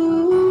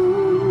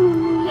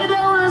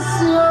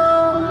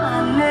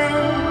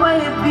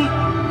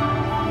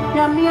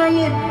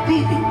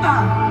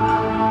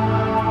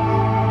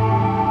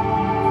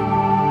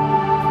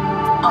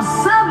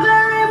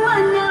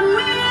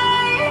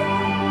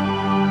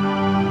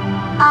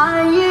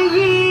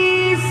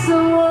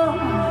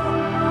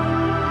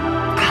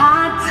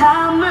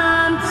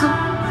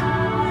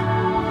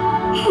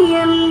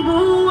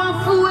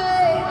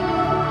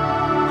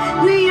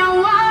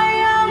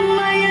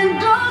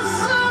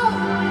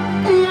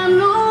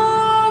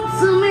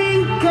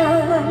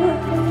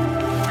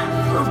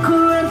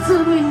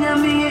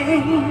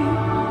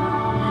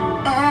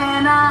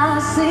And I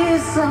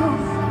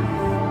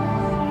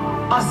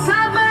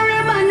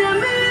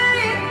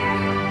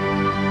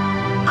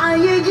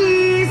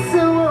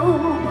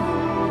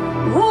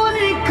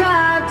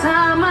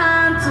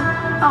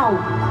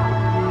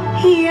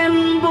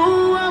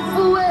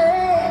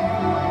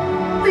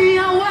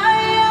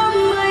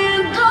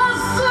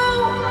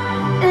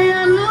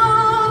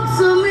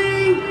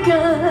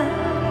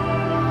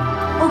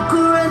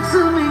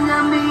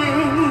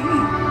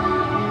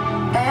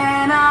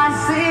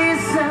say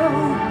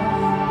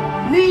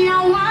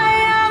so.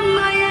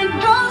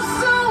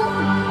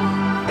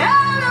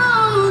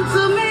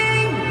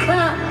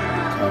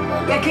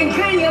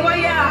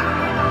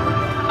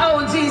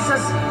 Oh,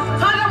 Jesus.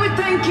 Father, we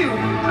thank you.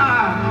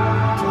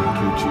 Thank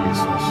you,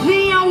 Jesus.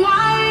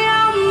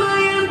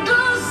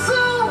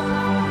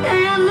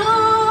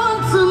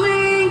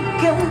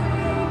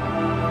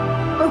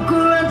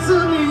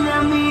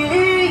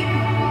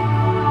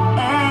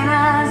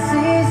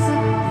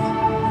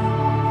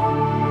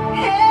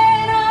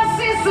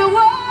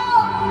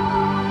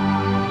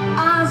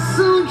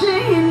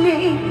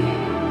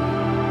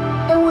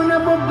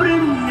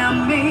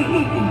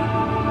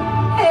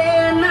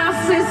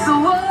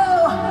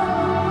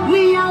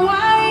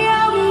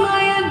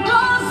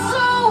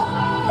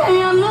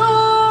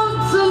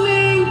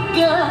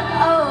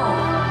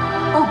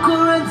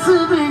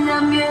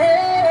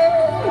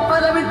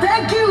 Father, we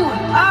thank you.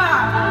 And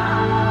I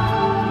say so.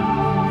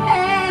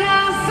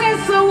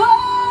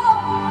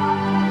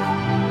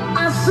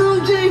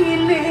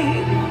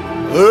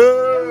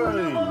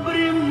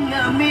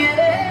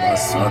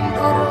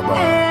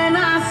 And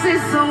I say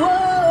so.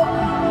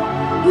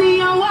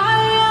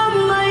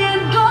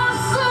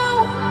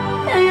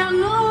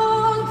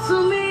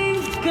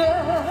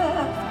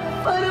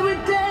 Father, we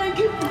thank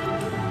you.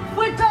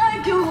 We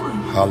thank you.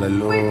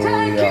 Hallelujah. We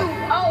thank you.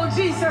 Oh,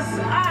 Jesus.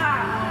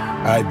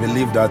 I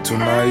believe that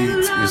tonight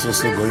is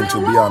also going to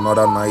be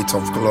another night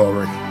of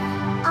glory.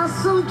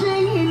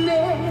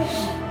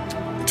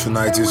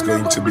 Tonight is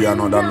going to be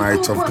another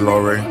night of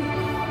glory.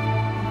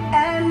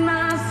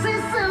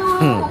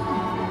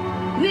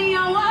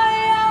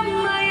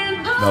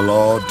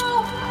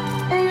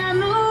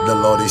 The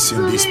Lord is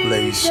in this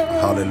place.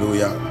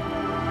 Hallelujah.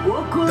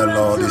 The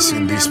Lord is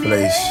in this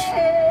place.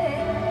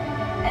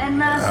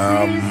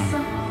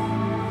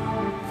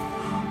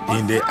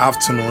 In the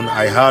afternoon,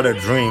 I had a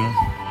dream.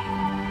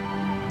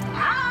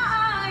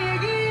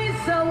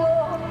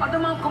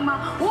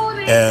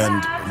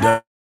 And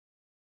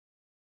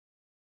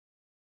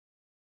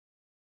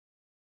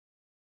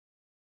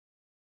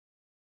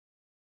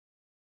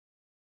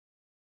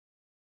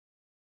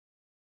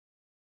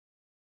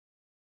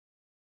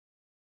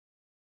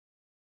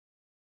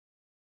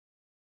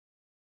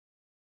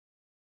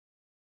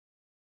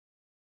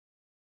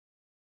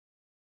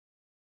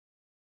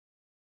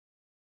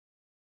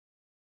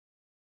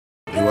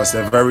it was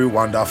a very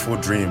wonderful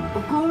dream.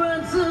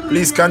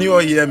 Please, can you all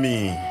hear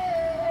me?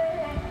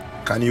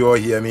 Can you all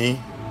hear me?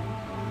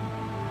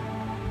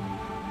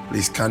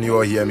 Please, can you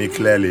all hear me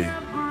clearly?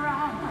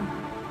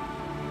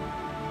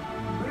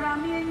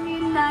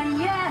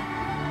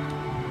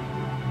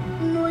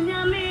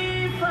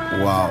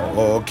 Wow.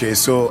 Oh, okay.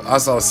 So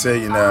as I was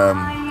saying,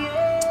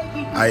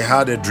 I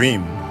had a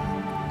dream,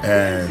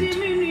 and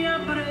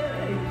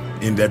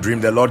in the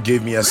dream, the Lord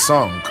gave me a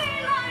song.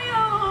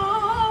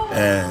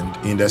 And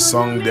in the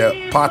song,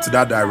 the part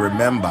that I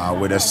remember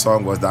with the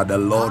song was that the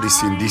Lord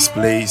is in this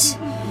place.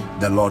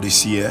 The Lord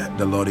is here.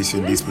 The Lord is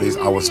in this place.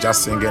 I was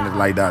just singing it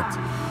like that.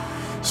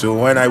 So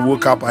when I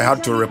woke up, I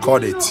had to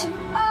record it.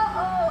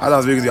 As I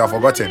was speaking, I've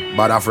forgotten,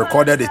 but I've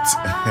recorded it.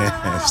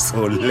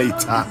 So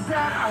later,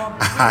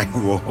 I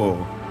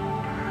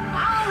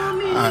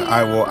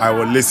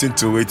will listen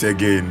to it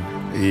again.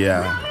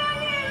 Yeah.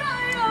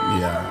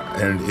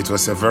 And it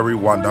was a very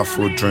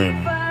wonderful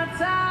dream.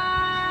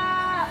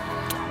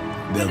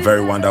 A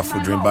very wonderful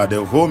dream. But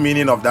the whole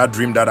meaning of that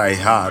dream that I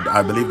had,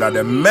 I believe that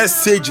the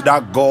message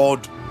that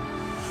God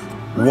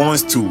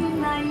wants to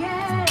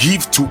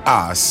give to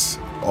us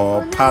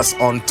or pass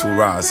on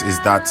to us is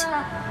that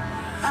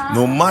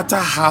no matter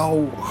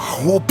how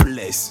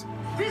hopeless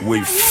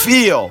we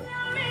feel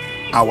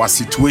our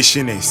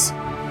situation is,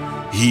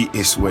 He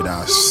is with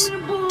us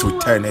to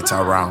turn it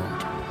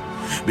around.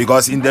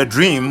 Because in the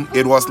dream,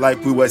 it was like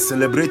we were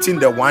celebrating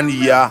the 1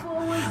 year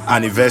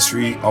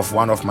anniversary of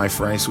one of my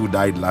friends who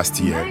died last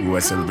year. We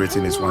were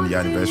celebrating his 1 year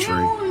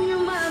anniversary,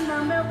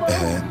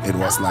 and it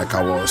was like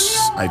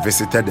I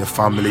visited the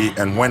family,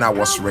 and when I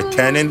was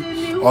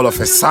returning, all of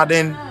a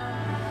sudden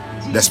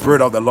the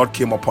Spirit of the Lord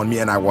came upon me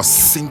and I was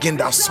singing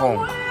that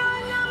song.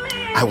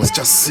 I was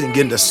just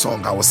singing the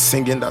song. I was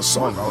singing that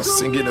song. I was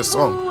singing the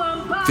song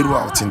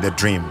throughout in the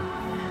dream.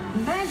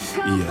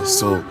 Yes,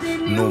 so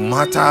no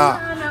matter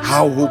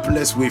how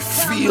hopeless we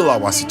feel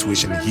our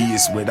situation, He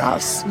is with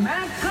us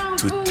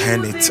to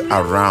turn it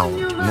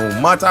around.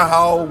 No matter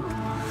how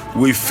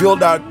we feel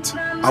that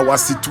our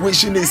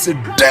situation is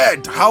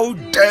dead, how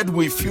dead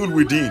we feel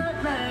within.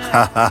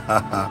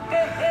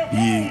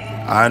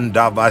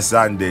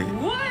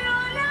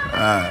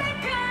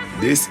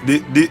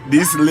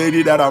 This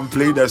lady that I'm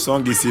playing the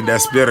song is in the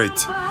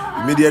spirit.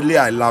 Immediately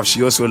I laughed.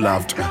 She also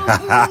laughed.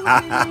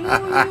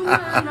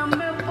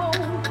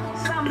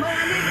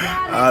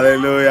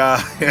 Hallelujah.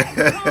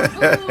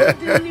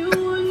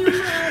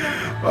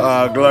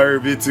 Glory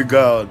be to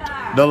God.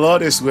 The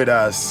Lord is with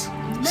us.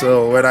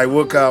 So when I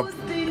woke up,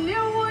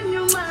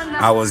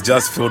 I was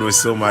just filled with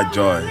so much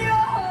joy.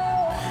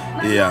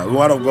 Yeah,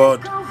 woman of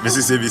God,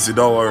 Mrs. ABC,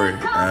 don't worry.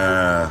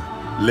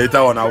 Later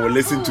on, I will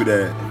listen to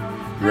the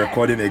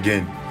recording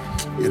again.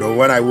 You know,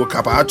 when I woke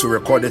up, I had to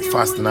record it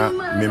fast now.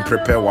 I mean,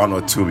 prepare 1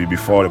 or 2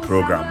 before the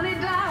program.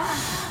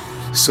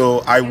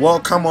 So I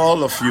welcome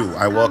all of you.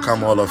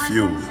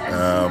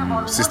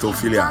 Sister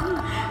Ophelia,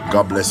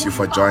 God bless you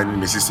for joining.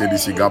 Mrs.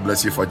 ABC, God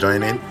bless you for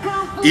joining.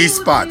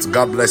 East Part,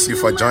 God bless you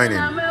for joining.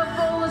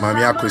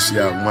 Mami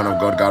Akusia, woman of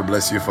God, God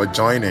bless you for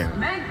joining.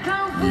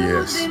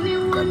 Yes,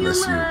 God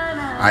bless you.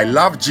 I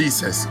love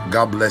Jesus.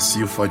 God bless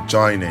you for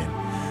joining.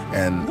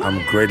 And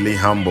I'm greatly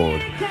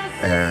humbled.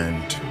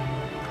 And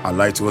I'd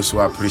like to also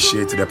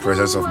appreciate the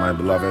presence of my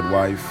beloved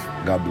wife.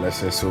 God bless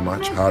her so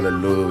much.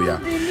 Hallelujah.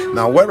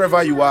 Now,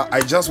 wherever you are,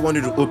 I just want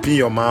you to open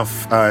your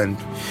mouth and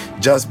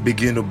just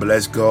begin to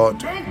bless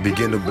God.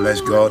 Begin to bless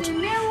God.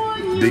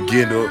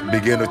 Begin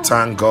to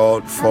thank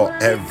God for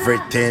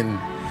everything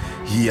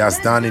He has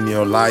done in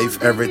your life,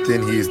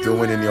 everything He is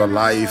doing in your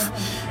life.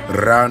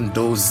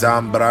 Rando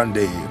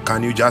Zambrande.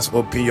 Can you just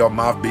open your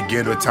mouth,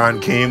 begin to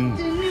thank Him?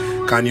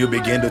 Can you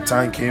begin to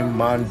thank Him?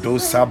 Mando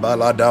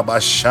Sabalada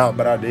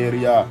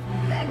Bashabraderia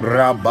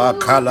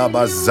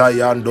Rabakalaba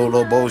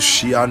Zayandolobo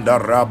Shianda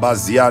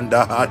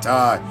Rabazianda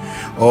Hata.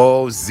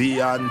 Oh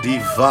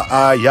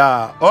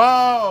Ziandivaaya.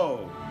 Oh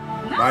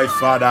my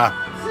Father.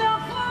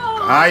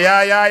 Ay.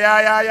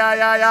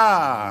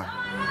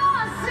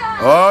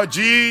 Oh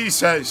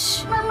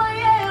Jesus.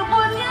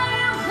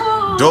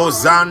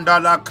 Dozanda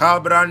la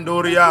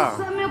cabranduria.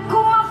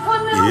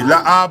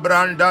 Ila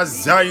abranda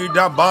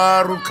zaida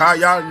baru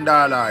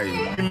kayanda lai.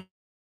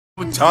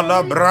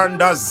 Utala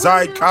branda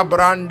zai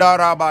kabranda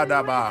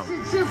rabadaba.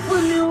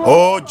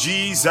 Oh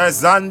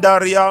Jesus,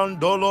 Zandarian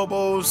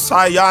dolobo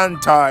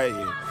sayantai.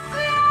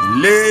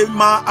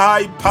 Lema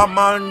ai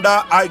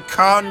pamanda ai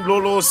kan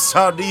lolo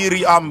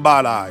sadiri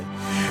ambalai.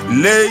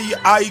 Lei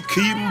ai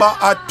kimba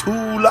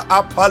atula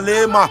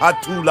apalema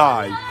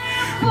hatulai.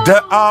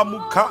 De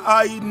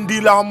amuka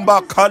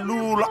indilamba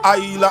kalul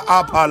aila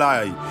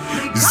apalai.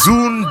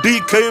 Zundi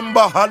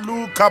kemba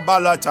haluka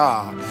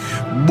balata.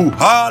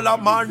 Buhala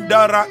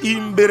mandara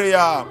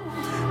imberea.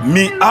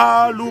 Mi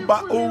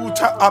aluba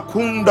uta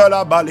akunda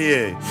la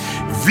balie.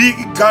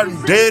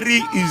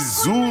 Viganderi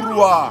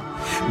izurwa.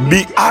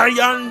 Bi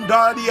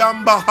ayandari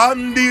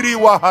ambahandiri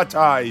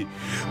wahatai.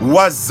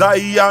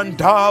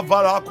 Wazayanda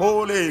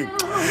valakole.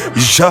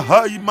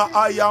 Jahaima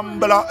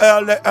ayambla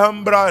ele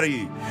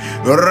embrari.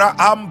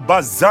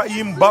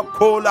 Raambazaim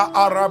bakola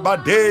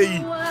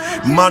arabadei.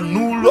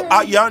 Manul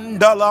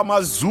ayandala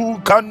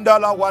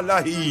mazukandala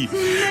walahi.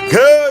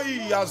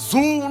 Hey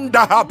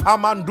azunda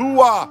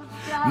hapamandua.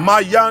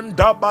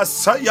 Mayanda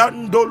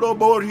basayandolo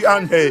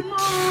boriane.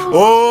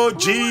 Oh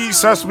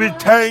Jesus, we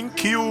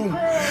thank you,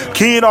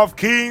 King of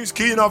Kings,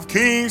 King of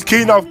Kings,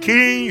 King of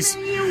Kings.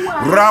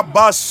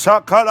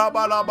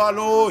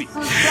 Rabasakalabalabaloy.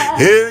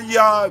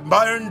 Heya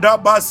banda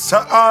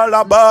basa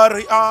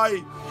alabari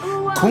ai.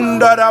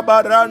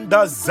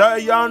 Kundarabaranda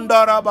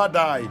zayanda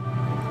rabadai.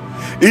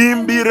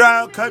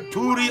 Imbira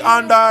katuri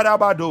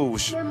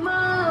andarabadosh.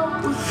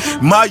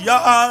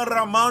 Maya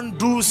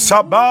ramandu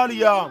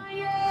sabalia.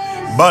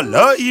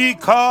 Balai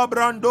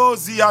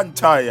kabrandozi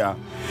antaya.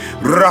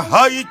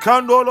 Rahai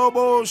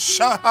kandolobo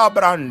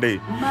shahabrande.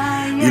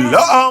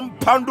 Ilam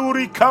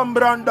panduri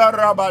kambranda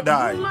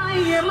rabadai.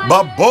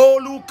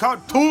 Babolu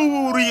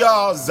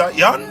katuria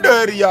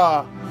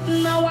zayanderia.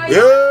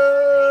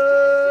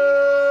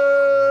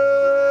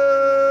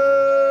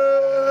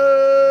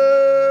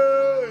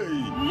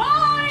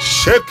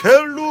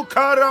 Shekelu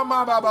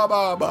karama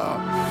baba.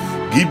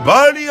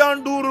 Gibali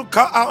andur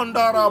ka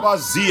andaraba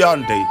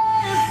ziande.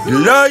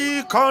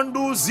 Lai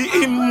kanduzi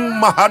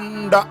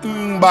imahanda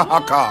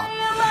imbahaka.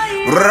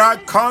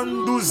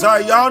 Rakandu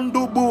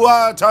zayandu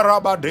buata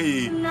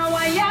rabade.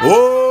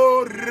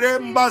 O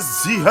remba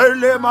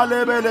zihele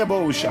malebele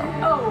bosha.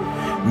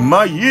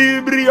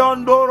 Mayibri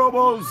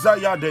andorobo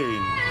zayade.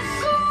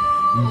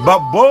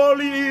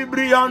 Baboli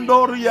ibri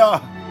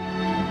andoria.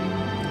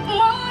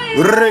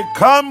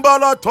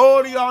 Rekambala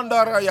tori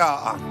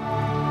andaraya.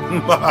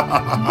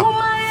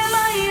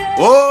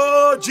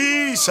 Oh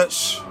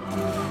Jesus.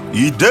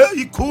 Ide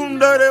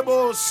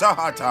ikunderebo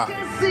sahata.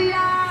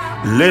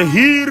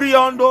 Lehiri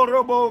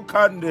andorobo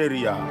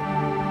kanderia.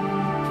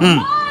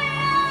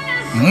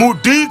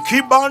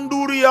 Mudiki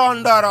banduri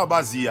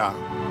andarabazia.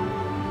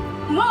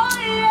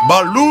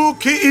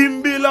 Baluki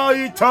imbila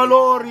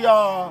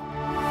italoria.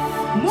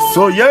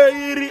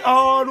 Soyeiri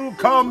aru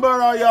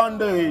kambara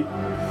yande.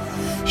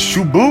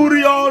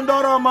 Shuburi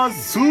andara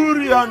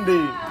mazuri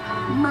yande.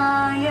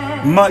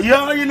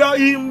 Mayaila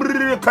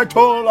imri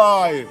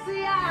katolai.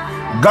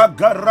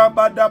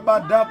 Gagarabada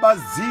badaba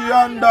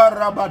zianda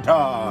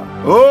rabada.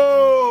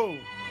 Oh,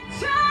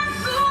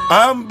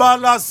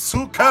 ambala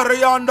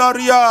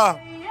sukariandaria.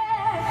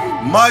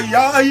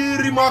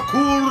 Mayairi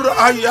makur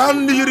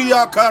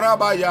ayandiria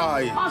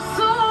karabayai.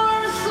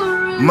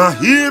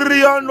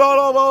 Mahiri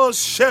andolobo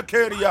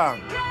shekeria.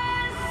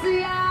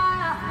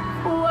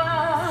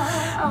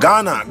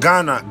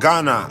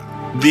 Ghana.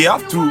 They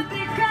have to,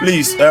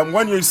 please,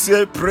 when you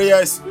say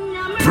prayers,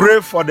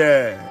 pray for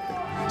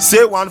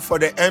say one for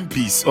the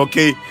MPs,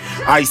 okay?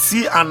 I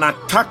see an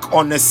attack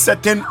on a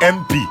certain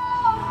MP,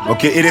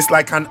 okay? It is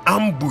like an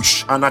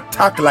ambush, an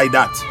attack like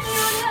that.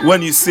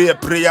 When you say a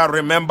prayer,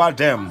 remember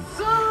them.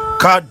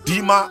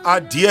 Kadima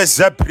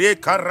adieze pre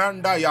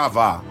karanda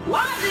yava.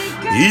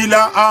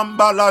 Ila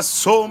ambala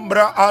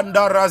sombra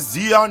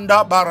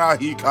andarazianda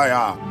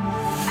barahikaya.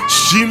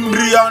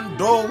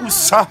 Shimriando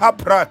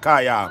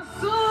sahaprakaya.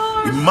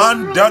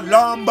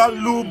 Mandalamba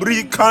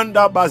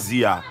lubrikanda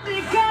bazia.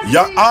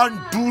 Ya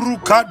anduru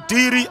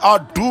kadiri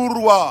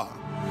adurwa.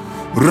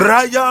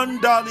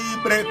 Rayanda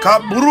libre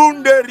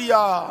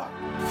kabrunderia.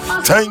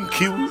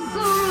 Thank you.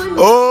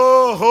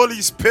 Oh,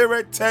 Holy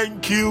Spirit,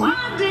 thank you.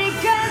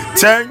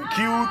 Thank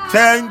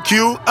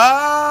you.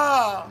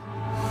 Ah,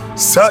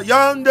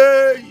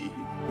 Sayande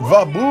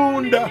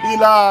Vabunda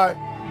Hilai.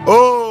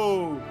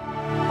 Oh,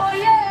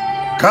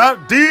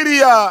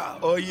 Kadiria.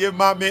 Oye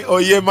mame.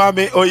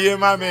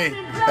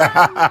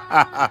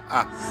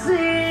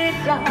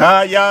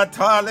 Kaya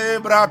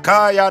talebra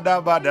kaya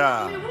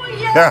dabada.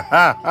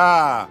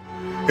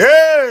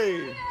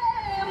 Hey.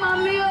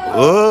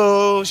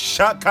 Oh,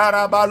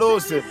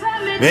 Shakarabalose.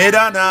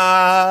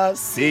 Medana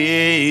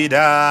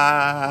Sida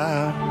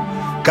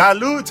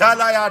Kaluta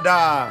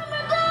Layada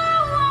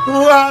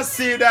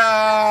Wasida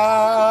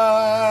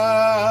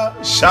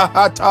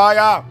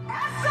Shahataya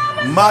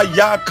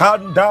Maya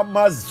Kanda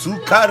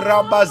Mazuka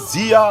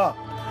Rabazia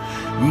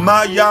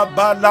Maya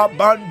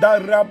Balabanda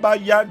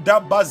Rabayada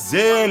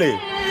Bazele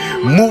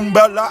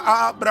Mumbala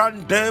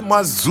Abrande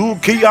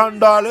Mazuki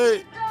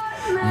Andale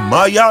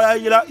Maya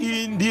ila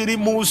indiri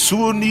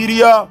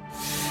musuniria.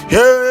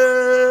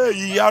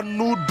 Hey,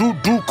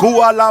 yanududu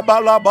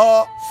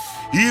kualabalaba.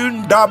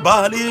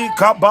 Indabali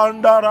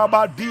kabanda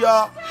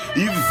rabadia.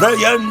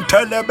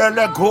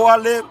 Iveyentelebele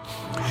kuale.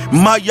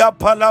 Maya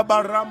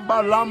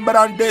palabaramba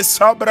lambrande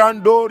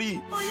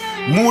sabrandori.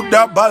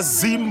 Muda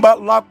bazimba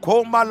la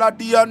koma la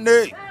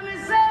diane.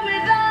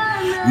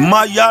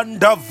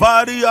 Mayanda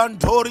vari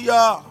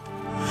antoria.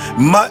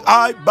 Ma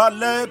ai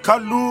bale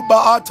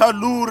kaluba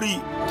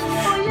ataluri.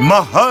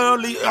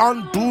 Mahali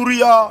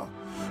Anturia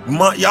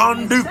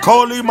Mayandi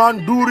Koli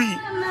Manduri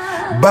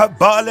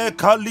Babale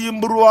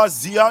Kalimbru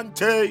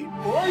Aziante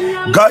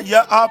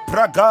Gaya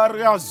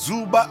Apragaria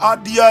Zuba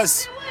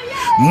Adias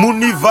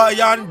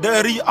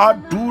Munivayanderi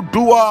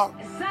Adudua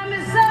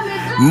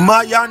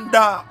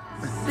Mayanda.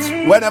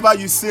 Whenever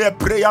you say a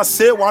prayer,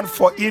 say one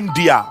for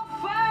India.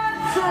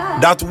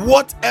 That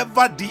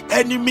whatever the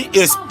enemy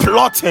is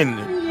plotting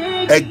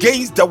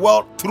against the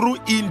world through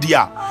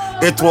India,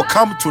 it will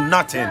come to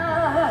nothing.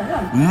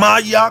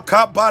 Maya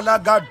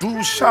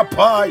kabalagadu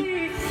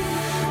shapai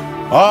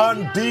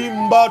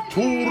andimba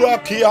tura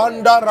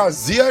kianda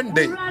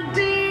raziende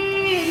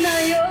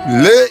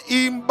le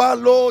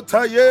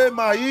imbalota ye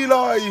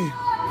mailai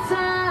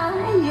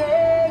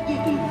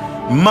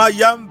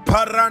mayam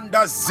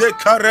paranda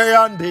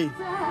zekareande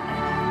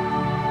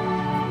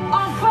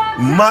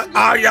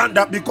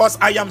ayanda, because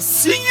I am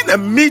seeing a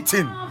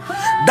meeting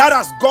that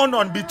has gone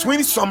on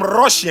between some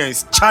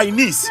Russians,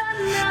 Chinese,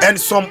 and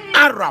some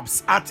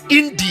Arabs at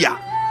India.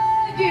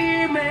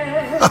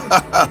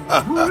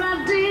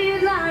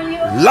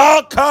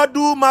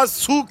 Lakadu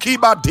Masuki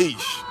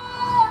Badish.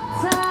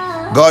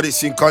 God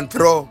is in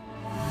control.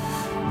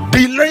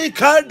 Bilay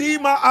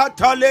Kadima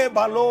Atale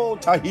Balo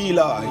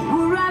Tahila.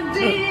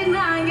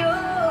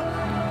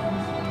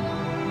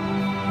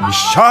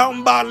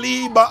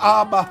 Shambaliba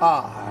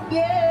Abaha.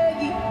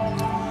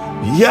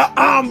 Ya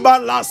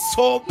ambala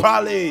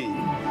sopale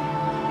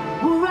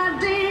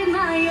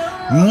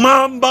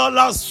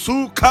mambala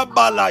suka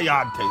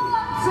balayate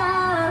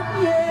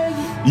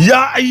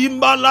ya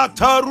imbala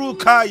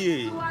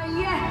tarukaye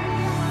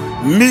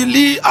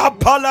mili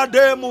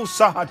apalademu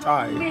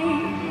sahatai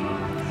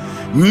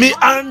mi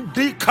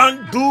andi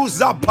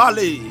kanduza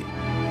pale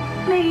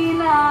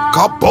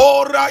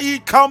kabora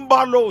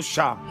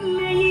ikambalosha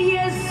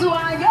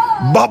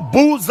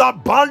babuza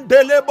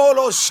bandele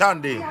bolo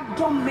shande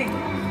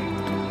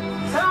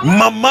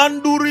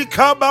Mamanduri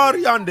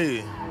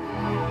kabariande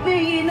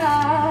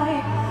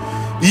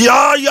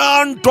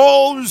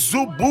Yayanto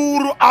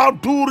Zubur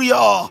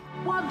Aduria.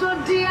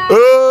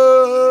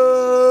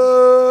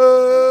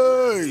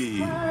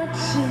 Hey.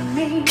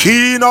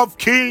 King of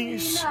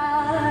Kings.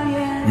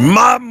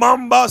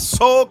 Mamamba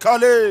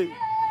Sokale.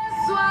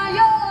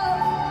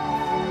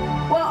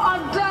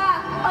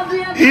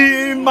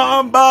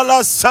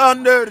 Imambala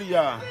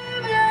Sanderia.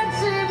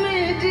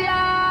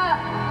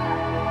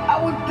 I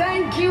will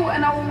thank you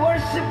and I will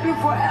worship you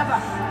forever.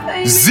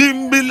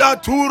 Zimbila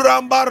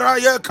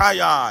Turambaraye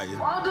Kayai.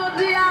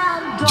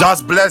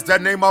 Just bless the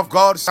name of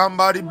God.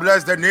 Somebody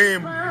bless the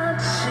name.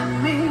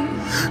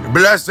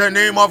 Bless the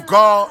name of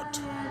God.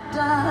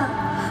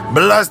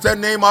 Bless the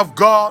name of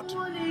God.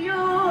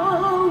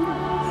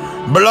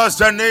 Bless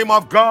the name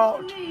of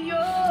God.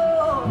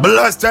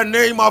 Bless the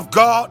name of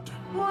God.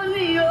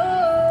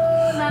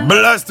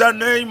 Bless the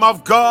name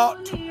of God.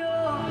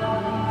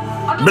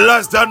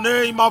 Bless the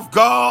name of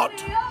God.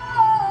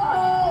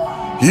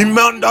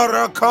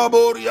 Imandara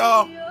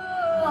Kaboria.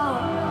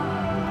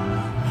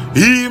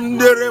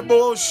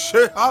 Imderebo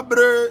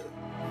Shehabre.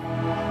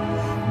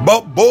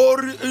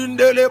 Babori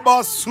Indele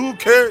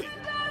Basuke.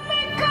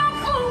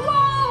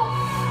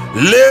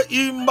 Le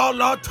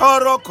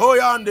Imbalatara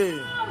Koyande.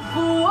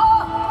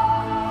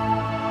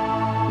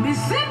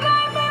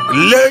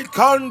 Le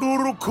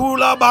Kanduru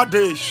Kula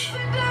Badesh.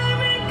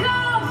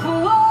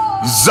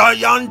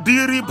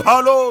 Zayandiri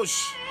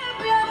Palosh.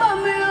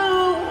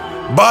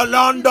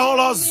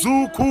 Balandala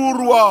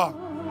Zukurwa.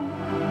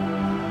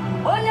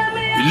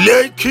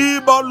 Leki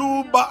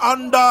Baluba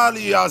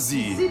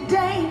Andaliazi.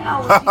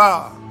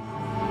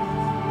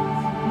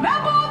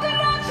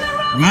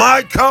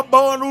 Maika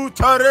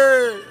Banutare.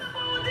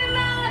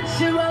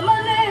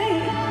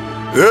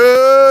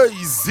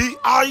 Zi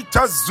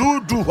Aita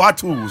Zudu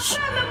Watus.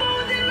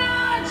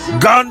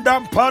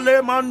 Gandam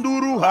Pale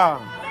Manduruha.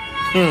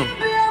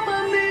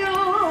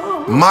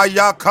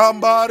 Maya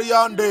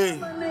Kambariande.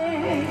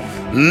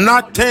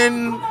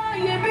 Nothing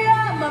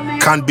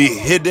can be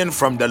hidden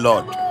from the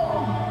Lord.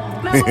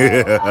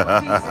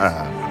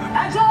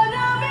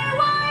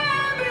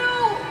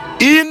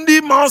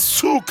 Indi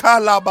Masuka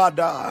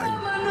Labadai.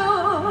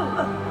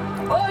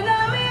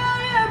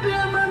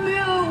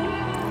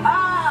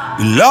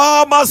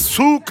 La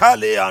Masuka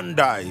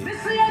Leandai.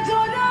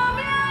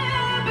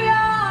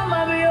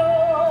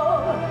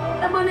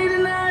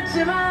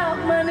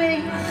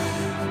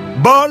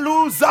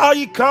 Baluza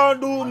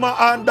Ikandu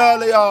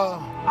Maandalia.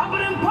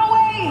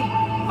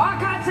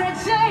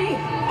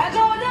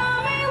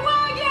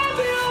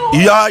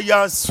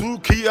 Yaya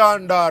Suki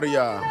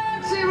Andaria.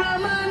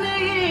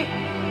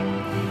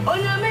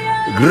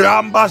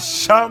 Gramba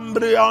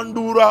Shambri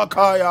Andura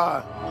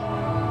Kaya.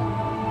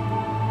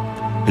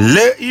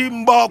 Le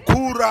Imba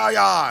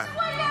Kuraya.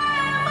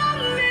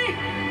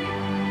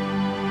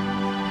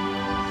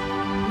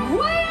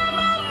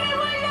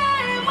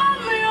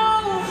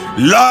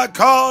 La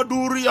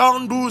Kaduri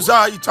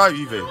Anduza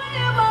Itaive.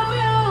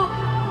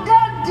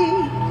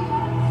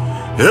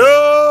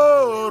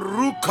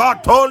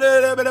 Rukatole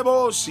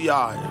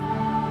Lebebosia.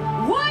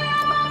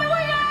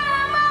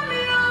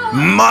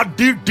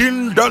 Madidin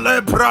de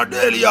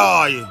Lepradelia.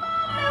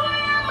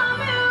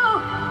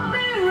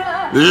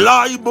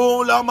 Laibo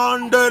la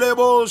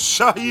Mandelebo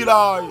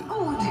Shahilai.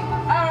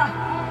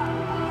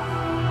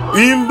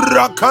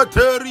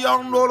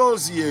 Imbrakaterian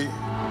Nolosie.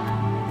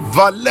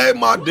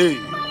 Valema de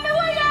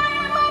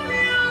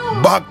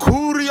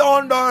Bakuri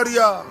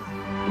Andaria.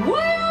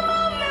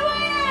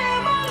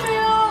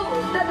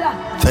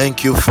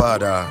 Thank you,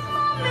 Father.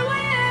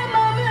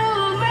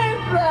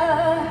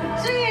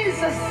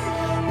 Jesus.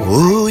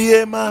 Oh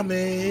yeah,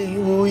 mommy.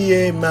 Oh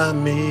yeah,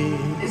 mommy.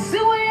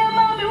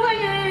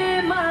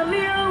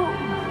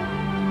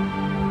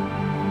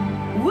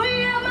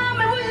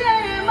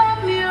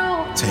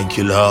 Thank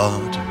you,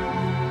 Lord.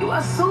 You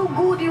are so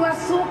good. You are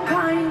so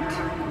kind.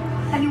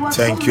 And you are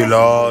Thank so you,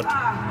 Lord.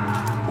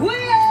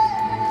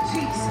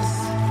 Jesus.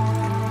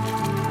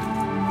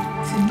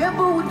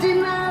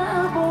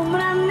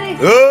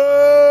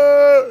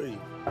 Hey!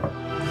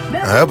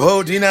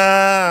 Abodina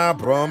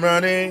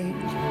Bromrani.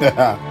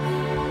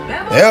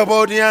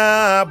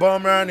 Abodina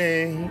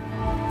Bromrani.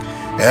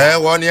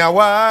 Ewonia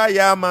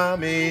waya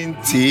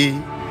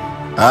maminti.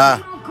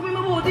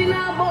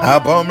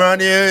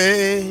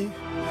 Abomrani.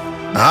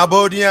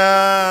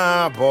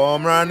 Abodia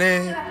Bomrani.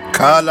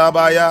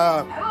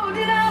 Kalabaya.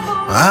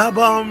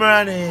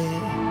 Abomrani.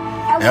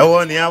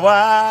 Ewonia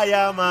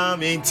waya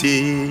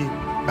maminti.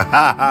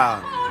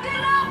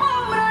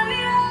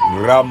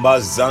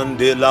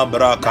 Rambazande la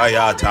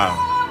brakayata.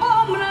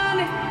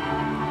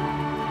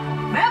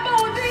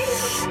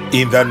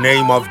 In the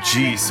name of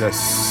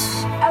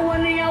Jesus.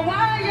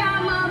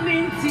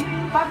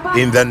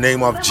 In the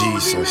name of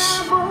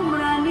Jesus.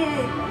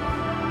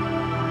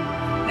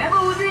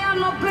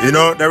 You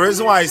know, the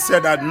reason why I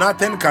said that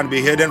nothing can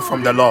be hidden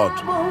from the Lord.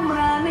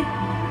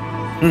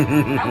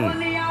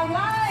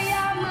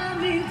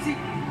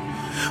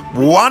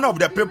 One of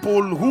the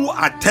people who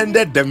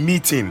attended the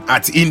meeting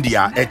at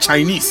India, a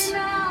Chinese,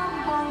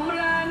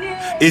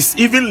 is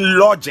even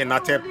lodging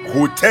at a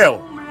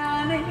hotel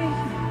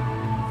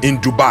in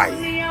Dubai.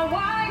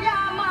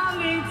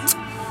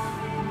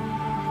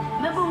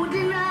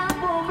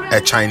 A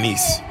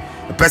Chinese.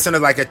 The person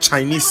is like a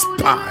Chinese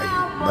spy,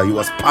 but he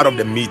was part of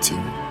the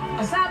meeting.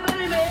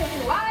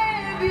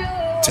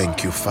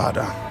 Thank you,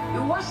 Father. We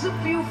worship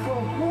you for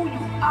who you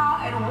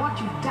are and what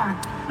you've done.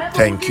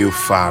 Thank you,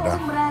 Father.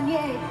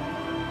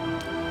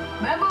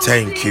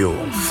 Thank you,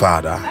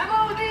 Father.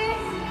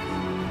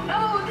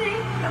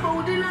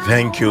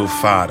 Thank you,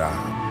 Father.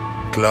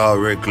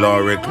 Glory,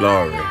 glory,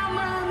 glory.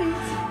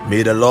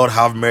 May the Lord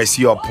have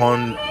mercy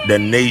upon the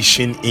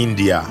nation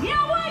India.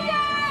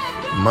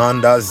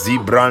 Manda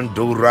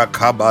Zibrandura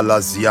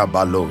Kabala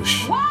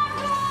Ziabalosh.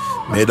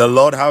 May the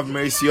Lord have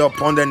mercy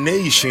upon the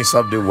nations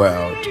of the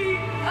world.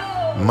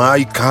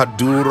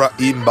 Maikadura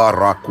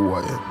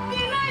Imbarakue.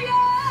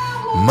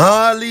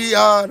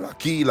 Malia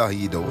Rakila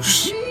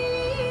Hidos.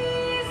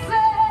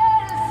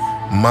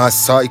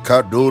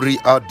 Masaikaduri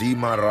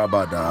Adima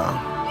Rabada.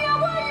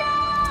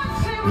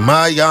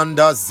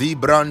 Mayanda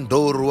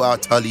Zibrandoru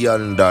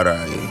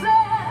Ataliandarai.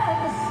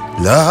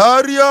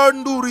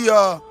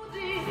 Laharianduria.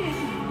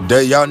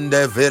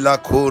 Deyande Vela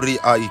Kori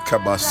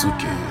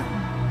Aikabasuke.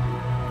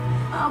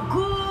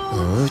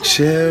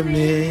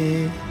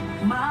 Uchemi.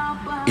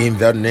 In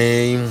the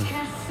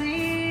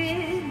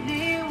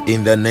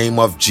name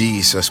of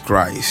Jesus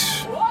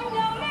Christ.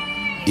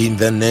 In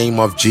the name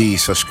of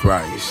Jesus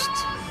Christ.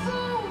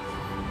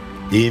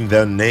 In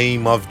the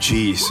name of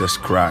Jesus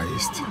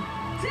Christ.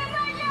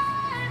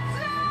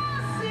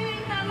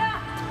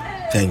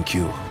 Thank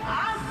you.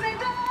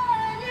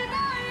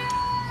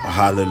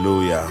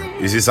 Hallelujah.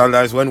 You see,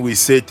 sometimes when we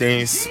say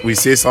things, we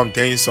say some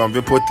things, some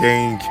people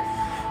think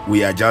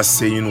we are just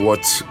saying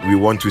what we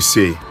want to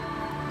say.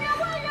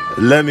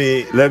 Let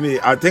me,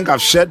 I think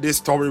I've shared this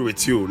story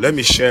with you. Let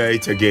me share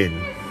it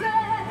again.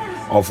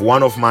 Of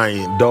one of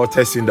my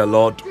daughters in the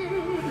Lord.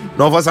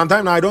 Now, for some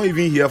time now, I don't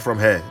even hear from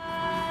her.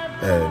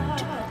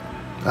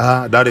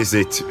 And that is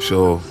it.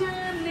 So,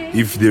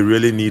 if they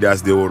really need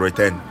us, they will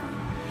return.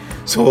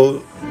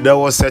 So, there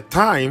was a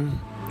time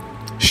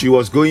she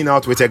was going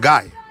out with a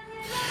guy.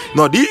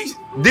 Now,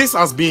 this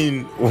has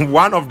been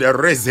one of the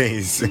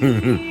reasons.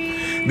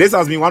 This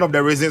has been one of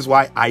the reasons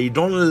why I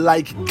don't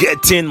like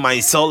getting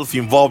myself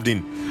involved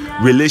in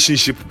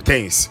relationship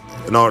things.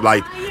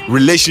 Like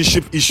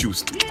relationship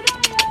issues.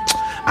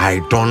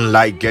 I don't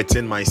like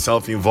getting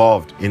myself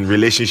involved in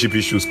relationship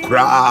issues.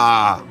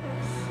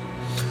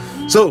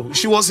 So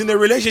she was in a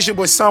relationship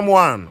with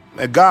someone,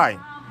 a guy.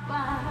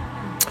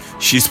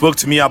 She spoke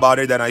to me about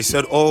it and I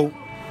said, oh,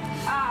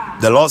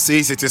 the Lord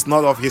says it is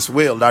not of his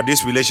will that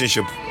this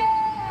relationship.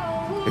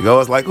 The girl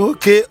was like,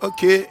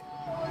 okay.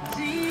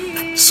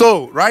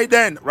 So right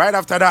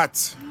after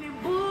that,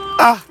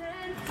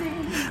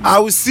 I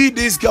will see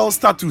this girl's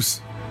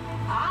status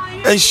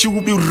and she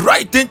will be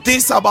writing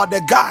things about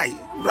the guy.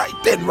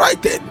 Writing.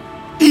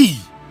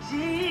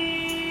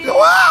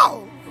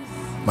 Wow.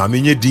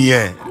 Maminye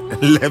DN.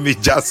 Let me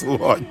just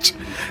watch.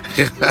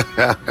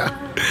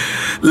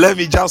 Let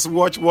me just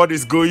watch what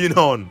is going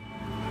on.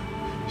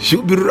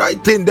 She'll be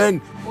writing,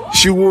 then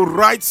she will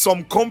write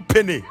some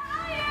company.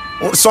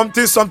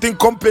 Something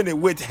company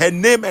with her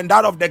name and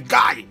that of the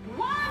guy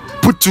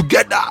put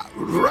together,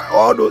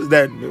 all those.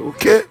 Then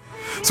okay,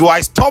 so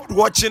I stopped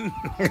watching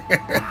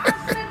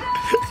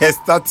her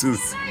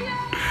status.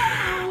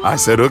 I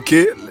said,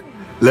 okay,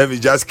 let me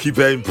just keep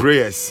her in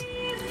prayers.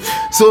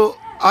 So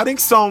I think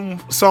some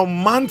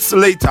months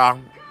later,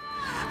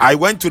 I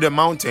went to the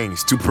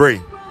mountains to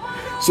pray.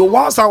 So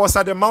whilst I was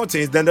at the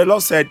mountains, then the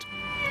Lord said,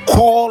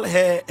 call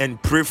her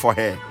and pray for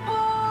her.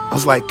 I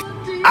was like,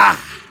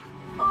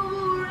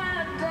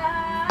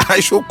 I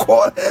should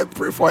call her and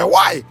pray for her.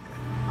 Why?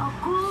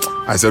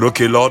 I said,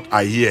 okay, Lord,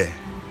 I hear.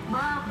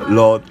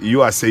 Lord,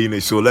 you are saying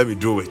it, so let me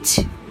do it.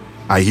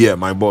 I hear,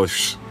 my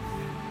boss.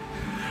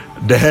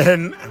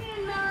 Then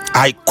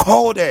I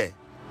called her.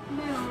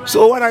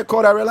 So when I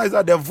called, I realized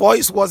that the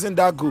voice wasn't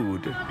that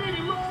good.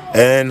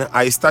 And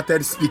I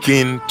started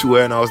speaking to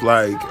her and I was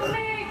like,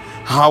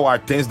 how are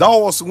things? That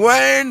was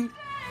when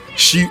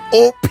she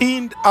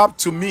opened up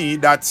to me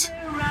that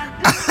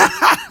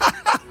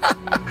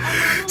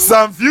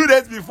some few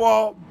days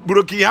before,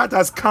 Brokiat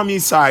has come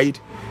inside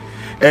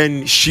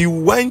and she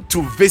went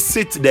to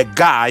visit the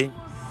guy,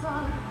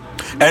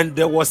 and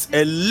there was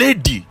a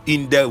lady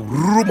in the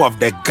room of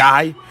the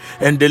guy,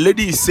 and the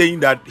lady is saying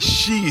that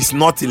she is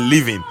not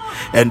living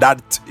and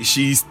that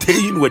she is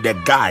staying with the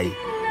guy,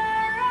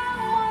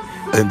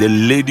 and the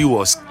lady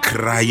was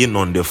crying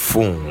on the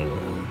phone.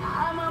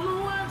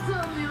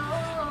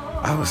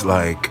 I was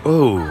like,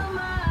 oh.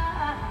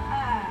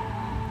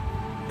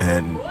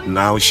 And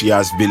now she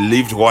has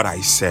believed what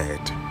I said.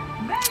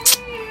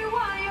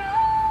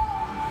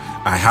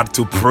 I had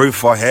to pray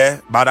for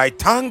her, but I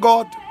thank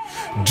God.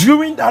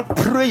 During that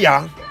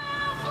prayer,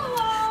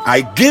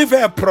 I gave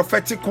her a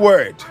prophetic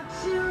word.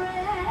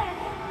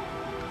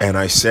 And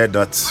I said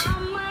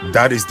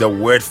that is the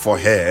word for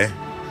her.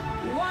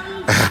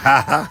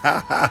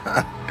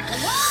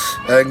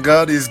 And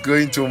God is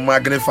going to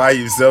magnify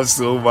himself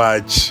so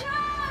much.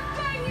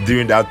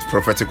 during that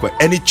prophetic word,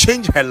 and it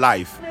changed her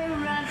life.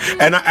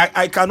 And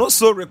I can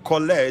also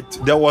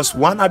recollect there was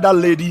one other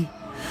lady.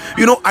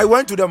 I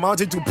went to the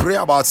mountain to pray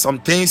about some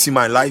things in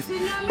my life,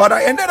 but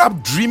I ended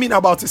up dreaming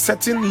about a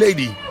certain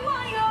lady.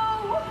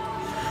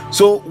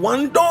 So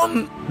one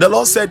dawn, the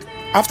Lord said,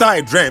 after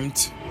I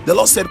dreamt, the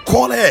Lord said,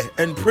 call her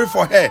and pray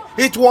for her.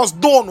 It was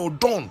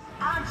dawn.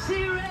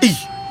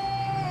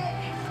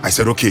 I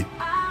said, okay.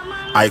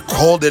 I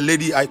called the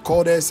lady. I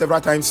called her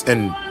several times,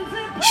 and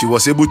she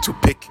was able to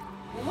pick.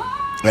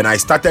 And I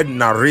started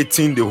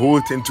narrating the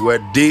whole thing to her.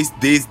 Days.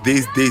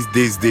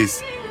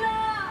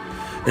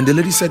 And the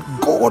lady said,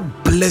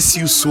 God bless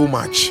you so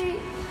much.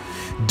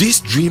 This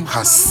dream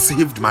has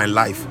saved my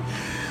life.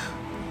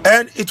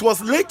 And it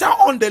was later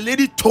on the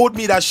lady told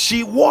me that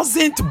she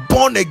wasn't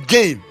born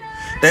again,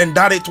 and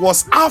that it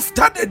was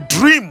after the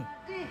dream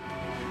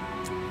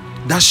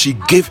that she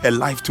gave her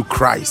life to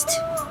Christ.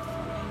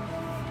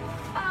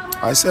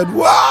 I said,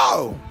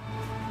 wow,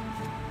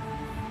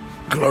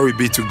 glory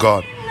be to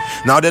God.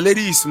 Now the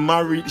lady is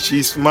married.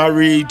 She's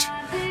married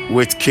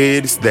with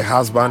kids. The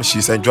husband,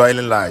 she's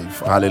enjoying life.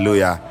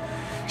 Hallelujah.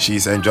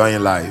 She's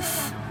enjoying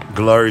life.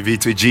 Glory be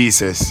to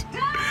Jesus.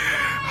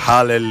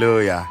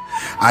 Hallelujah.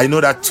 I know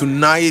that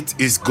tonight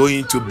is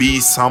going to be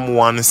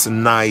someone's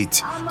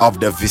night of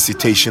the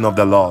visitation of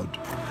the Lord.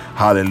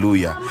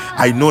 Hallelujah.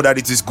 I know that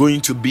it is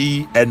going to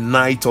be a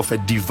night of a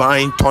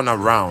divine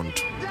turnaround.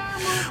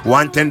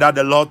 One thing that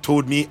the Lord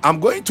told me, I'm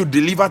going to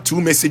deliver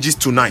 2 messages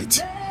tonight.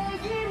 So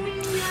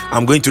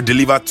I'm going to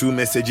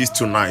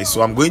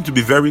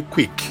be very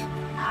quick.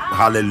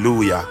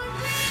 Hallelujah.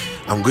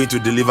 I'm going to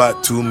deliver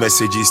 2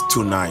 messages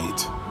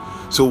tonight.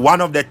 So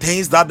one of the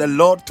things that the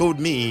Lord told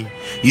me,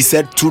 he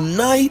said,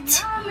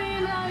 tonight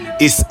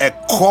is a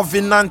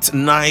covenant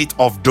night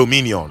of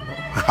dominion.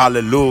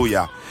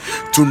 Hallelujah.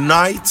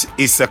 Tonight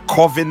is a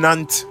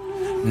covenant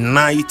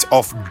night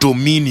of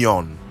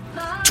dominion.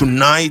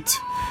 Tonight,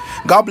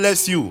 God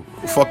bless you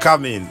for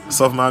coming,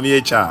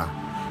 Sofmami Echa,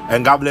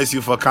 and God bless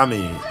you for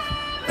coming,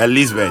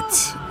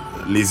 Elizabeth,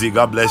 Lizzie.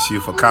 God bless you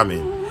for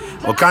coming.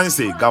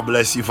 Okansi, God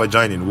bless you for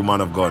joining,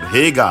 woman of God.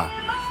 Hagar,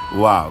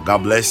 wow, God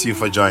bless you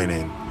for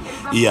joining.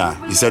 Yeah,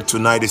 he said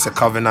tonight is a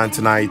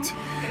covenant night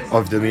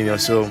of dominion.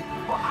 So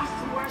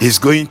it's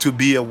going to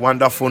be a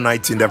wonderful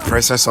night in the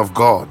presence of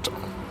God.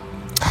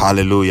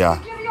 Hallelujah.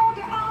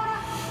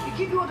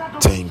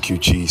 Thank you,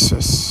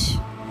 Jesus.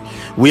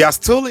 We are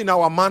still in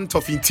our month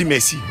of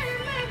intimacy.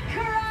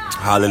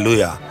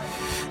 Hallelujah.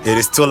 It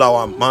is still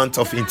our month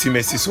of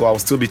intimacy, so I'll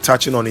still be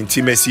touching on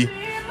intimacy.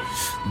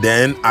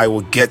 Then I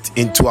will get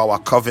into our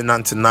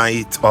covenant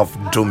night of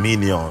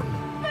dominion.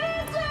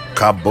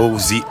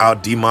 Kabozi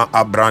Adima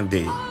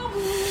Abrande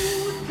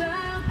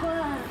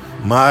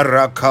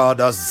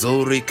Marakada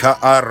Zorika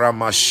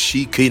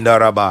Aramashiki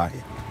Narabai.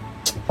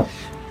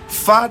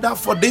 Father,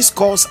 for this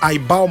cause I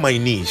bow my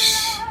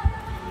knees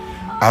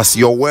as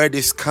your word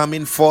is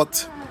coming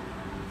forth.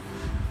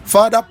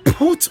 Father,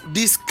 put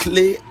this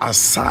clay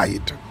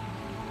aside.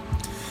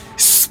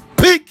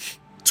 Speak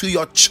to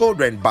your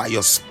children by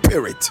your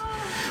spirit.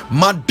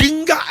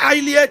 Madinga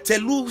Ailie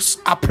Telus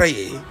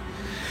Apre.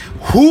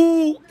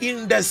 Who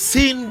in the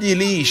sin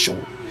delisho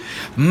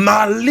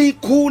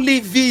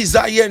Malikuli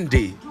Visa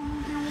Yende.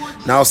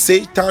 Now,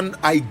 Satan,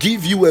 I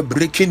give you a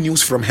breaking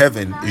news from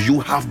heaven. You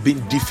have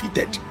been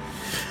defeated.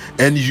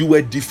 And you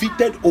were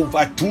defeated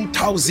over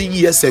 2,000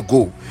 years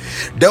ago.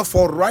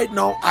 Therefore, right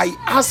now, I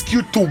ask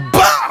you to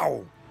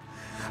bow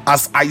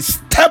as I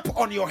step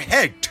on your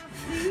head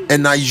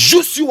and I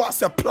use you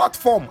as a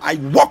platform. I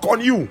walk on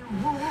you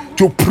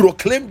to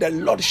proclaim the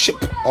lordship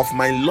of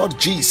my Lord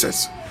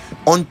Jesus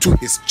unto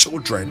his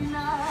children.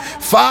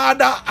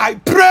 Father, I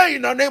pray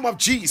in the name of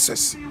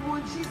Jesus,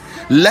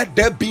 let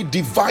there be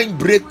divine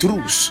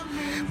breakthroughs.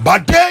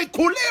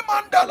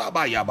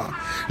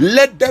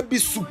 Let there be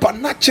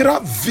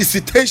supernatural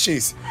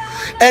visitations,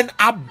 and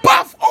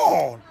above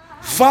all,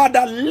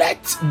 Father,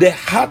 let the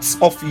hearts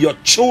of your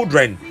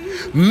children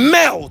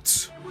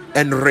melt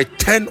and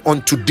return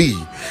unto thee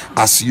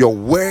as your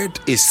word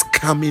is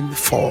coming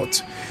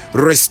forth.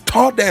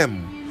 Restore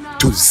them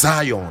to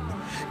Zion.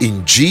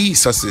 In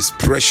Jesus'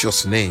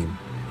 precious name,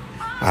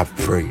 I've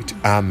prayed.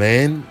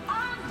 Amen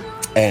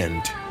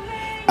and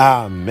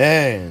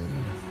amen.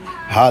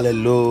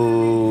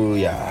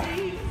 Hallelujah.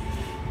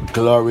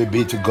 Glory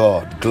be to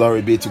God.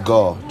 Glory be to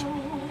God.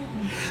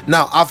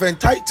 Now, I've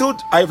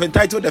entitled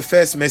the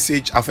first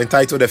message.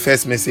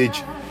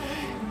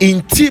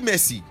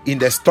 Intimacy in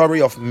the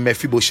story of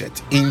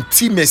Mephibosheth.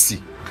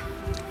 Intimacy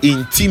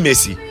in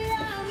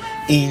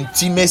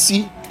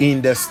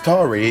the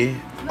story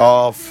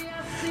of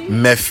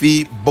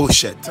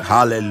Mephibosheth.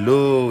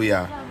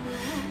 Hallelujah.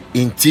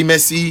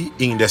 Intimacy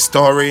in the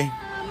story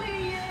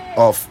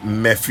of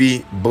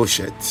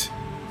Mephibosheth.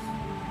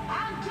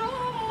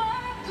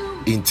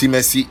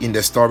 Intimacy in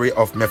the story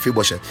of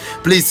Mephibosheth.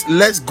 Please,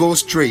 let's go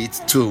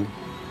straight to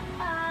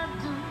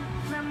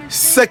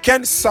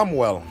 2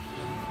 Samuel.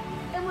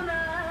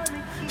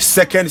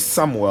 2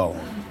 Samuel.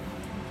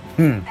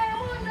 2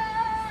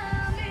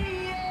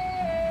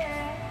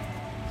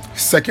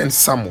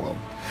 Samuel.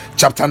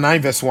 chapter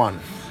 9 verse 1.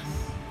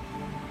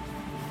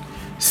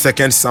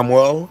 2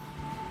 Samuel.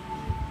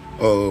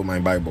 Oh, my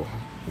Bible,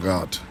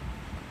 God.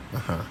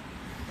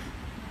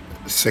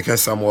 2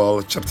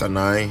 Samuel chapter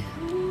 9.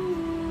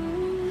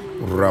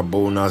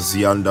 Rabona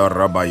Zianda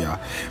Rabaya.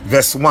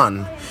 Verse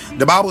 1.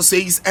 The Bible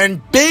says,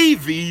 and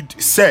David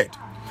said,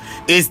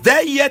 is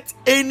there yet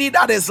any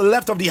that is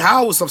left of the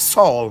house of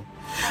Saul,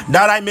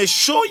 that I may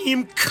show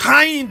him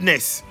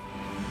kindness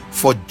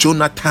for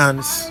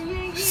Jonathan's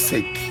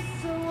sake?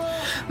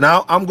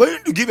 Now, I'm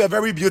going to give a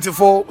very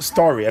beautiful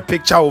story, a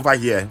picture over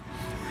here.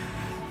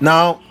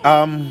 Now,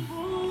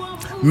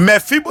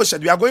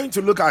 Mephibosheth, we are going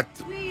to look at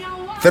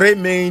three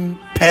main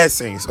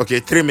persons.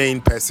 Okay, three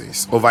main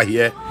persons over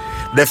here.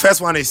 The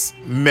first one is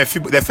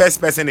the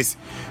first person is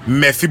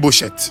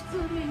Mephibosheth.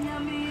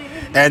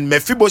 And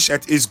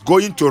Mephibosheth is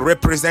going to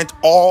represent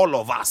all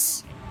of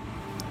us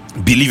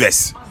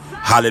believers.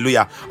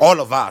 Hallelujah. All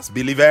of us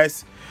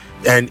believers,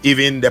 and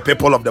even the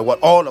people of the world.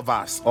 All of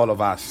us.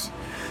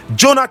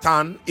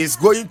 Jonathan is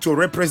going to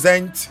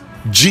represent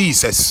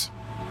Jesus,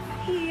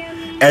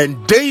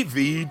 and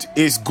David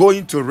is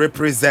going to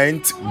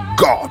represent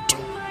God.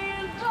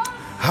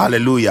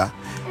 Hallelujah.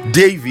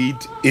 David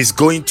is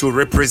going to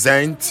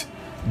represent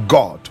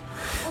God.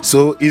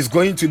 So it's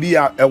going to be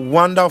a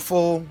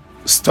wonderful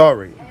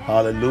story.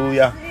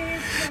 Hallelujah.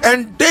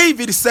 And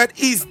David said,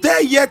 is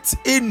there yet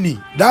any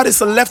that is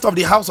left of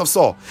the house of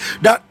Saul,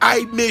 that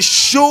I may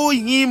show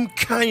him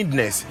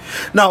kindness?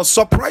 Now,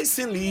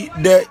 surprisingly,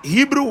 the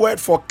Hebrew word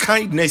for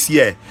kindness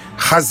here,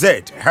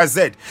 hazed,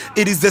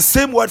 it is the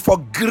same word for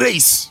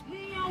grace.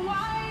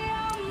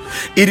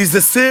 It is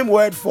the same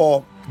word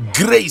for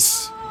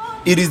grace.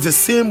 It is the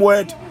same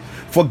word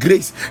for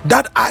grace,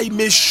 that I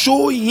may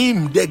show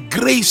him the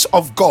grace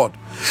of God.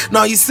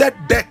 Now, he said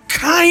the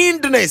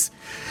kindness.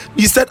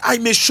 He said, I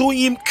may show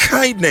him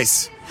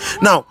kindness.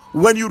 Now,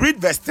 when you read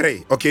verse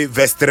 3, okay,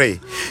 verse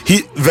 3,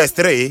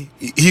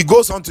 he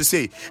goes on to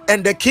say,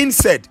 and the king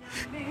said,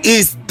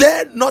 is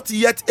there not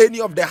yet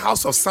any of the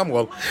house of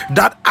Samuel,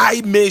 that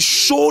I may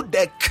show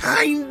the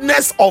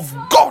kindness of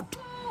God?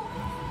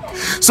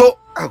 So,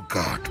 oh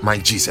God, my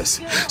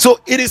Jesus. So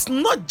it is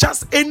not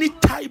just any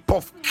type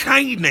of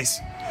kindness,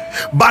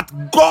 but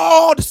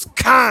God's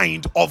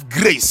kind of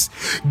grace,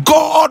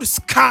 God's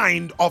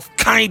kind of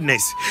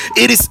kindness.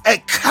 It is a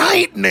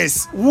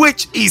kindness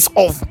which is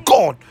of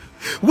God,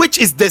 which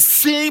is the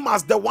same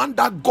as the one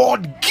that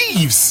God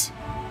gives.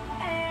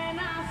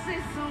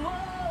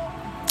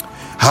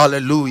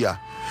 Hallelujah.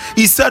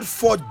 He said,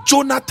 for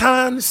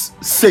Jonathan's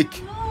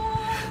sake.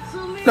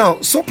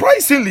 Now,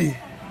 surprisingly,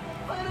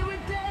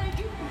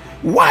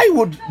 why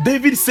would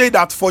David say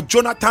that for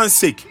Jonathan's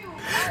sake?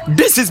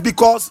 This is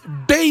because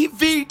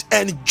David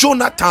and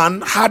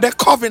Jonathan had a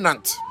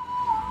covenant.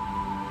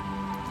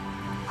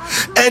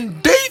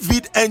 And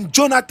David and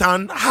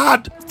Jonathan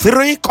had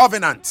 3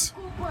 covenants.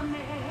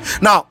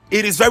 Now,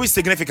 it is very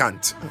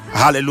significant.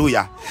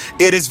 Hallelujah.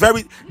 It is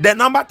the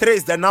number 3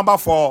 is the number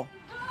for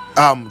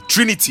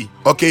Trinity.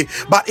 Okay.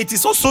 But it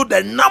is also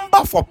the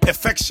number for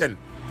perfection.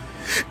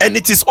 And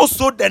it is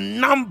also the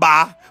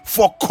number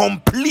for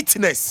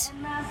completeness.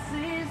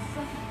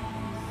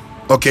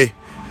 Okay.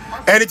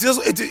 And it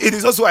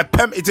is also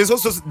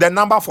the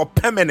number for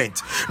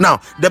permanent.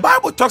 Now, the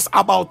Bible talks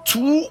about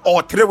 2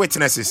 or 3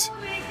 witnesses.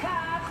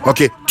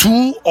 Okay,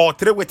 2 or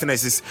 3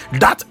 witnesses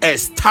that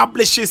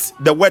establishes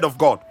the word of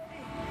God.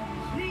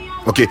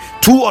 Okay,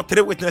 2 or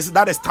 3 witnesses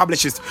that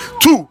establishes.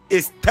 2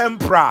 is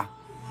temporal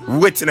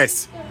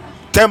witness.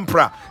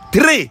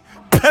 3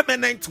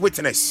 permanent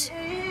witness.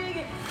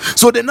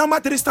 So the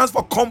number 3 stands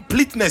for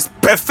completeness,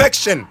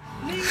 perfection.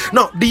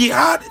 Now, they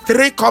had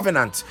 3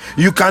 covenants.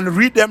 You can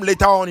read them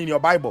later on in your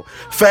Bible.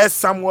 1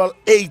 Samuel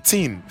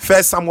 18,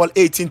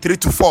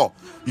 3-4.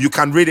 You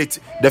can read it.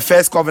 The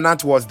first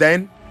covenant was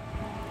then.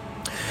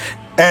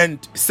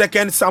 And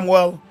 2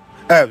 Samuel,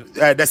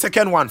 the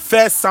second one,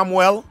 1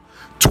 Samuel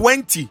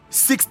 20,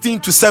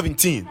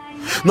 16-17.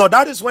 Now,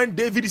 that is when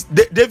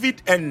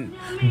David and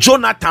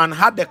Jonathan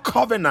had the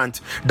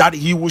covenant that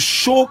he will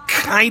show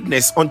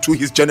kindness unto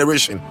his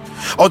generation,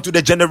 unto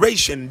the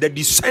generation, the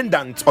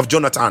descendants of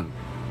Jonathan.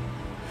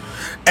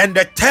 And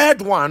the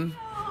third one,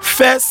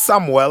 1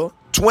 Samuel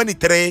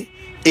 23,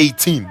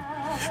 18.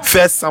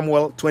 1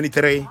 Samuel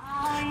 23,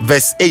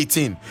 verse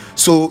 18.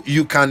 So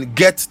you can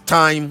get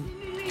time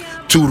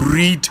to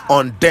read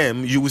on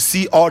them. You will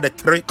see all the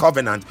 3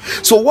 covenants.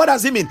 So what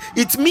does it mean?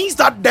 It means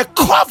that the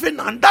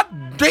covenant that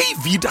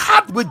David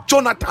had with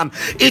Jonathan,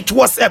 it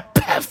was a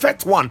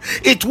perfect one.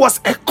 It was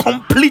a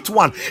complete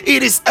one.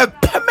 It is a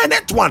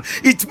permanent one.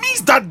 It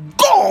means that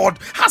God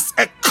has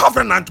a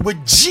covenant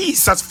with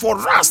Jesus for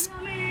us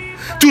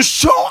to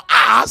show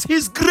us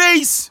his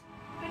grace,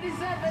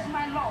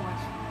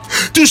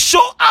 to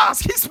show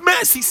us his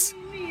mercies.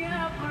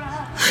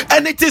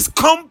 And it is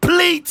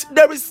complete.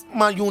 There is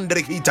nothing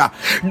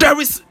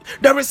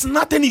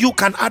you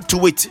can add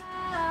to it.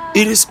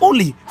 It is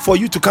only for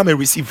you to come and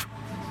receive.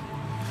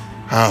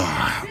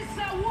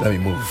 Let me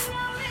move.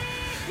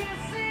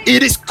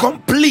 It is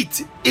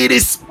complete. It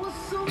is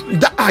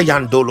The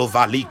Ayandolo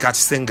Valika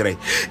Sengre.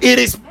 It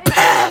is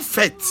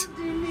perfect.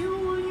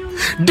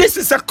 This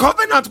is a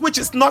covenant which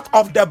is not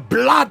of the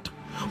blood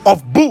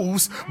of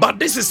bulls, but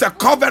this is a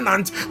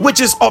covenant which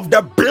is of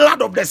the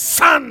blood of the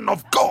Son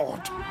of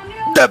God,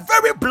 the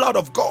very blood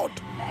of God,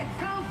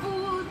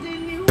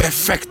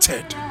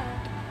 perfected.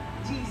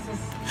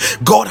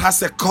 God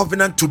has a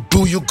covenant to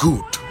do you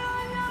good.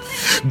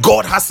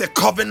 God has a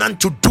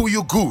covenant to do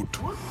you good.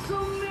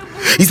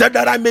 He said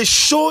that I may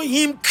show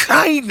him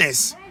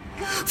kindness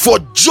for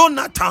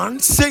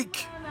Jonathan's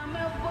sake.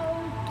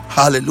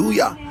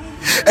 Hallelujah.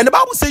 And the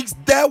Bible says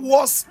there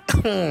was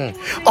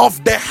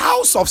of the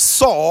house of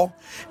Saul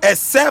a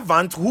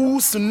servant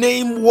whose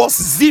name was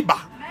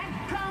Ziba.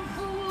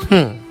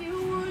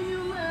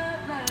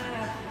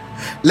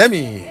 Let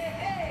me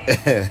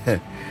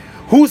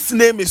whose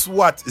name is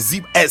what?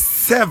 Ziba, a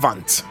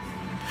servant.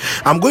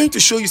 I'm going to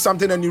show you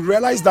something, and you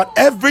realize that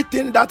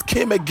everything that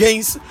came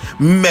against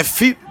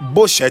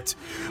Mephibosheth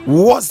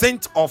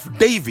wasn't of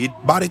David,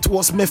 but it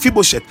was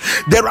Mephibosheth.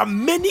 There are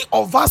many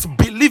of us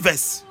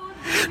believers,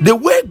 the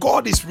way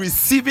God is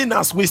receiving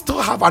us, we still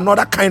have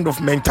another kind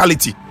of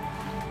mentality.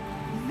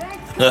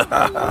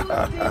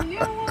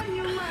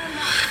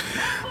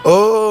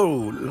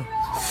 Oh,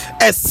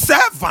 a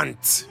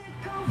servant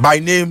by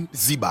name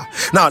Ziba.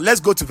 Now let's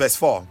go to verse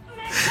 4.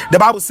 The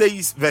Bible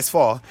says, verse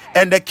 4,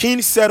 and the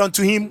king said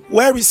unto him,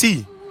 where is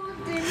he?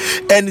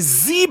 And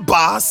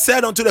Ziba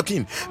said unto the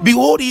king,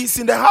 behold, he is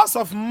in the house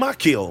of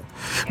Machir,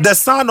 the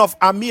son of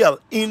Amiel,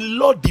 in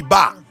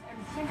Lodibar.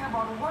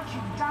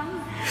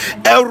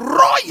 A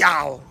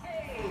royal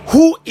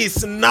who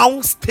is now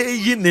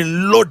staying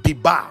in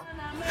Lodibar.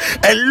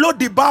 And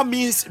Lodibar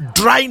means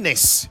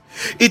dryness.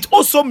 It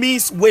also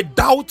means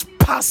without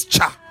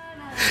pasture.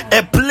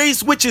 A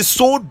place which is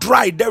so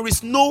dry, there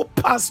is no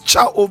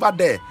pasture over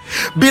there.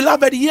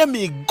 Beloved, hear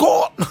me.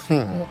 God,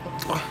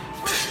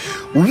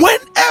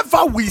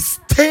 whenever we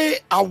stay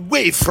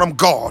away from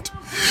God,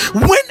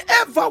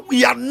 whenever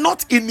we are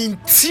not in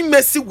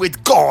intimacy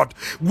with God,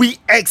 we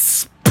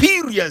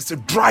experience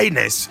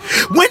dryness.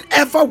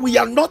 Whenever we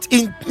are not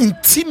in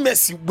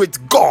intimacy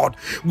with God,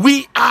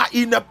 we are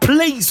in a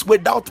place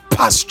without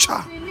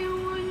pasture.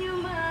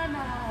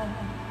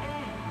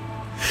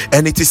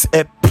 And it is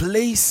a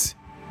place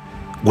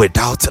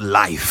without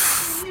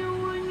life.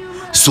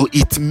 So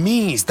it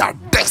means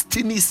that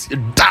destinies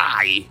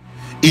die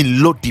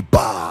in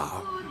Lodibar.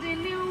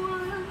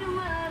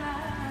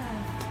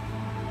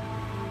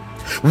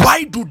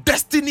 Why do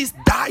destinies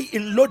die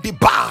in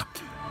Lodibar?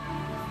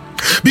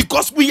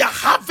 Because we are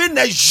having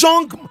a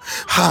young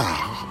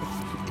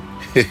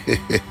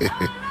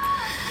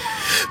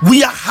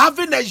we are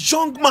having a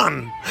young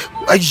man,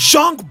 a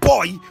young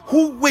boy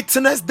who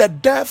witnessed the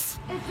death,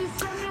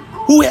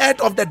 who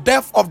heard of the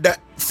death of the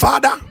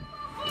father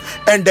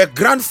and the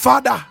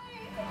grandfather.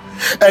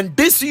 And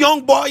this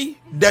young boy,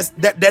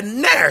 the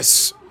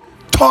nurse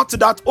thought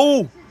that,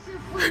 oh,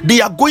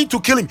 they are going to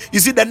kill him. You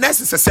see, the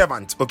nurse is a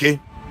servant, okay?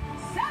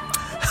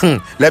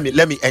 let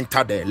me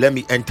enter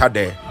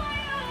there.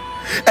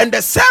 And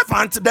the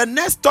servant, the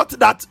nurse thought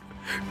that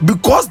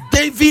because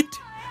David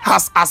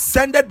has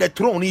ascended the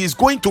throne, he is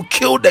going to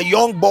kill the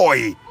young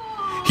boy.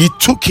 He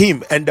took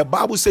him, and the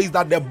Bible says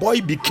that the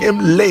boy became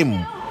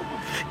lame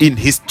in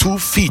his 2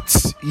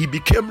 feet. He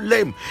became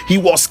lame. He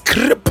was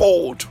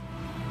crippled.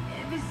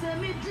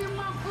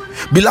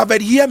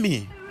 Beloved, hear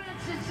me.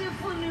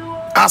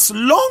 As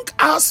long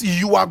as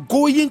you are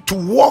going to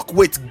walk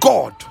with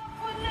God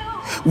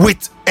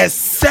with a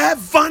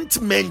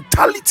servant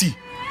mentality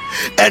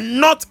and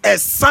not a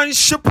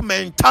sonship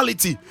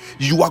mentality,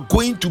 you are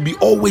going to be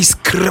always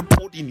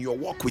crippled in your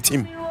walk with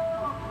him.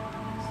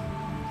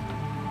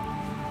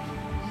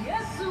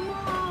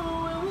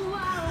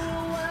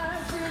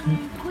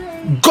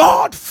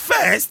 God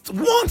first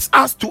wants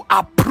us to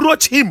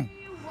approach him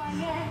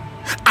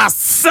as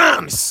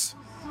sons.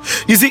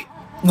 You see,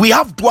 we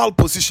have dual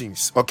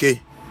positions,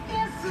 okay?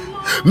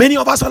 Many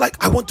of us are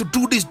like, I want to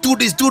do this,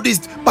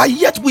 but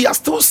yet we are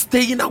still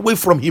staying away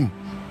from him.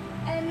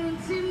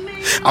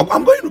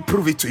 I'm going to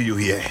prove it to you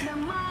here.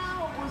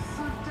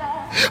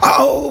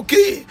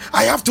 Okay,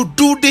 I have to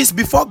do this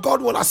before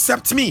God will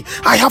accept me.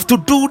 I have to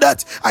do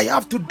that.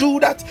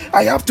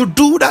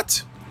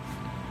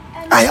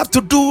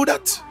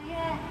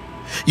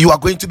 You are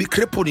going to be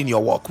crippled in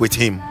your walk with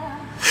him.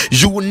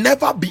 You will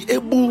never be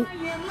able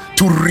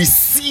to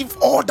receive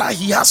all that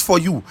he has for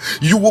you.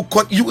 You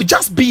will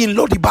just be in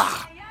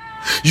Lodibar.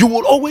 You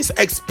will always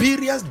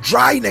experience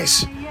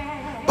dryness.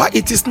 But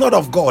it is not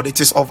of God, it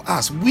is of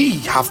us. We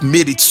have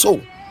made it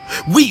so.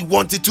 We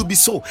want it to be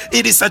so.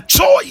 It is a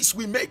choice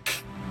we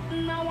make.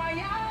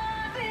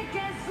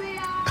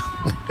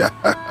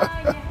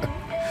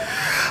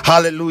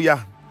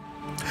 Hallelujah.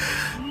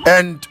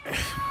 And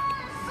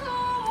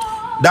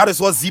that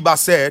is what Ziba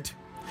said.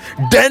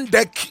 Then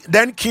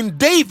King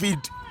David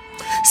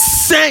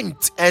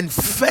sent and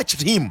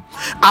fetched him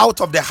out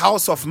of the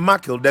house of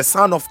Machir, the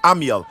son of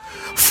Amiel,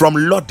 from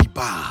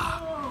Lodibar.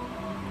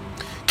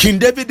 King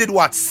David did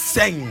what?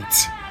 Sent.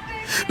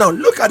 Now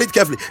look at it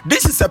carefully.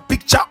 This is a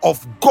picture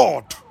of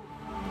God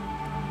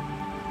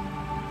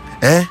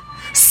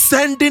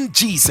sending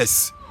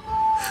Jesus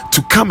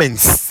to come and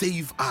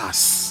save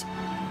us.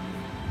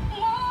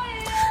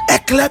 A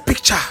clear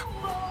picture.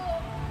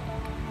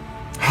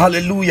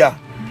 Hallelujah.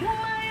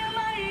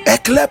 A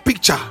clear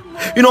picture.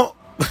 You know,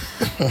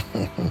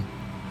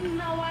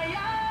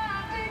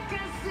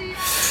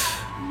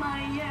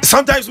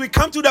 sometimes we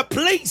come to the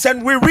place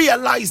and we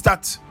realize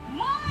that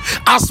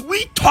as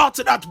we thought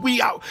that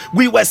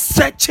we were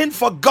searching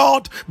for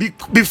God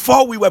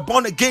before we were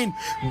born again,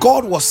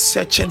 God was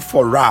searching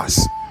for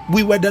us.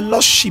 We were the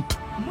lost sheep.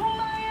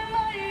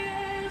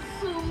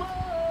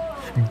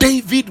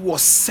 David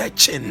was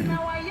searching.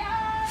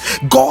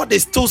 God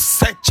is still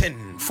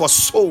searching for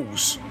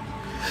souls.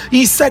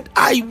 He said,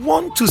 I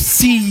want to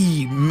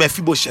see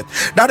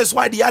Mephibosheth. That is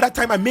why the other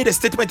time I made a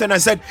statement and I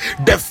said,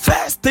 the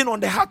first thing on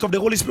the heart of the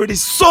Holy Spirit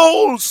is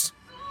souls.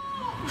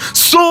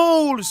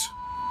 Souls.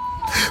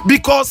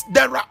 Because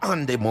there are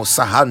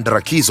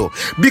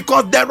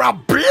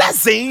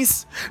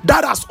blessings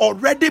that has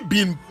already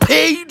been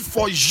paid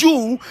for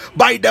you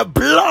by the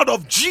blood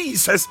of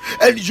Jesus,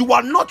 and you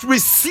are not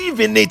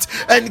receiving it,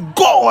 and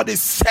God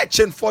is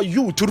searching for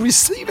you to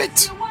receive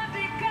it.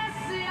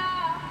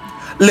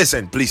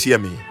 Listen, please hear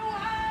me.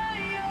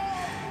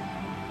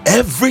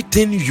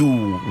 Everything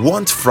you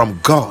want from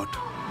God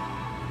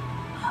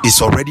is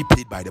already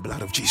paid by the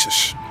blood of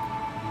Jesus.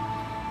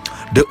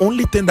 The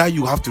only thing that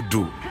you have to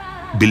do,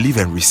 believe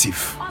and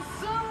receive.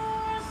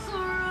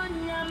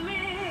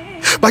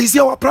 But you see,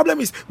 our problem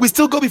is we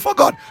still go before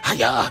God.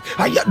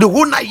 The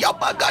whole night.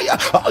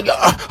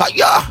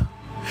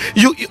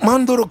 You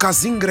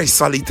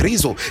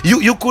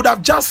could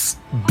have just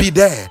be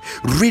there,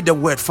 read the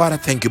word. Father,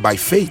 thank you. By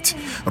faith,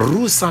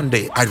 Rule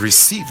Sunday, I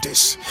receive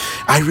this.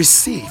 I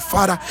receive,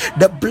 Father,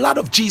 the blood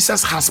of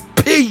Jesus has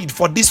paid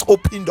for this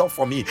open door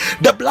for me.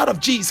 The blood of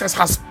Jesus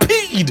has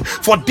paid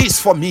for this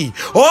for me.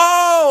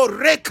 Oh,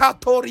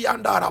 Rekatori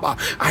and Araba,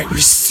 I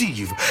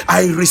receive.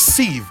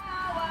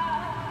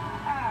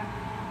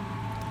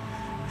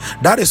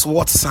 That is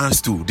what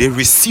sons do. They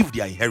receive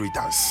their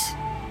inheritance.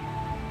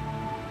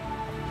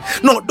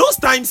 No, those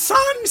times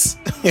sons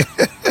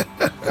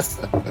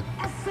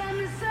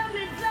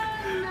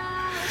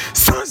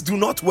sons do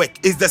not work.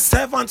 It's the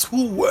servants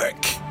who work.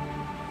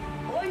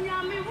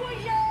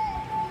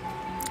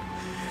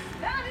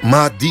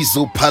 Now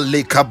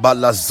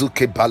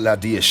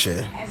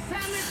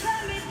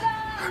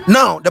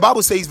the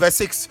Bible says, verse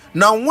 6,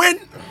 now when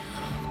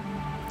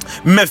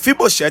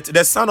Mephibosheth,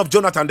 the son of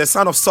Jonathan, the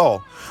son of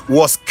Saul,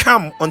 was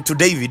come unto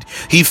David,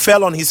 he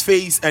fell on his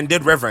face and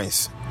did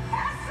reverence.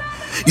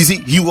 You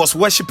see, he was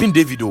worshiping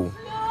David.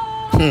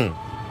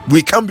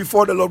 We come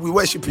before the Lord, we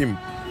worship him.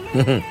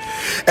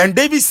 And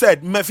David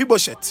said,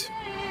 Mephibosheth.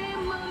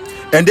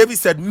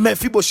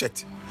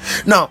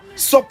 Now,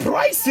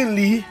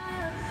 surprisingly,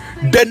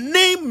 the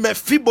name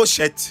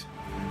Mephibosheth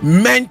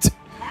meant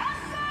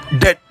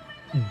the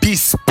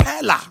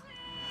dispeller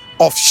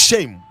of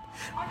shame,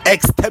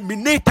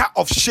 exterminator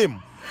of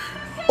shame.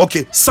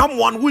 Okay,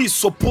 someone who is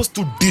supposed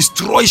to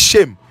destroy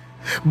shame.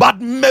 But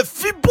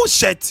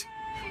Mephibosheth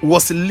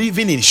was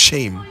living in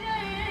shame.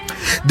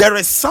 There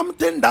is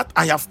something that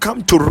I have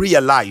come to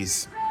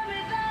realize.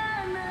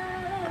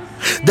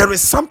 There is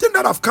something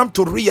that I've come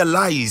to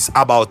realize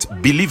about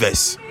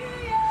believers,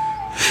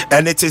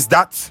 and it is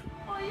that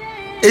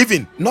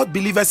even not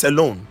believers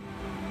alone,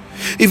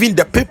 even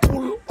the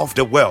people of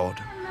the world,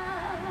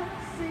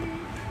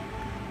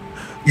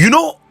 you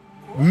know,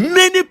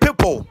 many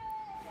people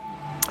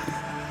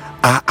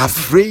are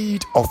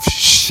afraid of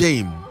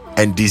shame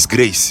and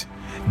disgrace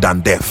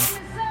than death.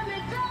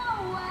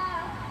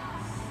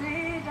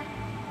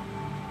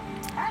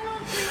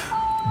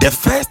 The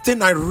first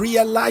thing I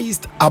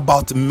realized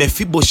about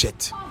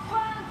Mephibosheth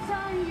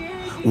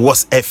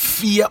was a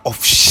fear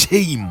of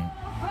shame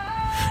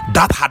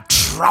that had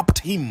trapped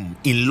him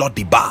in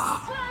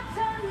Lodibar.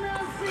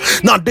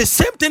 Now the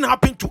same thing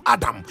happened to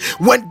Adam.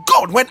 When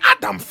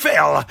Adam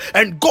fell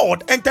and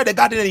God entered the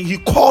garden and he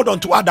called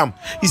unto Adam,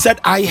 he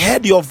said, I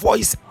heard your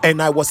voice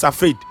and I was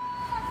afraid.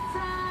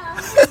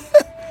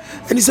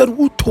 And he said,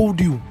 who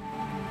told you?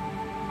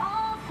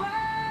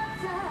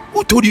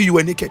 Who told you you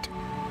were naked?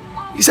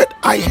 He said,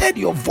 I heard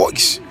your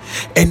voice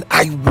and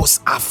I was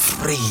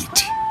afraid.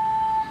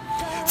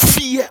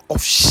 Fear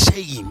of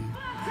shame.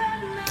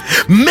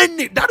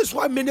 That is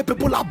why many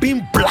people are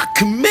being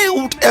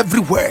blackmailed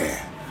everywhere.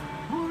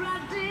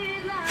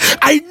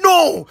 I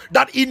know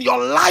that in your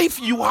life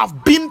you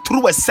have been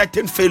through a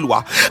certain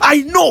failure.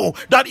 I know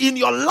that in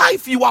your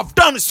life you have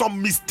done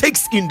some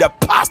mistakes in the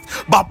past.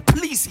 But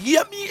please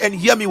hear me and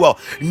hear me well.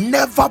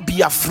 Never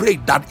be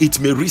afraid that it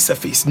may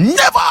resurface.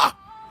 Never.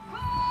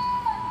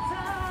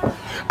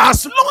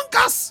 As long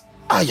as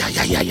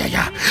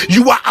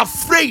You are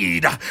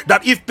afraid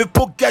that if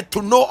people get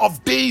to know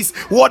of this,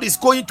 what is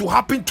going to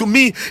happen to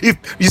me? If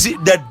you see,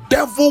 the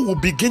devil will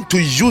begin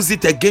to use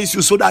it against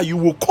you so that you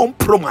will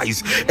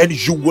compromise and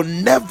you will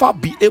never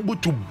be able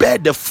to bear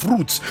the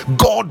fruits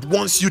God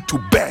wants you to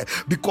bear.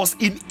 Because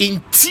in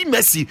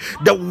intimacy,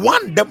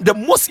 the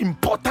most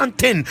important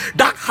thing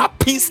that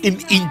happens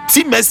in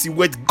intimacy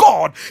with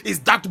God is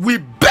that we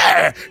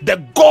bear the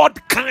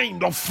God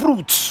kind of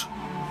fruits.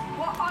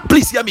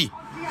 Please hear me.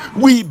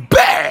 We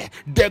bear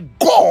the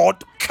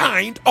God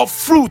kind of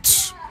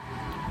fruits.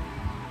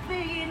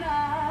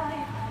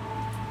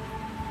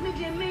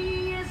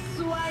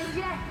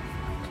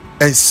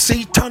 And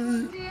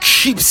Satan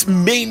keeps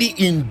many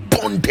in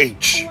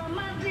bondage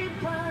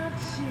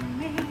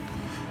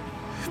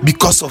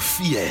because of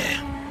fear.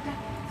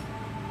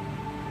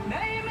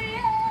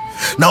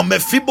 Now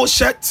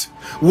Mephibosheth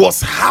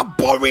was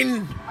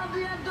harboring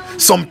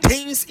some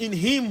things in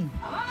him,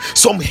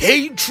 some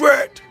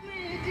hatred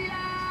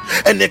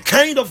and a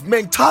kind of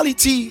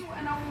mentality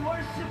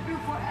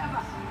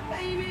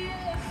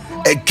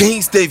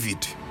against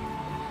David,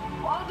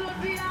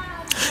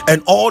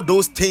 and all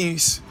those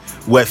things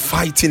were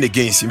fighting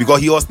against him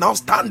because he was now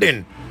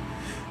standing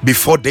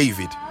before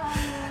David.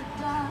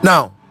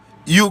 Now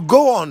you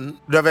go on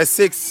the verse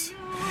 6.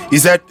 He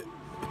said,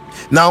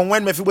 now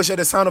when Mephibosheth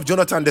the son of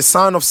Jonathan the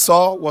son of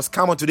Saul was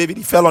come unto David,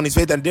 he fell on his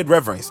face and did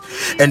reverence.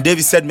 And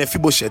David said,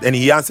 Mephibosheth. And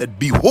he answered,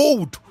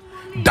 behold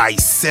thy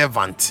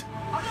servant.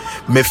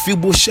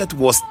 Mephibosheth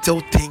was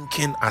still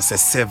thinking as a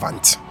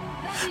servant.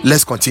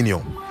 Let's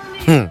continue.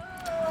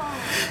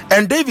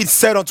 And David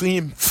said unto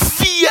him,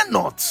 fear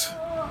not,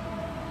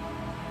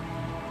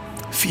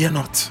 fear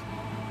not,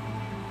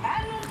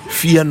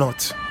 fear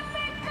not.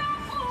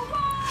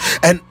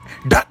 And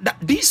that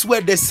these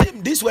were the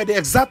same, these were the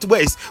exact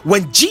words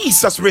when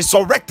Jesus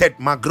resurrected.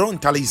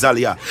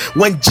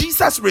 When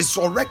Jesus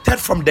resurrected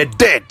from the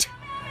dead.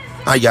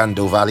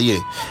 Ayando Valier.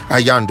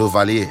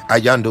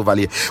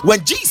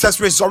 When Jesus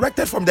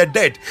resurrected from the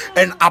dead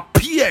and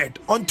appeared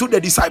unto the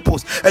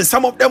disciples, and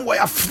some of them were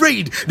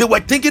afraid, they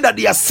were thinking that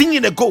they are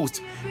seeing a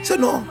ghost. He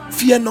said, no,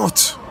 fear not.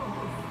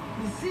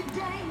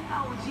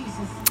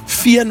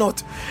 Fear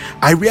not.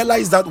 I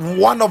realized that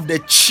one of the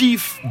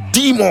chief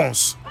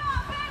demons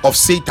of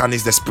Satan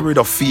is the spirit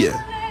of fear.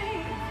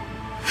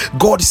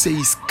 God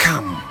says,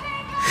 come.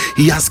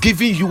 He has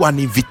given you an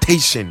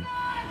invitation.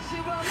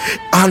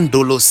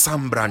 Andolo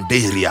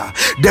Sambranderia.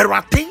 There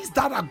are things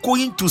that are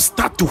going to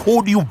start to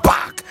hold you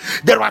back.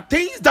 There are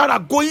things that are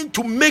going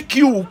to make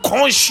you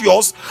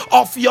conscious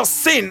of your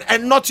sin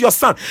and not your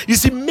son. You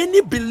see,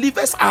 many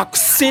believers are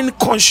sin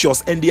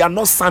conscious and they are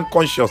not son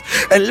conscious.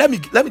 And let me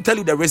tell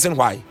you the reason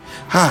why.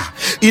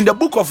 In the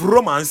book of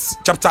Romans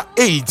chapter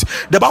 8,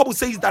 the Bible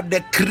says that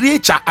the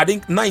creature, I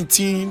think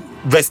 19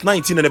 verse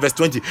 19 and verse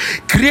 20,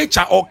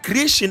 creature or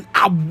creation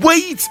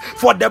awaits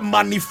for the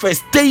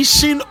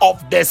manifestation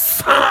of the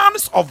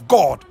sons of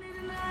God.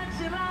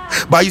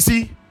 But you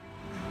see,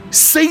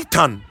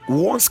 Satan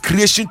wants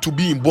creation to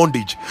be in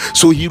bondage,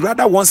 so he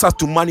rather wants us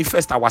to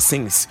manifest our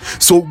sins.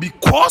 So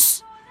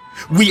because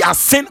we are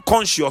sin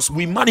conscious,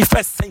 we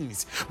manifest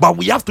sins, but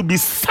we have to be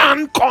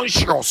son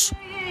conscious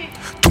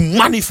to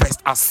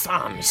manifest as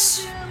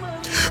sons,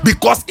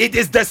 because it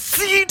is the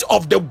seed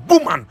of the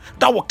woman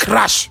that will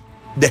crush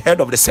the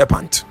head of the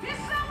serpent.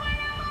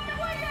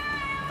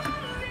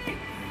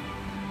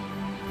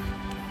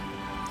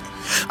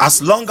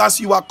 As long as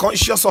you are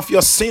conscious of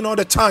your sin all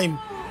the time,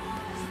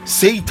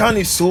 Satan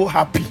is so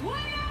happy.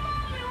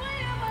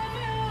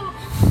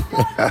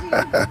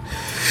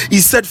 He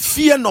said,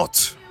 fear not,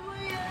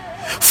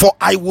 for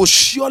I will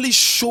surely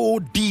show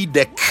thee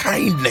the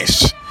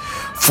kindness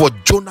for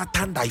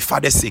Jonathan thy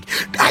father's sake.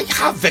 I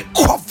have a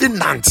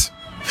covenant.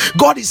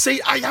 God is saying,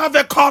 I have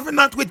a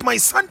covenant with my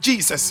son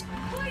Jesus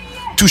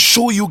to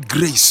show you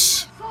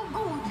grace.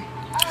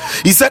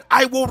 He said,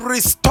 I will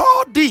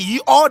restore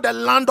thee all the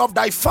land of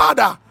thy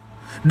father,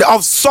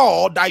 of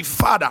Saul thy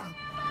father.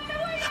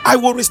 I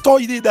will restore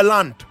thee the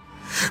land.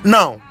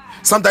 Now,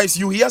 sometimes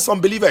you hear some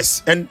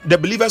believers, and the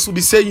believers will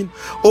be saying,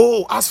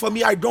 oh, as for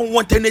me, I don't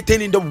want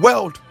anything in the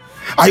world.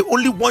 I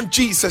only want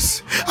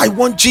Jesus. I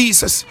want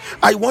Jesus.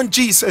 I want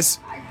Jesus.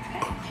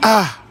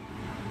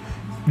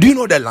 Do you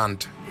know the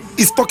land?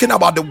 It's talking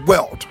about the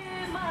world.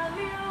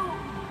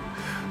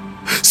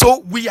 So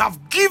we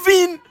have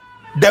given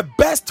the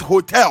best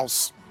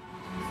hotels,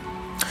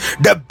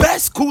 the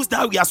best schools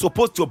that we are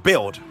supposed to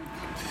build,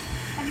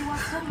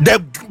 the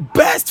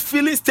best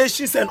filling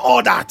stations and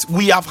all that.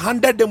 We have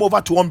handed them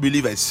over to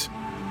unbelievers,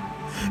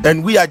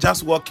 and we are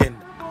just walking.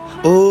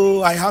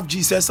 Oh, I have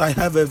Jesus, I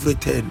have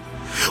everything.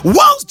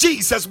 Once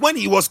Jesus, when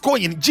he was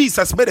going,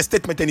 Jesus made a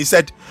statement and he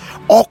said,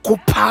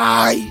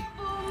 occupy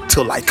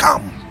till I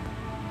come.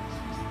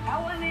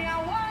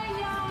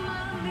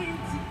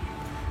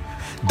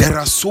 There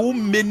are so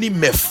many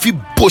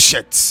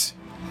Mephibosheths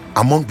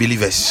among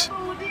believers.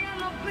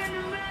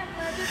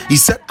 He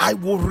said, I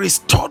will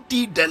restore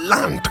thee the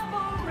land.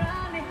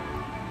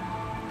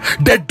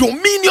 The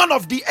dominion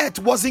of the earth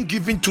wasn't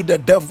given to the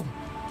devil.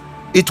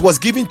 it was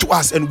given to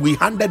us and we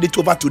handed it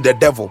over to the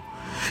devil.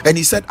 And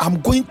he said,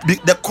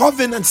 the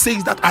covenant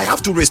says that I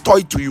have to restore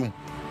it to you.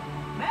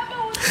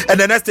 And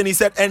the next thing he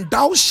said, and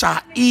thou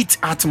shalt eat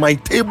at my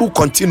table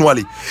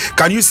continually.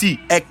 Can you see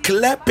a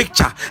clear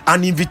picture,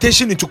 an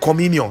invitation into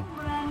communion?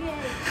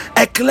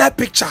 A clear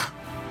picture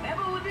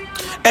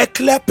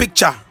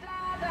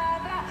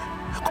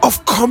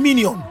of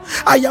communion.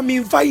 I am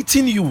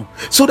inviting you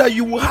so that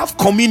you will have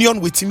communion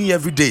with me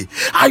every day.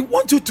 I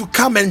want you to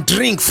come and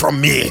drink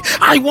from me.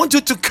 I want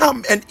you to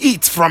come and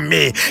eat from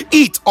me.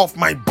 Eat of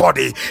my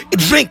body,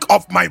 drink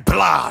of my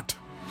blood.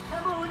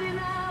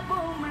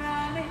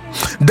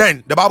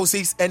 Then the Bible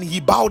says, and he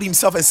bowed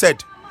himself and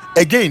said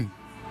again,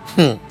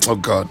 oh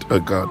God.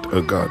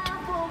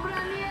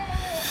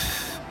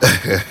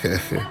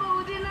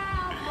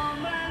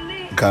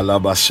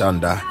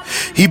 Kalabashanda.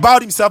 He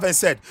bowed himself and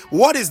said,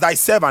 what is thy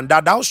servant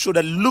that thou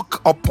shouldest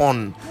look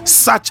upon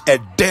such a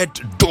dead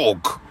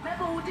dog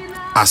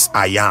as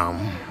I am?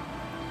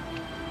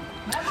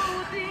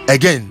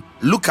 Again,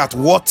 look at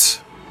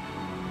what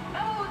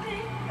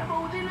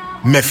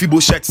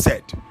Mephibosheth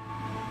said.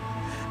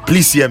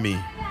 Please hear me.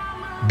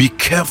 Be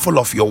careful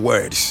of your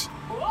words.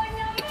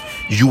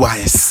 You are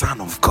a son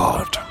of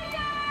God.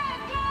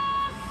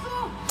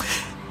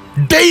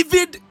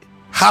 David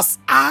has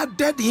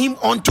added him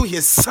unto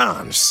his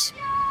sons,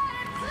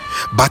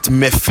 but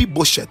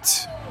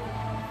Mephibosheth.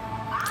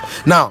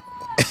 Now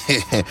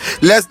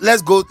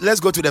let's go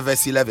to the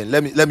verse 11.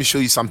 Let me show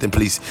you something,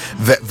 please.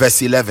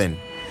 Verse 11.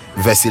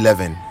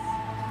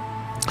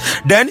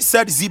 Then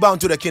said Ziba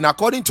unto the king,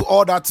 according to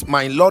all that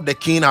my lord the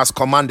king has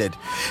commanded,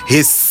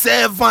 his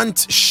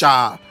servant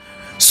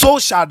so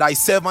shall thy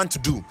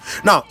servant do.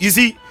 Now you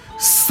see,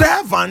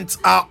 servants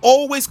are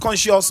always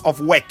conscious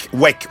of work.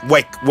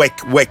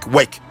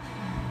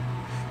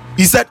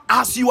 He said,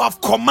 as you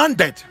have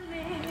commanded.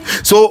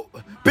 So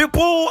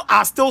people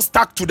are still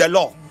stuck to the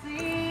law.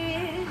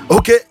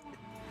 Okay,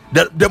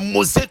 the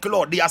Mosaic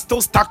law, they are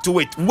still stuck to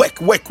it. Work.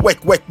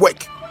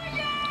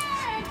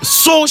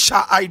 So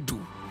shall I do.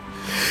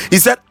 He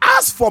said,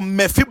 as for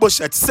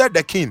Mephibosheth, said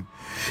the king,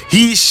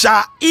 he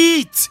shall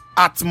eat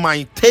at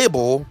my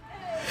table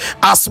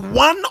as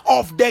one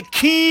of the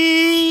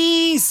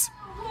kings.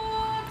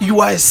 You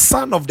are a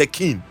son of the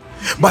king,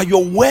 but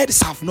your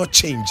words have not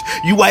changed.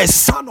 You are a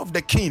son of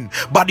the king,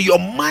 but your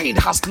mind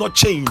has not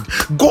changed.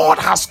 God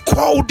has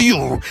called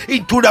you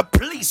into the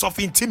place of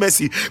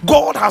intimacy.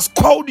 God has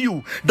called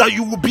you that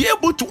you will be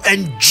able to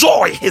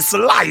enjoy his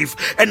life,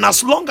 and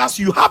as long as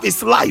you have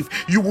his life,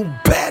 you will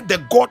bear the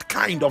God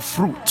kind of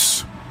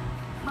fruits.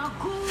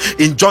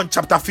 In John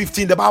chapter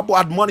 15, the Bible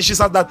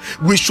admonishes us that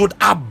we should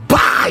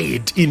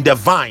abide in the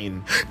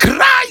vine.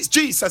 Christ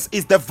Jesus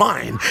is the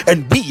vine,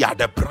 and we are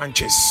the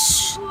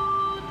branches.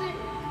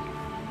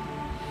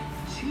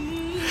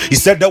 He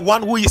said, the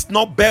one who is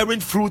not bearing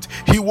fruit,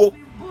 he will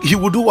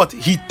do what?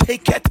 He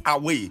taketh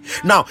away.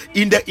 Now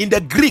in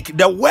the Greek,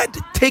 the word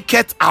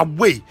taketh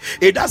away,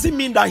 it doesn't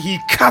mean that he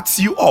cuts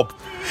you up.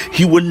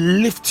 He will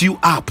lift you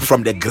up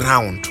from the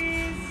ground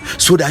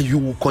so that you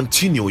will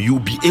continue, you will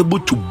be able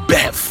to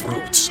bear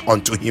fruits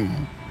unto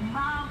him.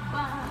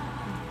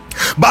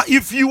 But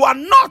if you are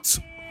not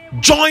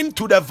joined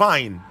to the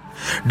vine,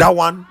 that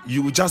one,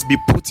 you will just be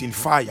put in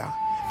fire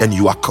and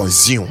you are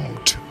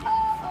consumed.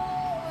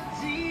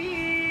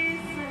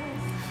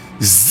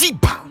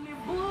 Ziba.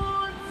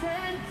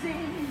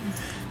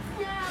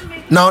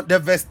 Now the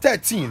verse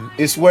 13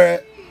 is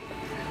where,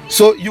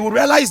 so you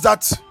realize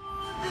that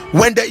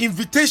when the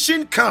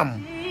invitation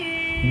come,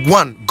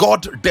 one,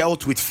 God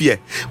dealt with fear.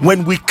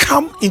 When we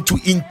come into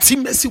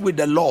intimacy with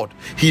the Lord,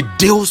 he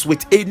deals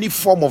with any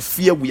form of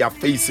fear we are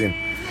facing.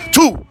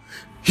 Two,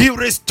 he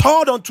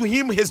restored unto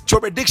him his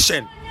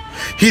jurisdiction,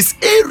 his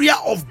area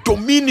of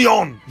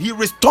dominion. He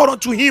restored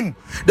unto him.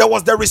 There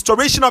was the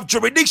restoration of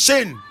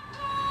jurisdiction.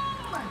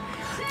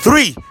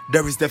 Three,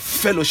 there is the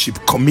fellowship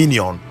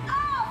communion.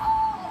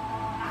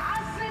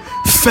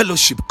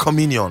 Fellowship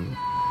communion.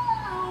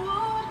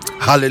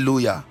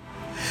 Hallelujah.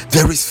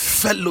 There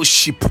is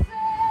fellowship.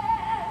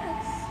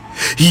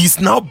 He is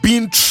now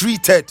being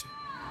treated.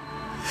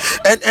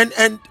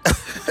 And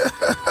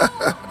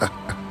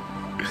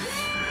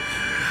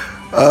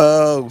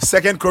oh,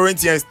 2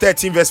 Corinthians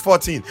 13 verse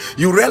 14.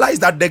 You realize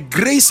that the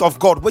grace of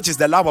God, which is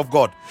the love of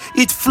God,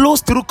 it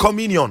flows through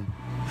communion.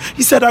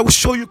 He said, I will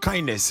show you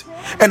kindness.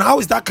 And how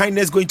is that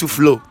kindness going to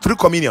flow? Through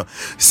communion.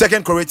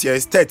 2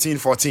 Corinthians 13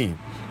 14.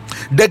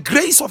 The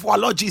grace of our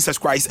Lord Jesus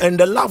Christ and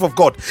the love of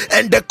God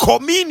and the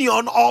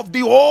communion of the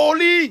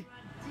Holy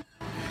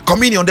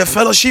Communion, the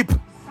fellowship,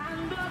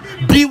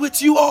 be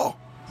with you all.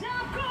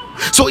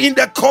 So in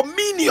the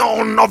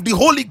communion of the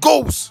Holy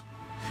Ghost,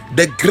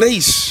 the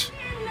grace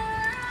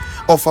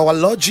of our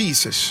Lord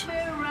Jesus,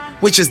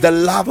 which is the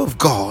love of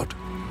God,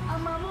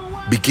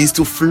 begins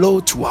to flow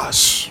to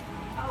us.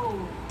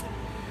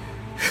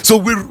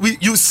 So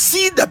you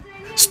see the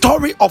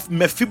story of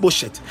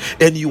Mephibosheth,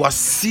 and you are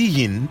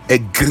seeing a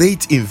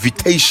great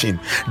invitation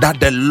that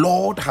the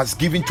Lord has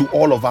given to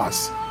all of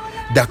us.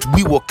 that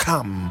we will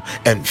come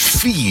and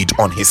feed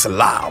on his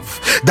love,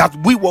 that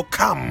we will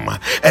come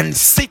and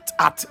sit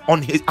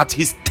at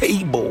his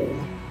table.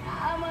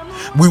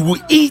 We will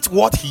eat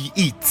what he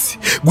eats.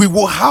 We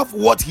will have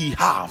what he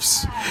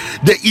has.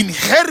 The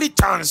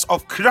inheritance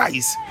of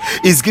Christ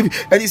is given.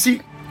 And you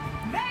see,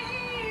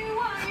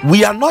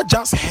 we are not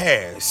just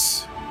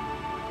heirs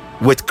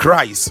with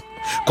Christ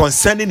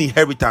concerning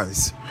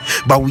inheritance,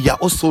 but we are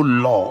also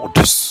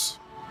lords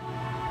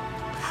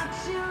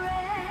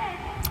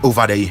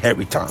over the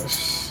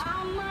inheritance.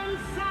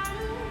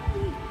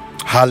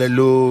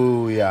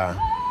 Hallelujah.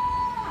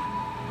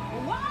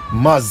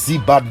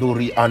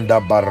 Mazibaduri anda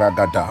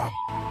baragada.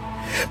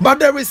 But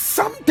there is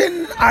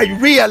something I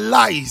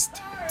realized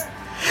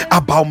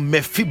about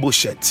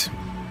Mephibosheth.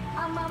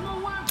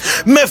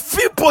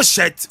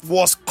 Mephibosheth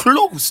was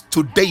close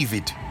to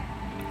David.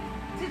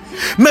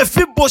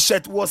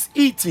 Mephibosheth was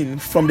eating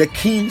from the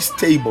king's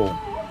table.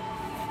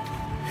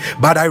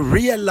 But I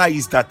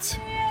realized that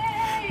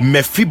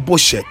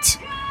Mephibosheth,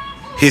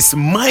 his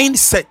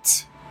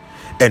mindset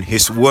and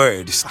his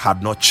words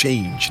had not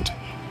changed.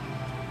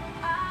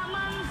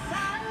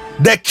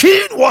 The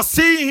king was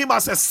seeing him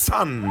as a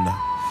son.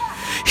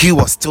 He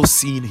was still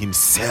seeing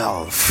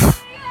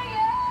himself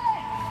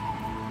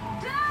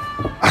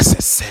as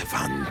a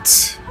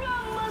servant.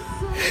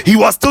 He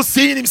was still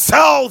seeing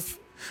himself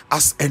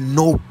as a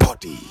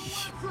nobody.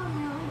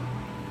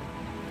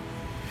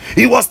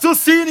 He was still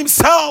seeing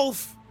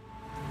himself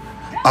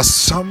as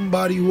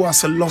somebody who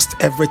has lost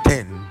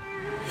everything.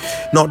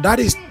 Now that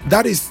is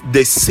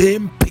the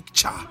same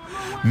picture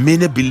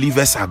many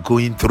believers are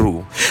going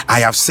through.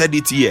 I have said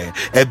it here.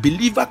 A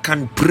believer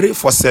can pray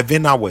for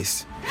 7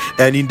 hours,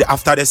 and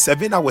after the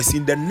 7 hours,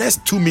 in the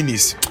next 2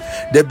 minutes,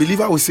 the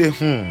believer will say,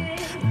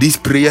 these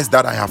prayers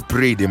that I have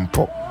prayed in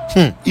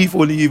if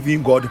only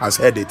even God has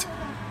heard it.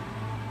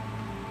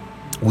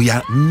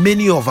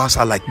 Many of us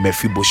are like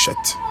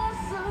Mephibosheth.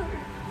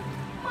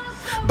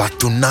 But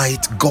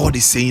tonight, God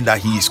is saying that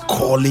he is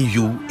calling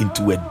you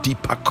into a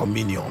deeper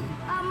communion.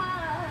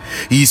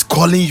 He is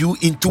calling you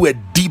into a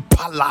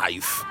deeper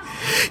life.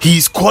 He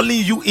is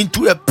calling you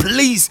into a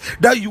place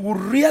that you will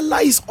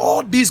realize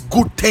all these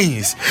good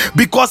things.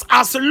 Because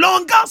as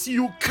long as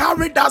you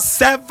carry that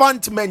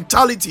servant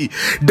mentality,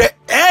 the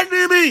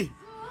enemy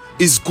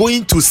is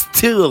going to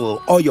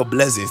steal all your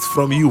blessings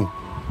from you.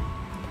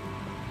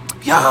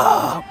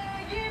 Yeah,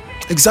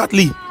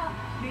 exactly.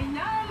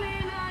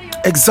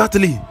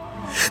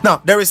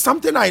 Now, there is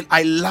something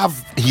I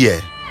love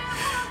here.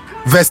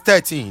 Verse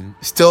 13,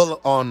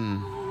 still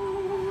on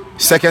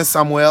 2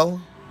 Samuel,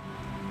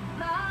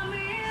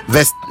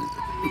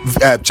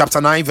 chapter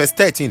 9, verse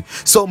 13.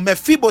 So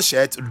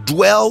Mephibosheth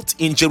dwelt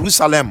in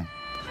Jerusalem,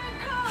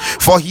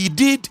 for he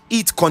did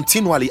eat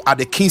continually at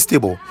the king's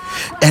table,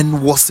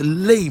 and was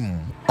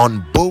lame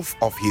on both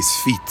of his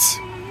feet.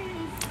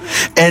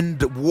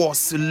 And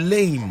was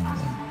lame.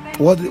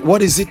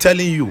 What is it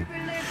telling you?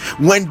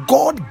 When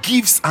God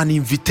gives an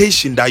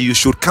invitation that you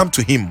should come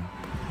to him,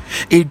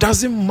 it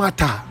doesn't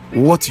matter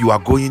what you are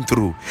going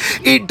through.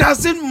 It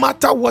doesn't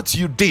matter what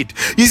you did.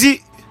 You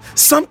see,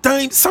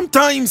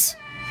 sometimes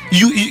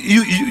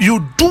you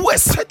do a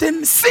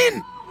certain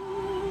sin,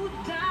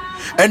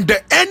 and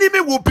the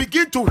enemy will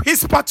begin to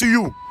whisper to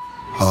you,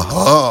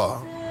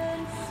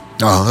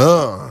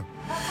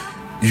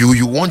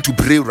 you want to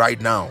pray right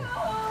now.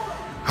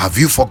 Have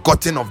you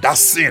forgotten of that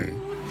sin?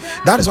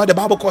 That is why the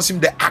Bible calls him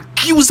the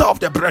accuser of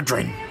the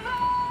brethren.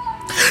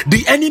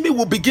 The enemy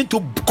will begin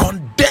to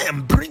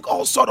condemn, bring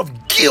all sort of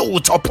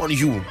guilt upon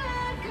you.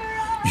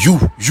 You.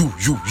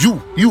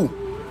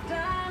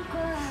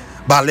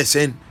 But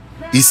listen,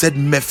 he said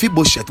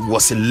Mephibosheth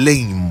was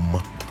lame.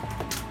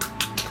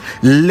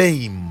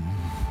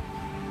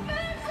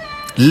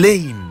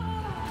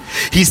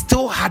 He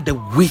still had the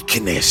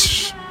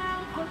weakness.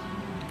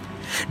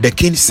 The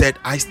king said,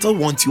 I still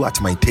want you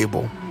at my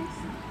table.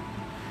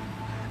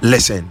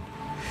 Listen,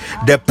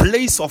 the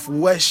place of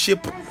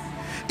worship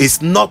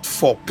is not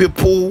for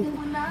people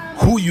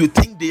who you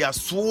think they are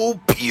so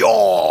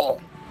pure.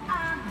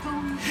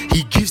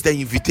 He gives the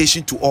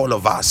invitation to all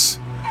of us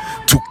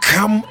to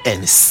come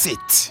and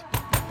sit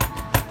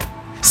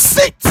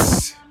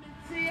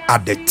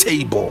at the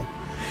table,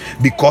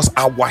 because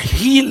our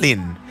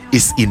healing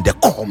is in the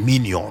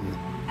communion.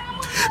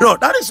 No,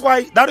 that is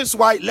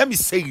why let me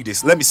say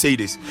this.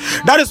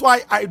 That is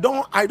why I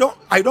don't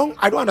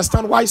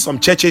understand why some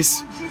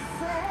churches,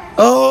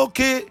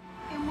 okay,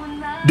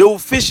 they will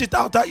fish it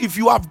out that if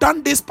you have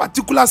done this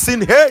particular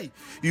sin, hey,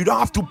 you don't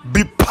have to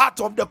be part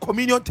of the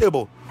communion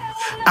table.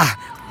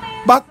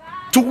 But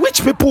to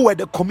which people were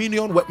the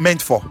communion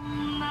meant for?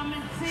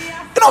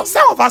 You know,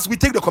 some of us, we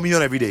take the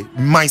communion every day.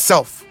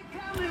 Myself,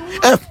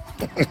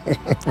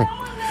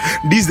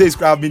 these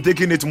days I've been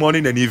taking it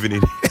morning and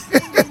evening.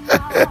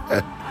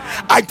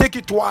 I take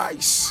it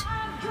twice.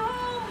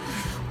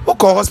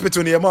 Okay,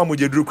 hospital near mom would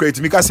you do create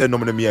me? I said no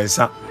me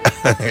answer.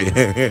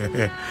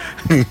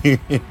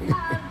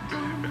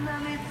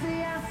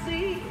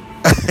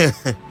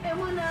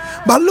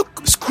 But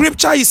look,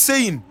 scripture is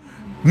saying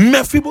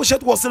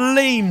Mephibosheth was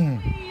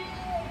lame.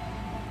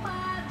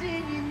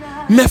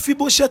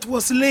 Mephibosheth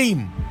was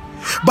lame,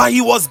 but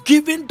he was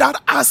given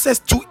that access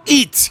to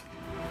eat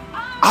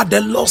at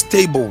the Lord's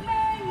table.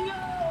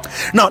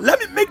 Now, let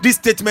me make this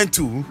statement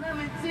too.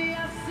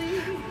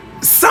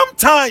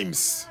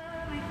 Sometimes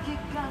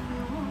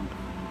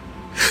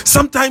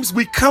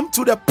we come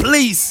to the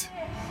place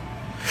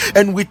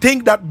and we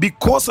think that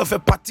because of a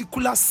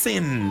particular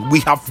sin we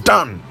have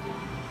done,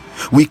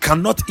 we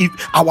cannot,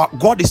 our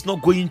God is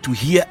not going to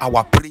hear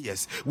our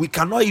prayers. We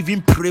cannot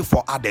even pray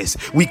for others.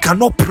 We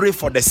cannot pray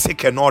for the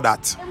sick and all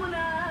that.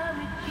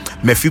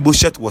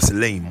 Mephibosheth was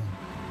lame.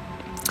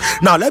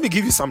 Now let me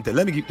give you something.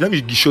 Let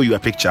me show you a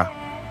picture.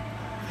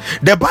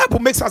 The Bible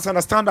makes us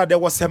understand that there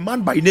was a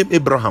man by name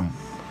Abraham,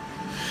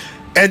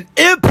 and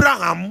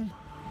Abraham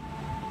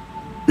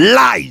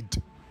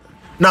lied.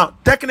 Now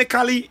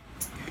technically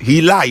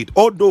he lied,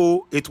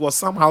 although it was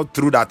somehow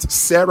true that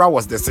Sarah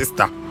was the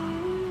sister,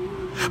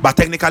 but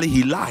technically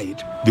he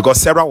lied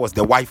because Sarah was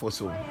the wife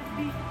also.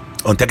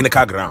 On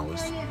technical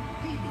grounds,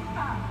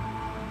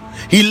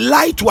 he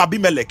lied to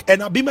Abimelech,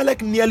 and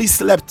Abimelech nearly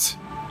slept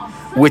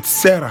with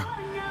Sarah.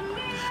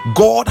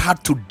 God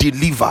had to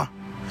deliver,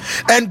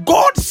 and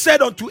God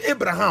said unto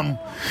Abraham,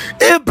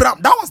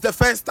 that was the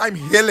first time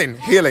healing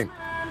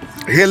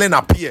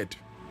appeared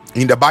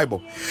in the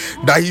Bible,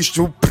 that he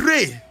should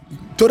pray.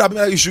 Told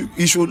Abimelech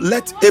he should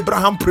let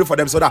Abraham pray for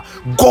them so that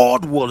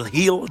God will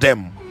heal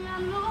them.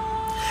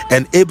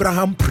 And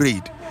Abraham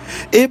prayed.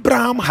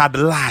 Abraham had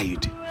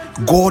lied.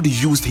 God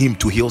used him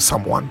to heal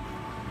someone.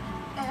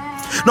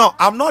 Now,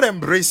 I'm not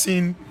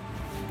embracing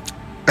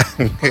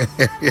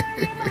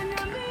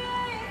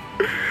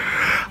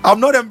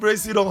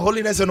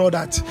holiness and all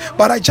that,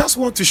 but I just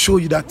want to show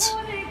you that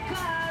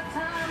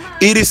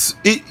it is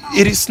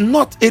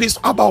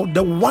about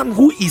the one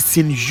who is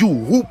in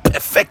you, who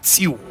perfects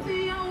you.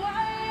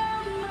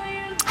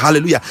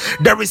 Hallelujah.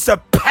 There is a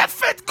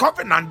perfect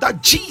covenant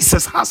that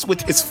Jesus has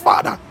with his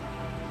Father,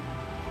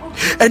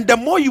 and the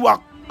more you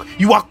are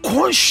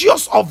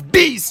conscious of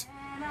this,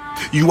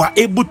 you are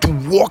able to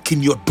walk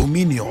in your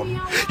dominion.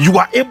 You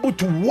are able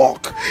to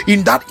walk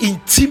in that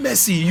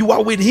intimacy. You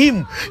are with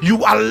him. You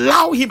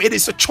allow him. It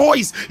is a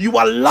choice. You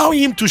allow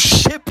him to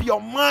shape your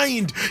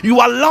mind. You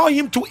allow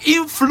him to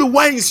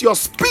influence your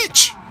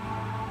speech.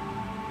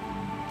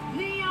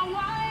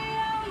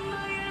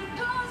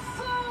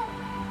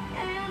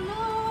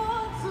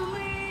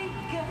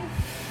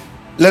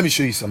 Let me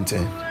show you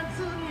something.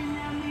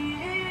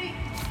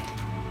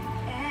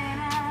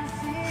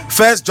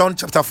 1 John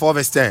chapter 4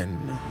 verse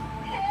 10.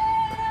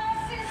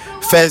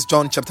 1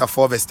 John chapter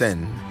 4 verse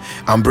 10.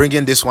 I'm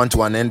bringing this one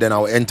to an end, and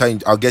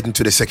I'll get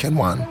into the second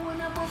one.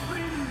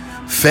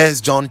 1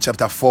 John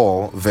chapter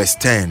 4 verse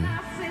 10.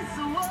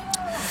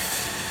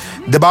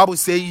 The Bible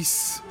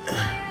says,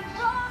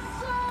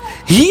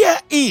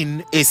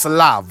 herein is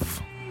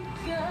love,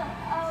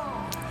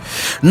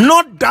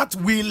 not that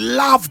we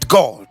loved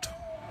God,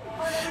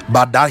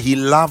 but that he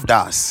loved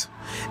us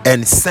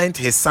and sent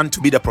his son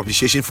to be the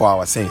propitiation for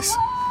our sins.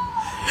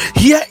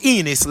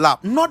 Herein is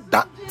love, not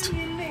that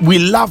we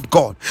loved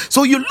God.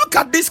 So you look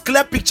at this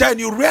clear picture and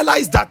you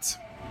realize that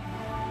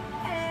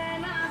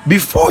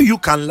before you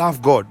can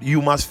love God,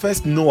 you must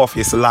first know of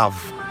his love.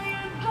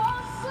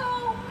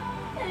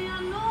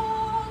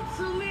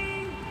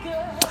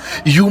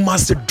 You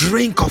must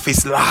drink of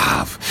his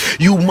love.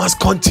 You must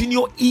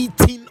continue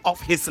eating of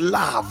his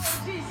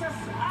love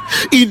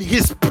in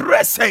his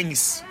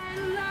presence.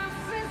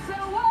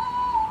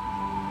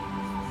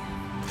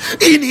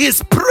 In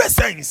his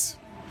presence.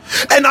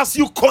 And as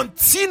you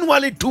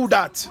continually do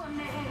that,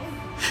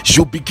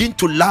 you begin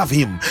to love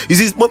him. You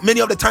see,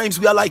 many of the times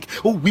we are like,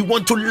 oh, we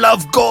want to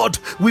love God.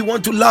 We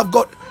want to love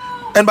God.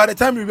 And by the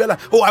time we realize,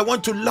 oh, I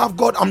want to love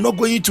God, I'm not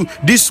going to,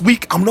 this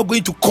week, I'm not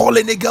going to call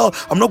any girl.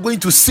 I'm not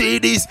going to say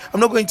this. I'm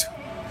not going to.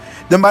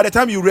 Then by the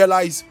time you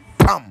realize,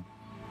 bam,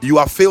 you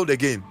have failed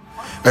again.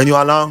 And you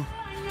are now,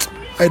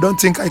 I don't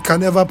think I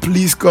can ever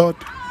please God.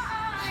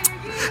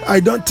 I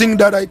don't think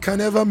that I can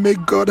ever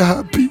make God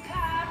happy.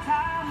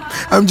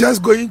 I'm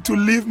just going to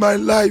live my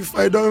life.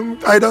 I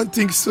don't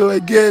think so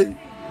again.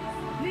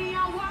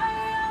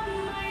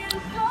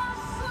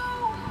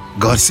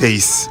 God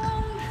says,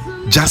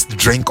 just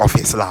drink of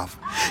his love.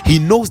 He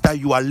knows that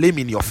you are lame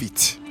in your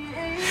feet.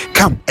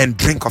 Come and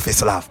drink of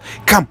his love.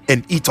 Come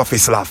and eat of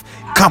his love.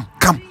 Come,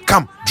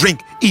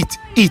 drink,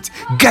 eat.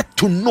 Get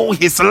to know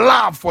his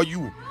love for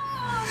you.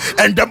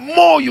 And the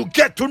more you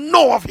get to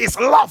know of his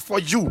love for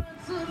you,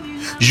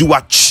 you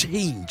are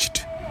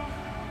changed.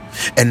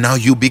 And now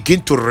you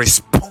begin to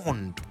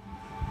respond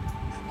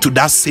to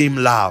that same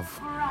love.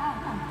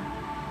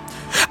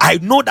 I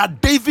know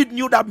that David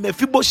knew that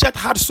Mephibosheth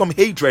had some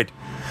hatred,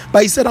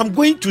 but he said, I'm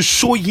going to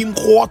show him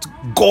what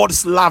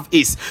God's love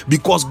is,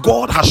 because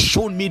God has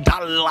shown me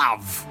that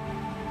love.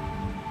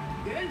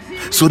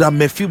 So that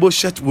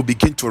Mephibosheth will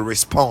begin to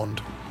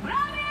respond.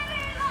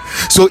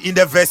 So in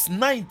the verse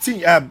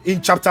 19,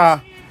 in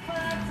chapter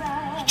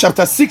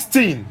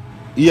 16,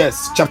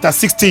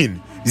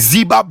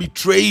 Ziba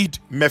betrayed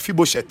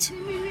Mephibosheth.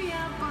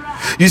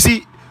 You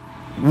see,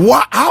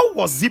 How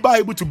was Ziba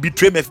able to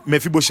betray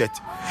Mephibosheth?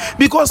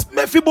 Because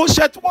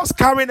Mephibosheth was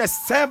carrying a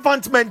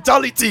servant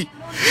mentality.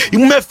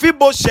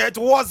 Mephibosheth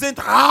wasn't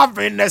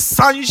having a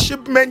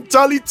sonship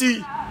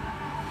mentality.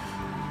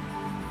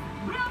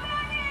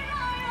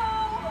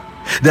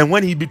 Then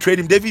when he betrayed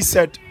him, David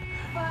said,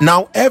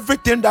 now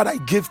everything that I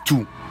gave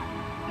to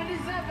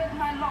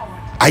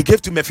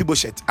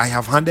Mephibosheth, I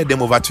have handed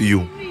them over to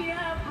you.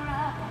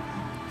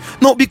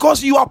 No,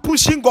 because you are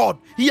pushing God.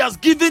 He has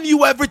given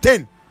you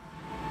everything.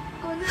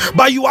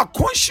 But you are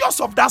conscious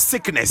of that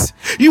sickness.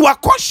 You are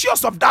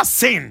conscious of that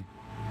sin.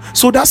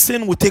 So that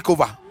sin will take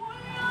over.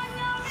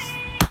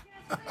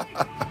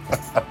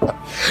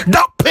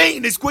 That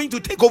pain is going to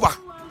take over.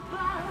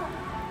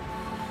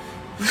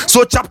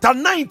 So chapter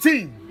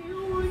 19,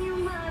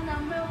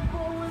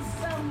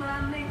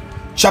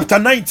 2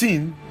 Samuel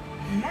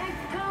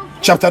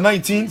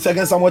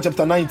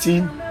chapter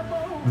 19,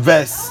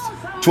 verse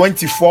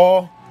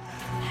 24,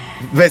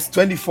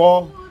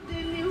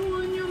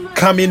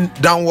 coming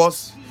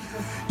downwards,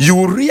 you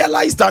will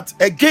realize that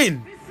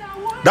again,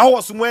 that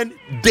was when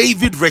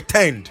David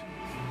returned.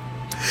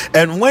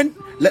 And when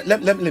let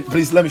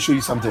me show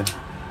you something.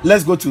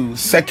 Let's go to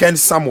 2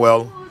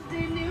 Samuel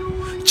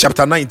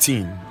chapter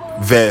 19,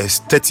 verse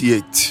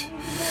 38.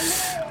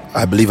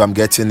 I believe I'm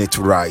getting it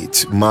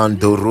right.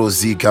 Mando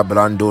rosi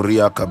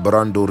kabrandoria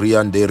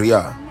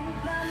kabrandorianderia.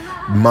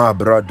 Ma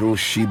brado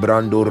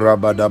shibrando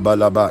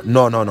rabadabalaba.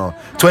 No.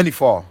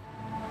 24.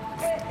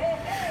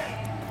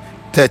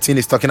 13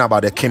 is talking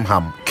about the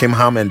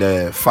Kimham and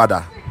the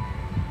father.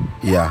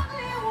 Yeah.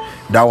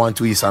 That one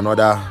too is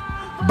another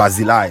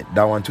Basilai.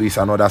 That one too is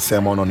another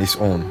sermon on its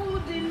own.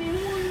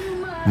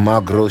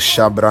 Magro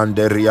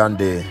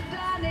shabranderiande.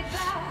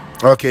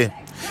 Okay.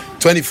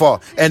 24.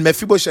 And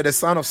Mephibosheth the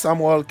son of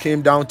Samuel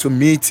came down to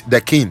meet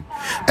the king,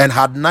 and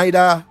had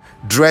neither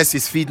dressed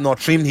his feet nor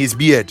trimmed his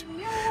beard,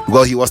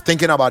 because he was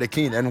thinking about the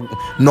king, and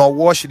nor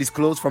washed his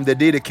clothes from the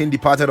day the king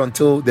departed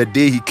until the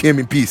day he came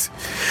in peace.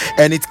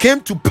 And it came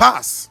to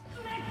pass,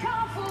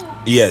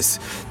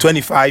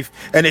 25.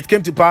 And it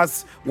came to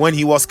pass, when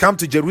he was come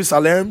to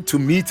Jerusalem to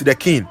meet the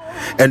king,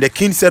 and the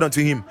king said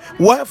unto him,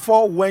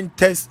 wherefore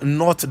wentest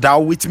not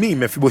thou with me,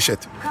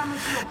 Mephibosheth?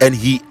 And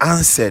he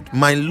answered,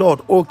 my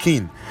lord, O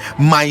king,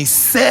 my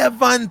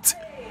servant,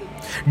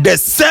 the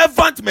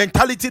servant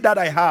mentality that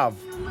I have,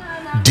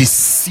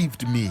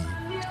 deceived me.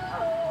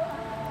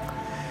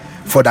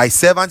 For thy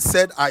servant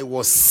said, I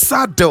will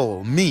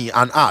saddle me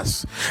an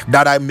ass,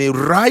 that I may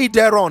ride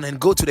thereon and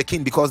go to the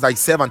king, because thy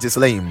servant is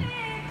lame.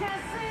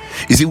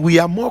 You see, we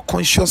are more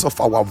conscious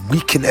of our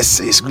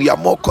weaknesses. We are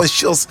more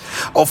conscious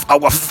of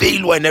our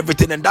failure and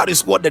everything. And that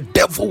is what the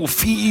devil will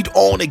feed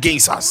on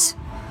against us.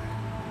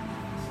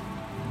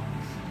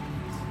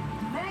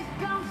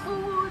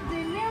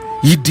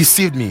 He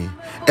deceived me,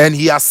 and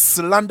he has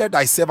slandered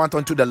thy servant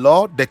unto the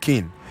Lord the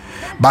king.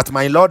 But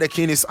my lord the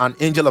king is an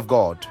angel of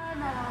God.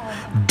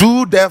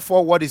 Do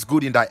therefore what is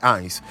good in thy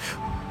eyes.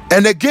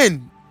 And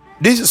again,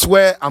 this is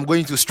where I'm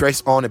going to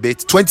stress on a bit.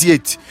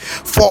 28.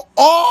 For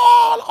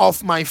all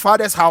of my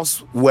father's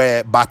house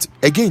were but,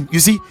 again, you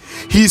see,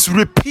 he's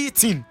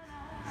repeating.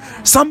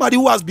 Somebody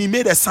who has been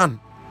made a son,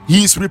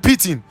 he is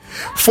repeating.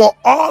 For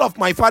all of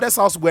my father's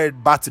house were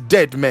but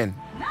dead men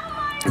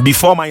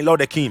before my lord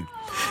the king.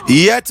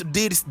 Yet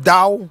didst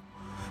thou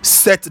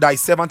set thy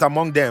servant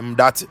among them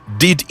that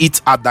did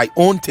eat at thy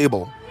own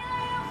table.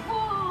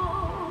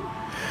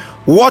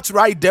 What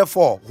right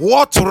therefore?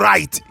 What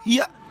right?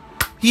 He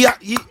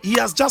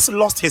has just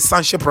lost his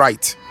sonship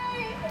right.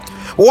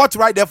 What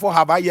right therefore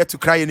have I yet to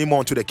cry anymore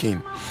unto the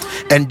king?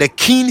 And the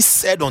king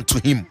said unto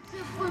him,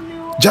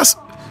 just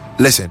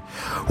listen,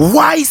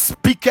 why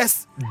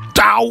speakest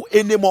thou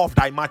any more of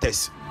thy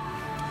matters?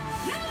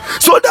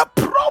 So the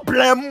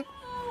problem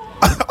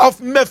of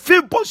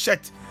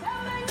Mephibosheth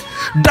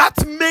that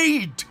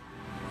made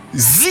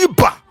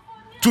Ziba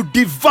to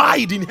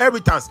divide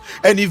inheritance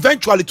and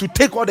eventually to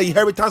take all the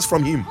inheritance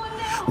from him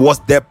was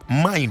the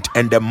mind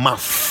and the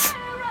mouth.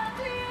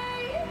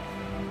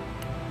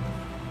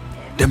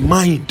 The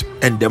mind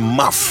and the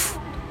mouth.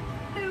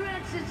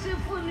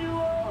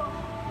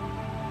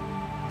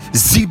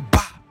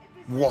 Ziba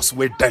was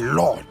with the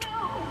Lord.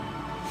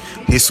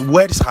 His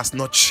words has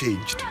not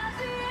changed.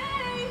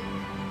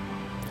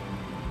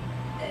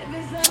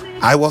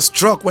 I was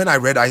struck when I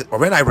read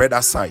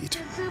that side.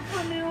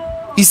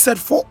 He said,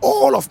 for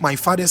all of my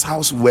father's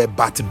house were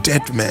but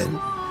dead men.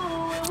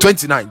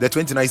 29, the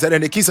 29 said,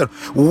 and the king said,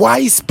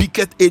 why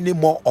speaketh any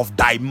more of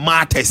thy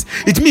matters?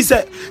 It means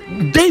that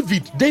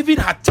David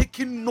had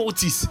taken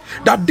notice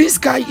that this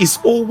guy is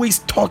always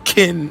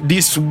talking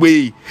this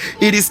way.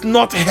 It is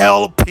not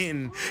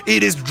helping.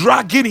 It is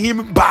dragging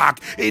him back.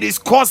 It is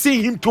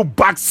causing him to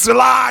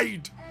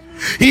backslide.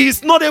 He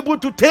is not able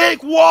to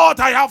take what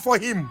I have for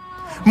him.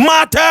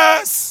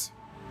 Matters.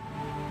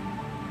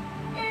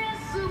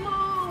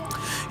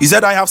 He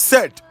said, I have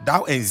said,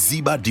 thou and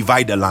Ziba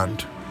divide the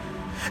land.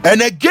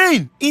 And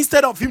again,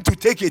 instead of him to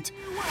take it,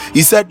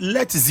 he said,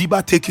 let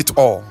Ziba take it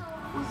all.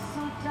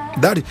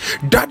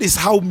 That is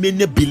how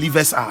many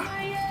believers are.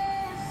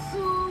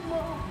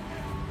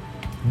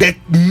 the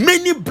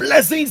many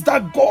blessings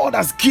that God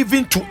has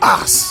given to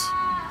us,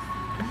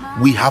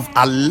 we have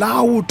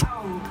allowed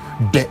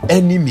the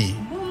enemy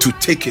to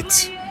take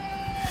it.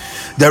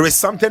 There is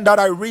something that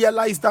I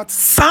realized, that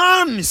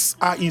sons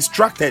are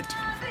instructed,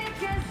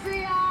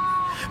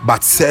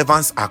 but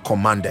servants are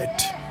commanded.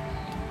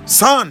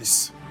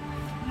 Sons.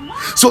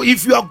 So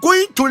if you are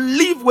going to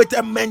live with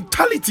a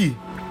mentality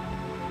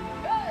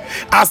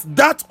as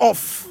that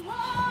of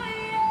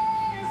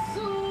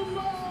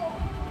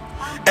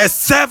a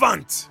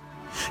servant,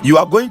 you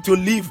are going to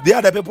live. They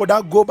are the people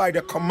that go by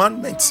the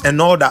commandments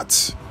and all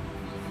that.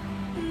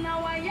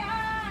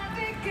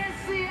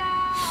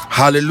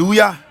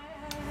 Hallelujah.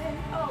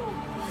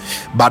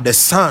 But the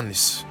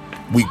sons,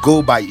 we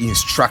go by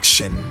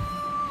instruction.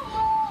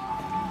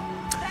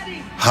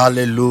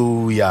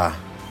 Hallelujah.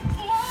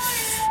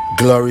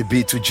 Glory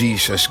be to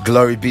Jesus.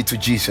 Glory be to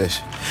Jesus.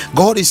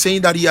 God is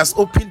saying that He has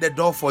opened the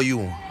door for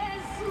you.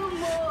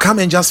 Come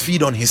and just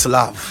feed on His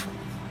love.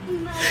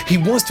 He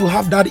wants to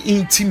have that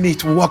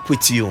intimate walk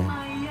with you.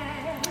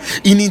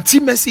 In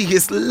intimacy,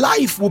 His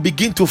life will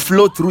begin to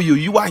flow through you.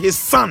 You are His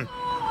son.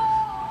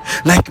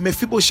 Like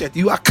Mephibosheth,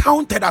 you are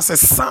counted as a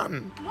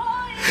son.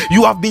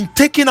 You have been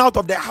taken out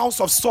of the house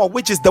of Saul,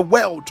 which is the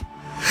world.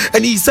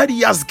 And He said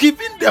He has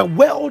given the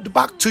world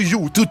back to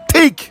you to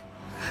take.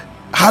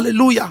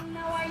 Hallelujah.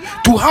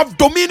 To have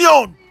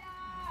dominion.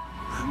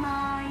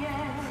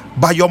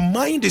 But your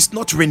mind is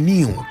not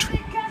renewed.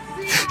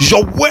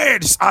 Your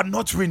words are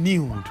not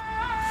renewed.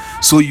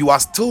 So you are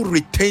still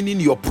retaining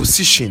your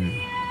position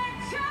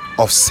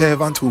of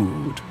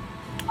servanthood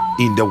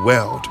in the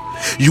world.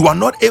 You are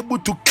not able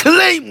to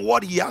claim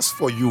what He has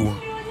for you.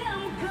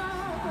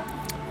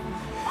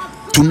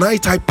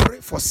 Tonight I pray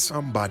for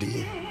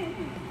somebody.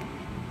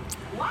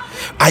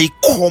 I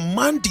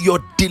command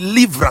your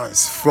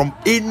deliverance from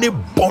any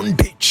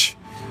bondage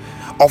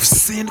of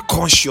sin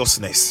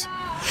consciousness.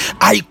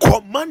 I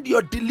command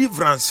your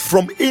deliverance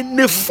from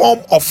any form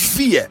of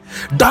fear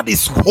that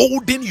is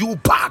holding you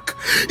back,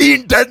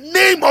 in the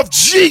name of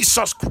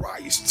Jesus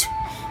Christ.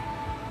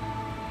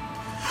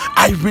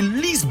 I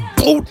release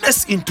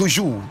boldness into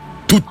you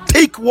to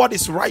take what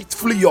is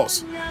rightfully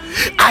yours.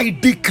 I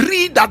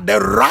decree that the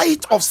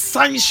right of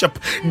sonship,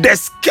 the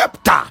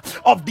scepter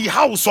of the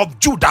house of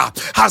Judah,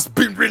 has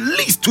been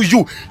released to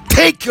you.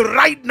 Take it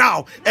right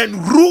now and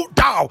rule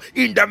down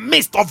in the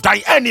midst of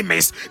thy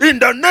enemies, in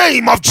the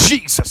name of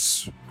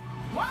Jesus.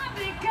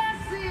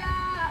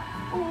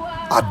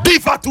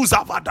 Adiva to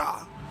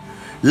Zavada.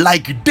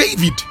 Like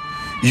David,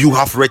 you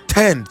have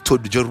returned to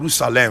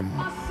Jerusalem.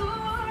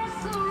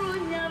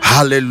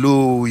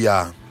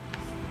 Hallelujah.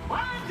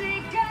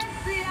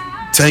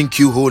 Thank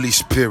you, Holy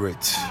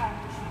Spirit.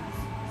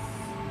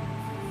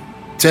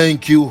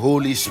 Thank you,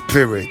 Holy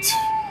Spirit.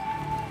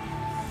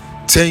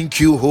 Thank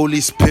you,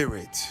 Holy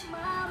Spirit.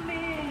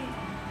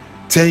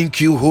 Thank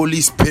you,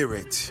 Holy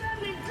Spirit.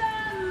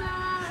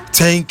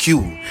 Thank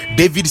you.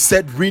 David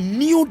said,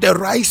 renew the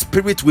right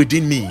spirit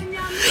within me.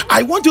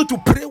 I want you to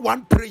pray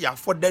one prayer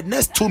for the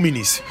next 2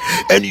 minutes.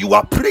 And you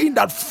are praying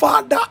that,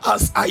 Father,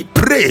 as I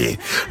pray,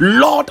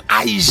 Lord,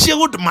 I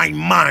yield my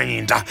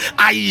mind.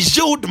 I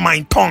yield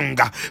my tongue.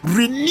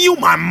 Renew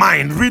my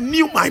mind.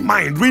 Renew my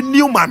mind.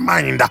 Renew my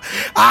mind.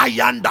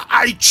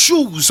 I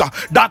choose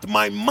that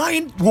my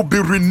mind will be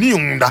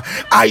renewed.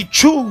 I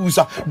choose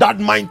that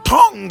my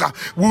tongue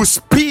will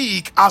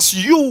speak as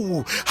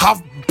you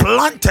have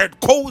planted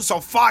coals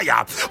of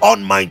fire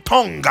on my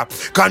tongue.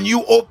 Can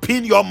you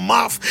open your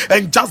mouth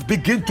and just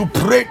begin to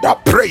pray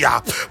that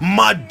prayer?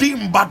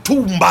 Madimba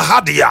tumba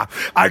hadia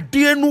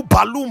adienu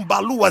balum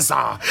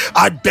baluaza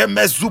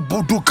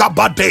ademezubudu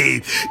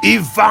kabade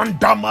ivan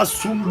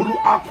damasumbru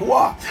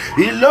aqua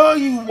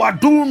iloi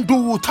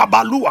wadundu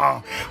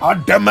tabalua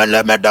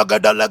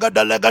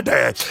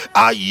ademelemedagadalegade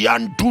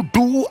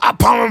ayandudu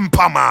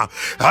apampama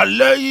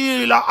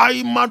aleila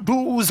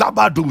aimadu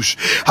zabadush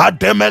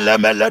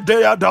ademelemele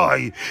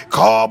dai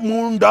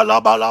kamunda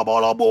la bala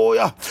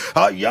boya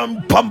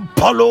ayam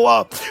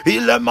pampaloa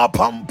ilema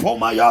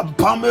pampoma ya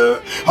pame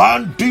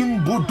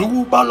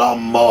andimbudu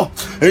balamo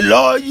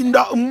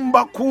eloinda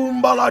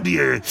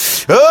umbakumbaladie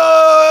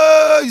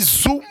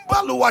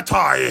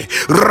zumbaluatai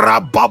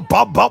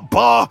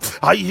rabababa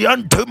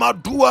ayantema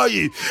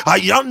duai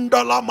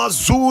ayanda la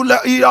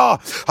mazula ia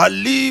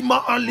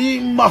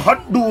alima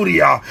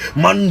haduria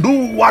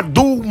mandu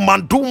wadu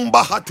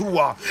mandumba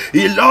hatua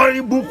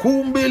ilai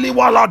bukumbili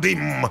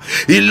waladim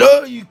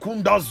ilai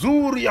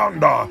kundazuri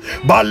anda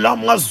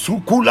balama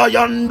zukula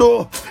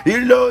yando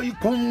ilai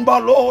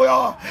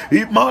kumbaloya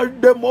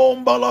imade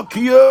mombala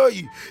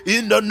kiei,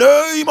 in the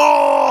name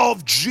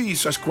of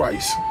Jesus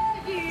Christ.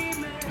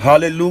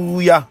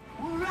 Hallelujah.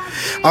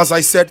 As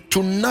I said,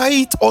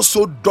 tonight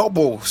also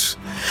doubles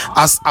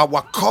as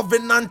our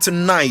covenant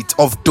night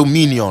of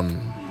dominion.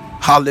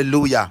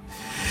 Hallelujah.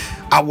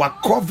 Our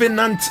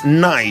covenant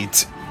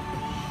night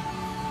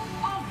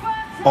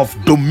of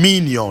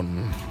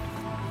dominion.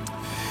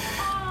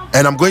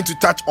 And I'm going to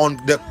touch on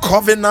the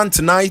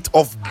covenant night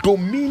of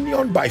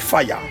dominion by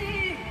fire.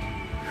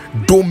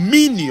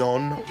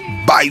 Dominion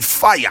by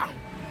fire.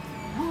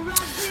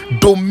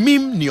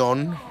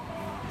 dominion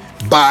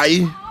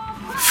by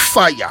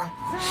fire.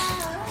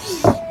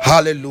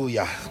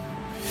 Hallelujah.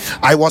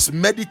 I was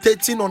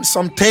meditating on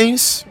some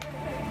things,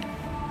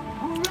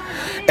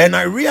 and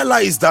I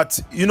realized that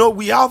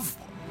we have,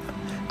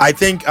 I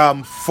think,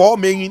 4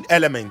 main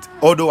elements,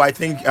 although I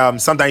think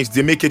sometimes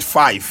they make it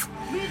 5,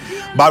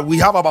 but we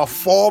have about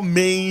 4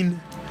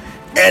 main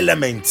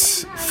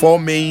elements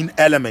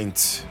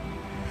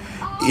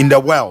in the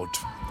world.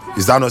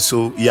 Is that not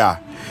so? Yeah,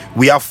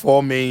 we have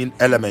 4 main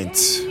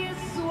elements.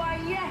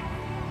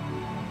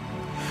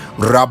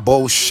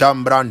 Rabo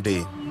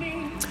Shambrande.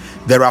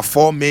 There are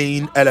 4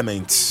 main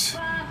elements.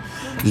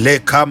 Le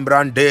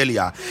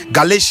Cambrandelia.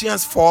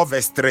 Galatians 4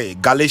 verse 3.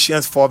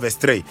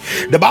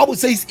 The Bible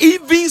says,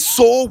 even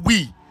so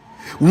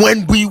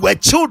when we were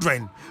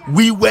children,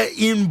 we were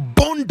in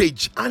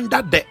bondage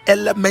under the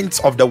elements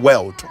of the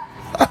world.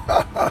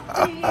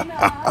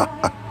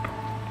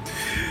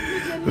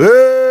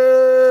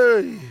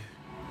 Hey.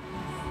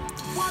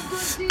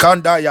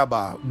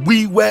 Kandayaba.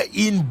 We were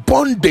in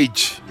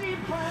bondage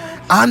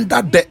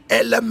under the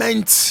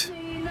elements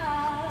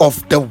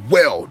of the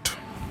world.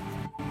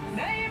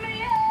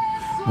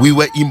 We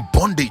were in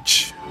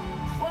bondage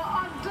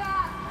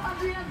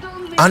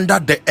under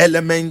the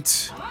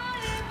element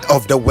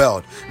of the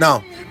world.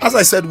 Now, as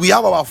I said, we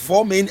have our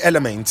 4 main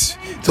elements.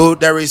 So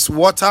there is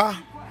water,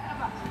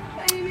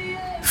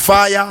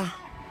 fire,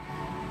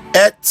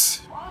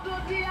 earth,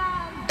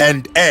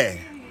 and air.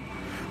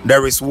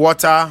 There is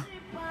water,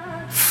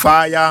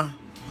 fire,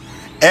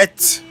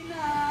 earth,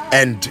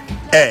 and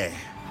air.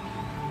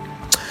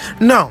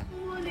 Now,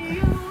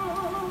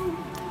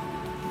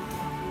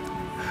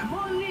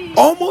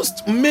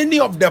 almost many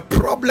of the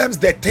problems,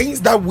 the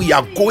things that we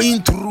are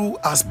going through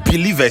as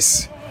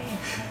believers,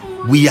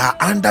 we are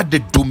under the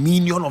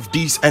dominion of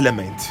these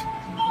elements.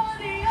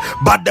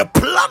 But the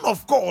plan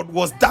of God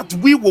was that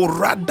we will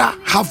rather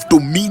have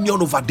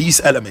dominion over these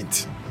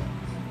elements.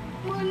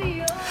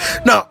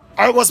 Now,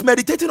 I was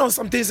meditating on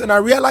some things, and I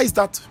realized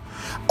that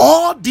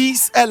all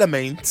these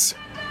elements,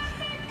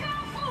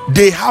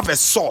 they have a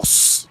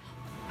source.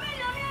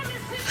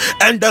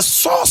 And the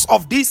source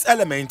of these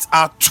elements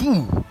are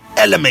 2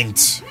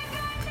 elements,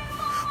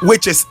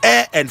 which is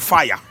air and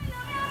fire.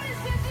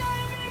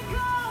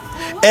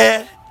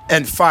 Air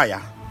and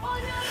fire.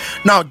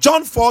 Now,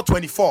 John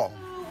 4:24,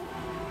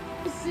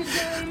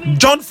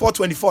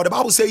 the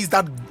Bible says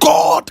that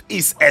God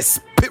is a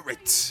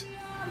spirit.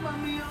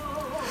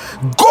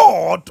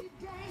 God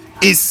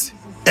is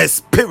a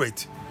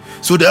spirit.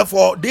 So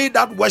therefore, they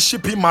that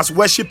worship him must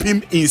worship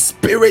him in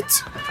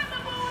spirit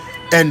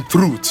and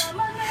truth.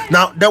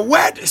 Now, the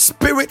word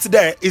spirit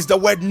there is the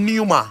word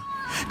pneuma.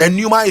 And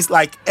pneuma is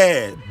like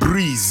air,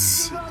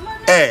 breeze.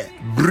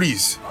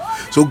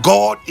 So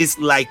God is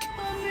like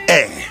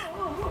air.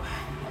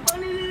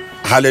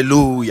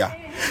 Hallelujah.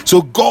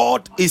 So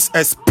God is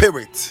a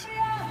spirit.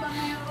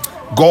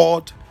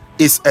 God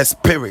is a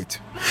spirit.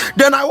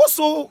 Then I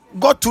also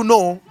got to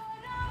know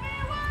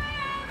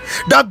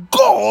that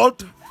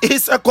God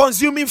is a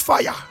consuming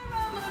fire.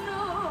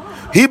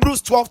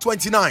 Hebrews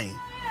 12:29.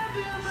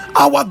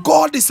 Our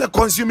God is a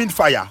consuming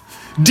fire.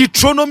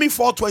 Deuteronomy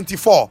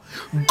 4:24.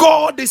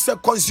 God is a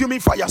consuming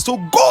fire. So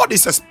God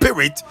is a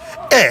spirit,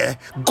 air.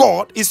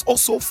 God is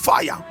also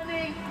fire.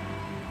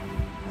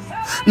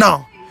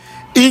 Now,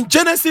 in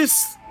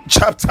Genesis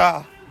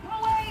chapter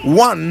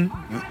 1,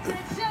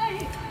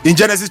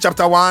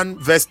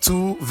 verse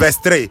 2, verse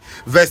 3.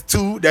 Verse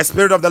 2, the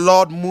Spirit of the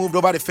Lord moved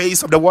over the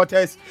face of the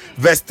waters.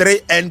 Verse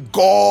 3, and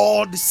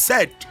God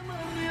said,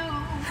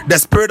 the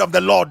Spirit of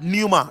the Lord,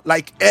 pneuma,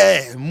 like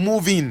air,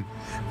 moving,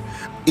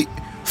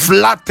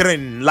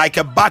 fluttering like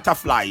a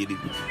butterfly.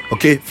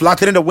 Okay,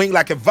 fluttering the wing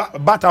like a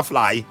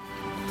butterfly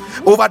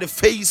over the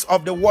face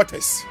of the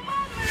waters.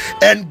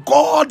 And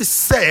God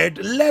said,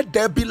 let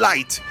there be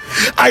light.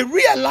 I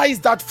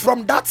realized that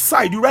from that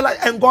side, you realize,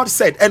 and God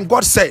said, and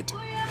God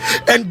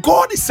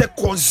is a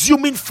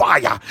consuming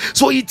fire.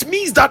 So it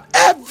means that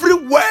every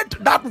word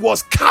that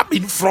was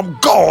coming from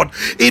God,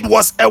 it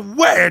was a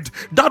word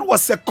that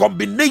was a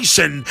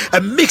combination, a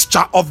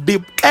mixture of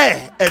the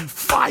air and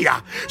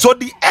fire. So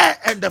the air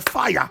and the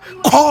fire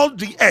called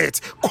the earth,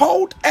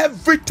 called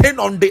everything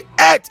on the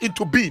earth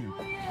into being.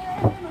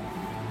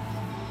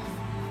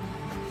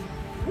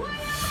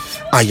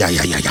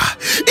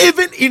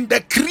 Even in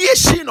the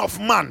creation of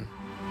man,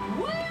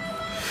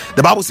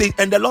 the Bible says,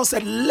 and the Lord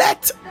said,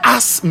 let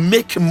us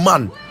make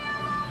man.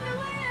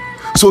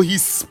 So he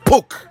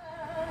spoke,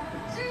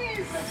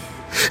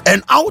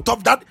 and out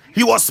of that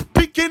he was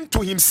speaking to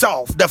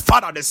himself, the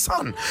Father, the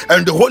Son,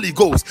 and the Holy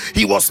Ghost.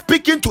 He was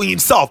speaking to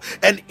himself,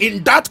 and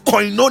in that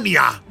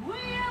koinonia,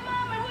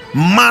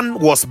 man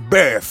was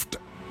birthed.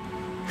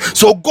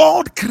 So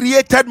God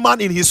created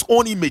man in his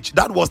own image.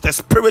 That was the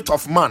spirit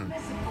of man.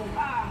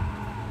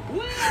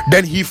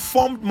 Then he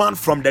formed man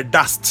from the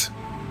dust,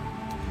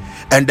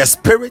 and the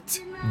spirit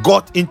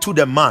got into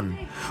the man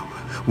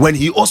when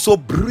he also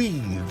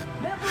breathed.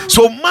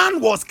 So man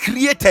was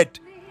created,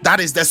 that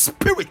is the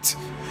spirit,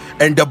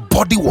 and the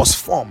body was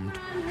formed.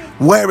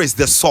 Where is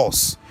the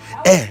source?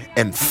 air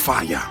and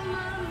fire.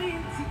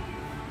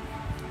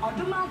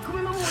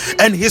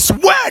 And his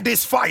word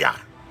is fire.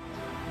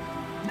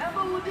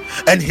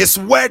 And his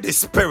word is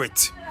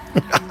spirit.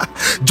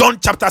 John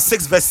chapter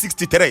 6 verse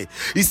 63.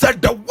 He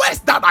said, the words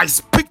that I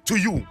speak to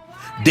you,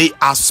 they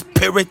are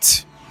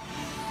spirit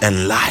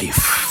and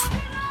life.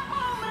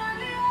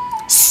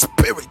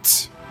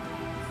 Spirit.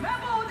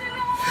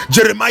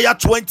 Jeremiah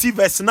 20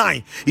 verse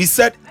 9. He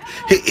said,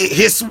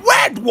 his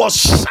word was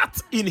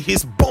shut in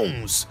his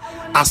bones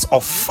as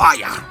of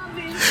fire.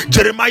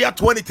 Jeremiah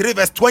 23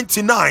 verse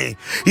 29.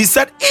 He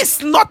said,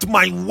 is not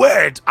my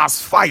word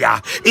as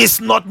fire? Is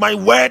not my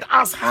word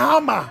as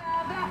hammer?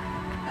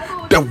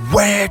 The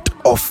word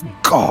of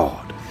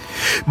God.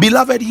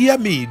 Beloved, hear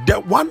me.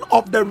 That one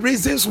of the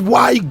reasons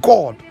why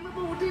God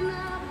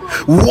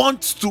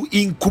wants to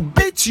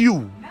incubate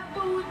you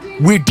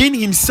within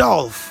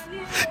himself,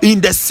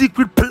 in the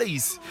secret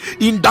place,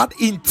 in that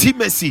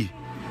intimacy,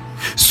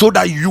 so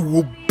that you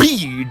will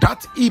be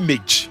that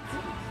image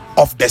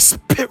of the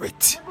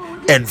spirit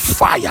and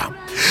fire.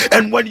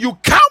 And when you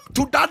come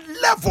to that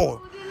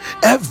level,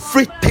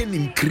 everything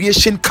in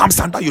creation comes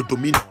under your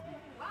dominion.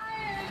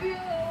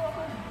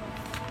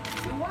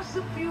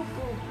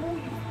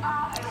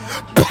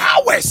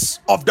 Powers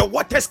of the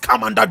waters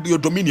come under your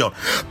dominion.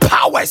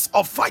 Powers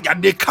of fire,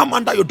 they come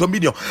under your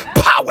dominion.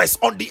 Powers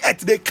on the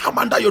earth, they come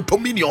under your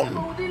dominion.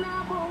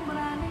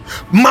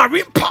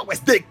 Marine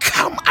powers, they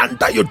come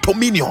under your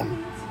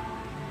dominion.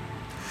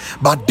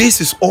 But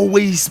this is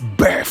always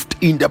birthed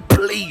in the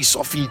place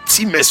of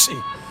intimacy.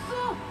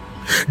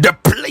 The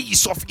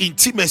place of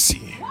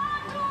intimacy.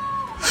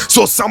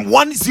 So Psalm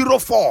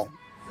 104.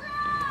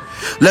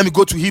 Let me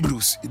go to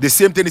Hebrews. The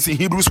same thing is in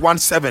Hebrews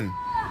 1:7.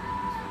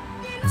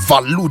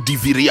 Valu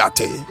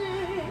diviriate.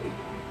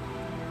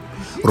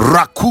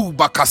 Raku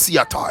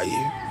bakasiatai.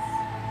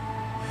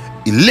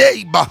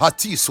 Ilei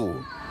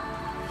bahatiso.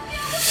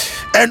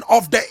 And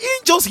of the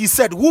angels he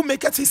said, who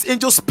maketh his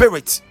angel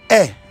spirit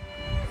air,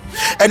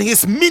 and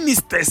his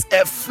ministers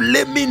a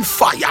flaming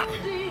fire.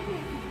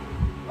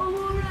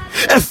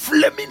 A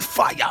flaming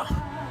fire.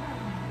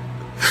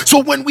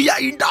 So when we are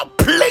in that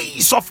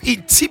place of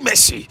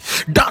intimacy,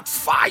 that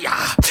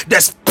fire, the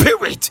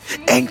spirit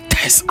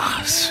enters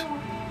us.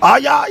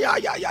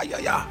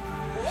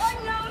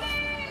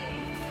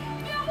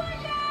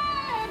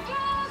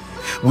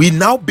 We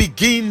now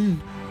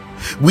begin.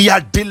 We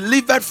are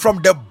delivered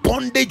from the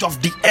bondage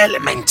of the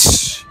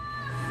elements.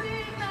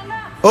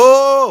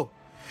 Oh,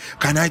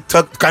 can I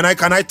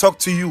talk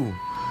to you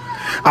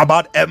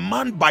about a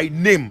man by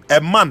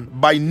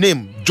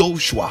name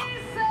Joshua?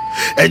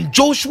 And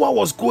Joshua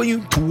was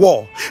going to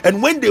war,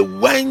 and when they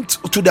went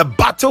to the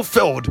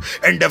battlefield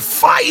and the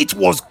fight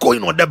was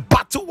going on, the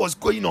battle was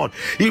going on,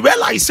 he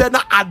realized, and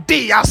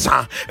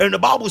the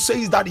Bible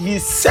says that he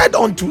said,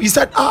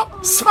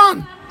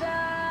 son,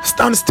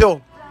 stand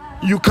still,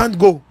 you can't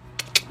go.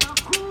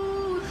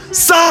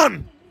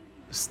 Son,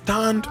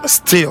 stand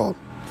still,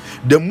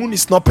 the moon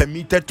is not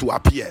permitted to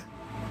appear.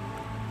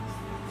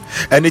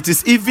 And it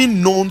is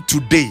even known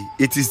today,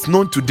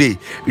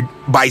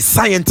 by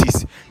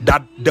scientists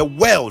that the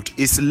world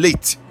is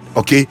late.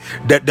 Okay,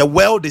 that the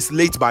world is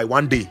late by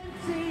 1 day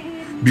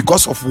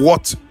because of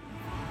what?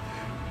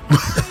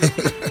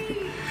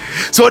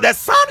 So the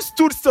sun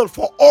stood still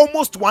for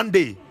almost 1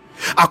 day.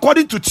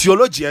 According to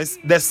theologians,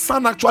 the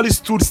sun actually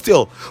stood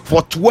still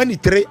for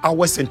 23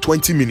 hours and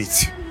 20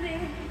 minutes.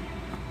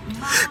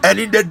 And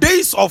in the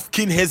days of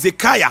King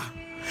Hezekiah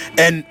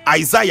and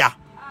Isaiah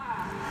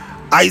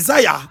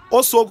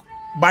also,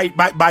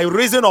 by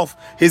reason of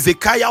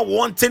Hezekiah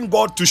wanting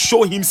God to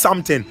show him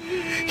something,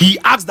 he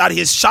asked that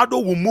his shadow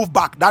will move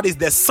back, that is,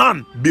 the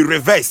sun be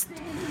reversed,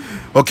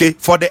 okay,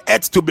 for the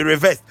earth to be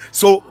reversed.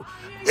 So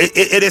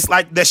it is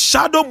like the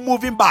shadow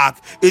moving back,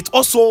 it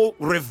also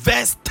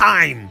reversed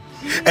time,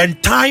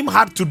 and time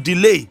had to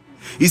delay.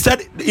 He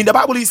said in the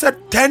Bible, he said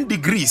 10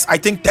 degrees, I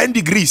think 10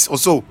 degrees or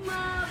so.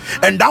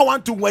 And that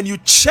one too, when you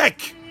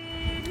check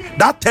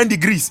that 10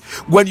 degrees,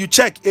 when you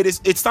check,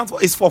 it stands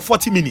for, it's for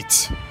 40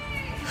 minutes.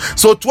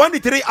 So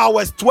 23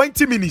 hours,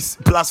 20 minutes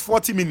plus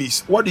 40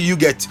 minutes, what do you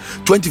get?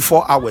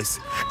 24 hours.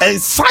 And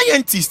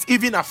scientists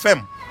even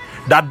affirm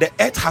that the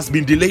earth has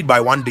been delayed by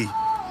 1 day.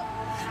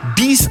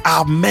 These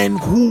are men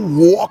who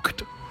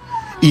walked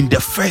in the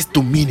first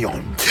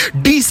dominion.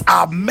 These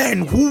are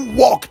men who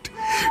walked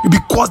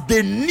because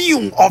they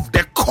knew of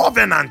the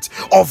covenant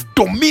of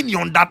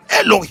dominion that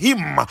Elohim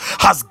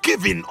has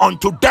given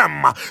unto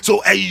them.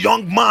 So a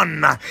young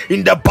man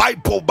in the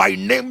Bible by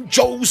name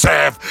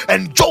Joseph,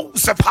 and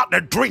Joseph had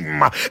a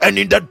dream, and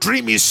in the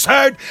dream he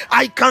said,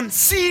 I can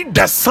see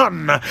the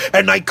sun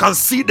and I can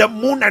see the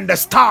moon and the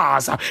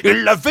stars,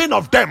 11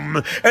 of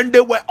them, and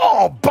they were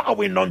all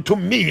bowing unto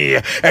me.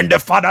 And the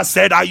father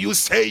said, are you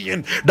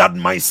saying that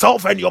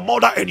myself and your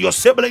mother and your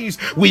siblings,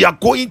 we are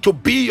going to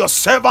be your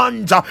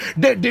servants?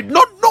 They did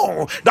not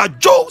know that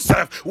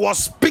Joseph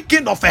was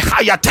speaking of a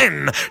higher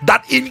thing,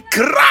 that in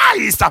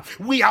Christ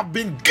we have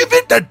been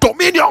given the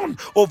dominion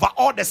over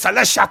all the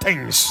celestial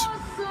things.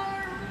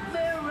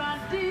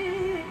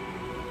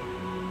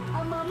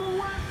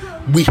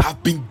 We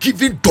have been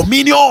given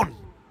dominion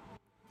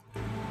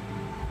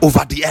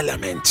over the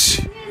elements.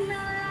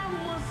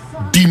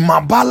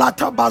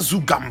 Dimabalata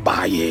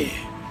bazugambaye.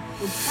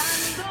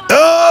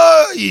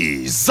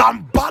 Hey,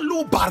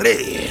 Zambalu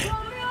bare.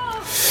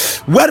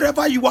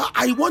 Wherever you are,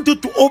 I want you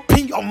to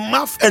open your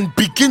mouth and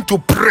begin to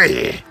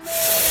pray.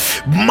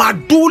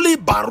 Maduli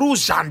baru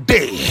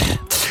jande.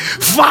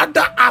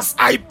 Father, as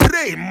I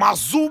pray,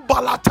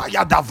 Mazubalata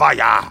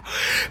Yadavaya,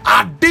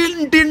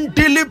 Adindin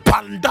Dili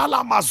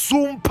Pandala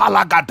Mazum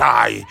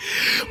Palagadai.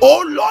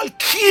 Oh Lord,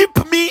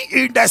 keep me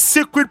in the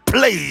secret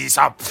place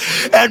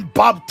and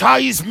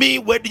baptize me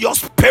with your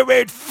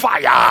spirit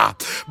fire.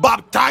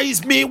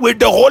 Baptize me with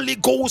the Holy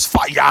Ghost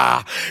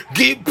fire.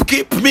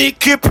 Keep me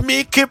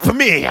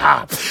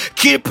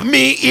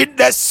in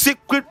the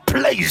secret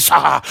place.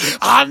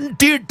 And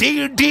di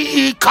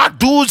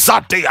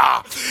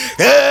kaduzatea.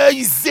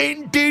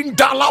 Zendin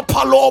dala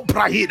palo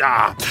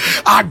brahida.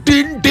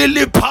 Adin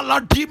dili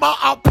paladima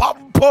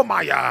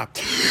apampomaya.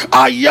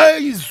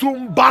 Aye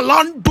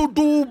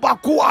zumbalandudu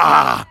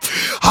bakua.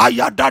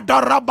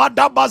 Hayadada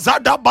rabada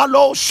bazada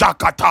balo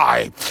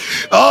shakatai.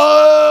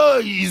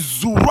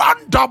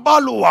 Zuranda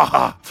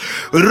balua.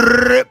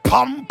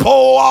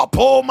 Repampo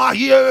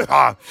apomahie.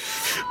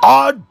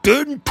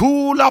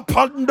 Adentula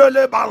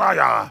pandele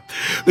balaya.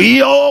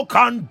 Yo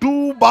can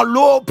do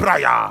balo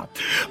praya.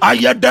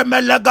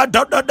 Ayademelega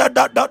da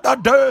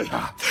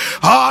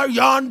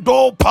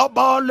Ayando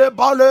pabale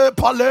bale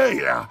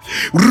pale.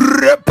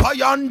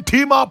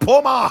 Repayantima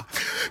poma.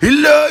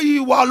 Ilei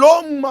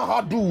walom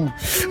mahadu.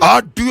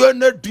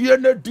 Adiene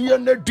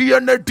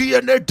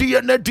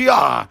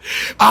dia.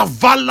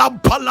 Avala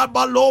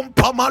palabalom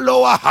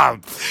pamaloa.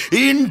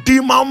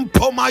 Indimam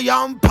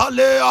pomayam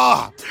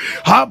palea.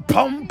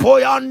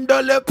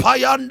 Hapampoyande le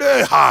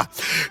payande.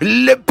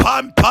 Le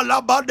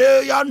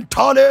pampalabade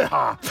yantale.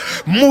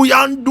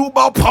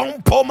 Muyanduba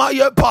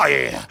pompomaye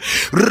paye.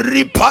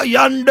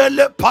 Ripayande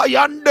le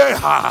payande.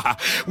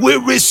 We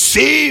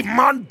receive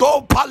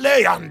mando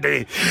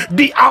paleyande.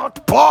 The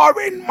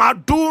outpouring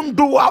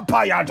madundu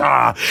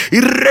apayata.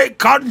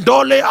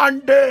 Rekandole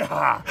ande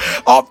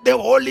of the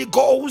Holy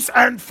Ghost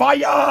and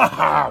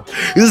fire.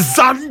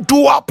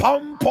 Zandua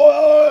pampo.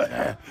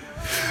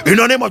 In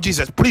the name of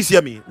Jesus, please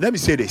hear me. Let me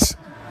say this.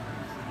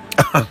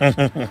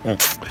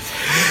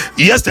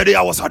 Yesterday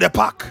I was at the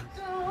park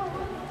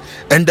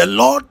and the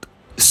Lord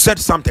said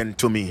something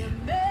to me.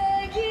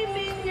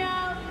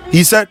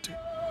 He said,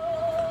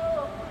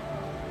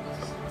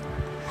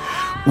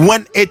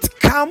 when it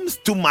comes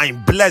to my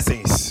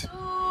blessings,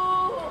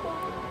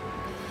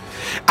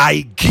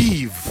 I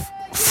give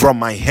from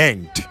my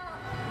hand.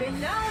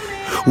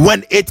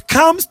 When it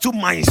comes to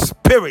my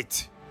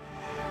spirit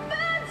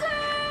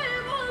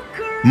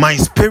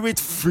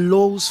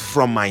flows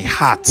from my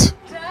heart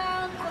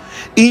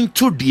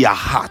into their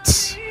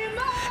hearts,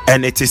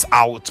 and it is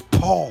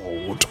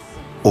outpoured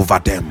over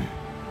them.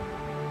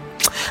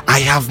 I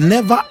have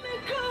never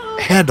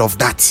heard of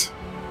that.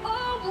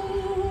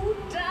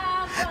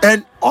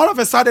 And all of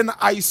a sudden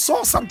I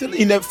saw something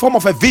in the form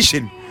of a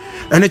vision,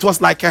 and it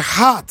was like a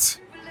heart,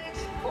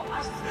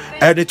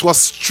 and it was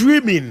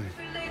streaming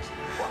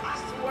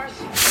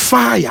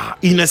fire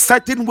in a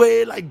certain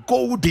way, like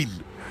golden,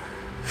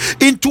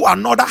 into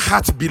another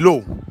heart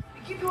below.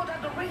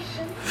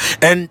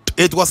 And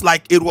it was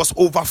like it was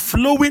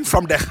overflowing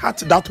from the heart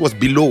that was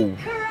below.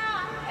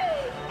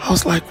 I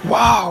was like,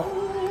 wow.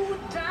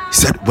 He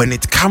said, when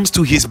it comes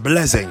to his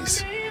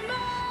blessings,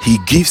 he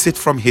gives it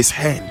from his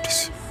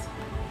hands.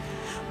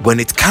 When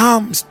it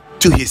comes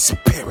to his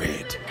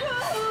spirit,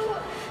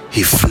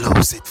 he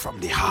flows it from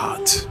the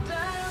heart.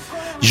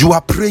 You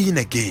are praying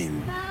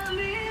again.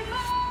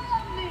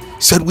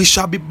 Said, we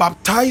shall be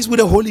baptized with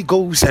the Holy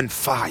Ghost and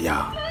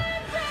fire.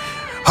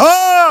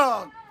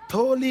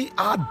 Toli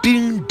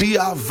adin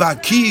dia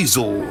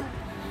vakizo.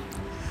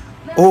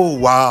 Oh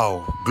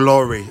wow,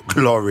 glory.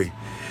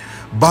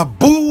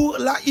 Babu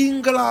la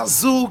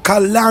inglazu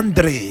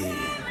kalandre.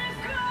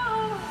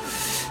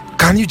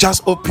 Can you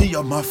just open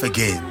your mouth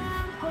again?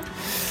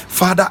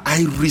 Father,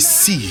 I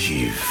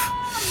receive.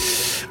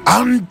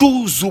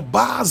 Andu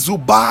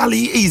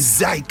zubali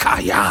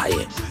izaikaya.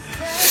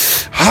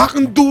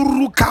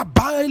 Handuru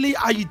kabali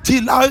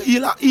aitila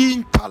ila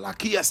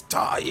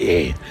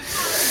intalakiestaye.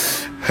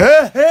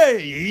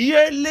 Hey,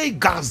 yele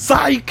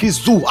gazai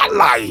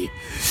kizualai.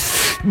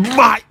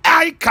 My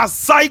eye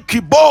kazai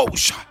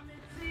kibosha.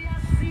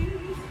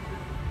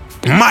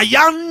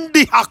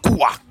 Mayandi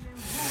hakua.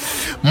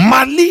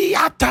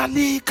 Malia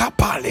tali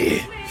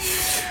kapale.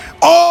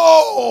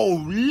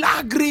 Oh,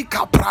 lagri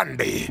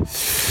kaprande.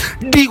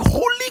 The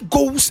Holy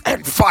Ghost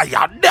and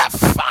fire. The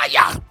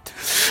fire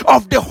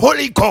of the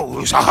Holy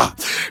Ghost.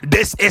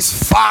 This is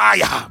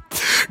fire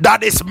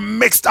that is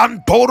mixed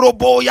and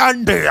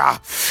toroboyande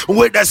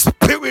with the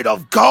Spirit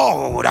of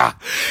God.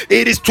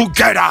 It is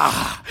together.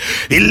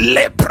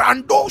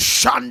 Lebrando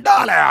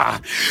shandala.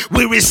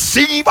 We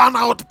receive an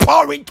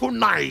outpouring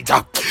tonight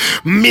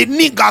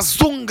Miniga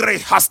zungre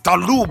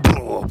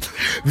hastalubro.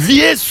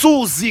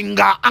 Viesu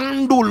zinga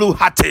andulu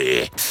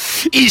hate.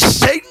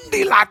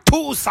 Isendi la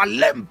tu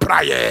salem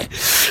praye.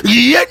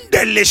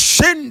 Yendele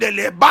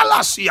shendele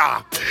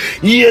balasia.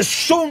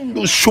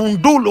 Yesundu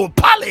shundulu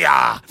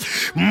palea.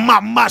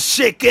 Mama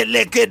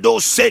shekeleke do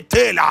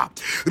setela.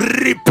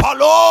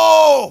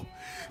 Ripalo.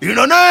 In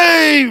the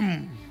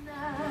name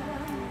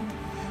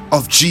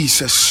of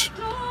Jesus.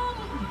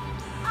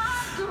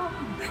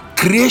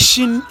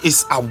 Creation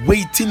is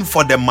awaiting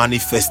for the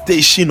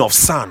manifestation of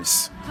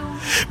sons,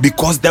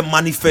 because the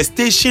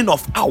manifestation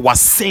of our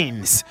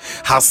sins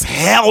has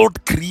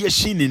held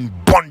creation in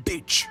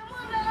bondage.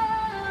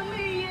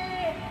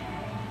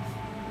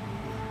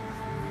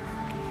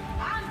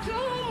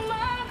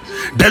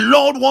 The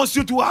Lord wants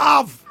you to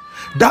have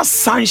that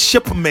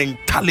sonship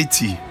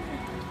mentality.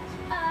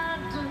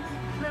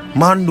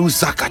 Mandu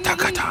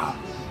zakatakata.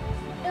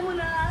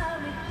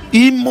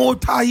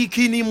 Imota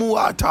ikini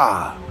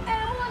muata.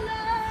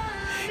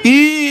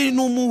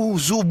 Inumu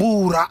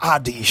zubura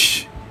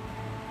adish.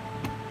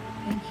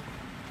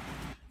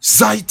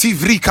 Zaiti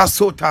vrika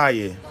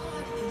sotaye.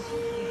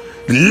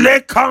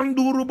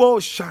 Lekandurubo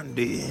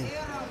shande.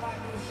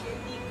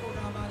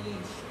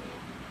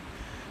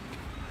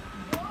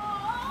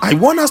 I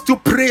want us to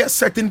pray a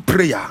certain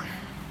prayer.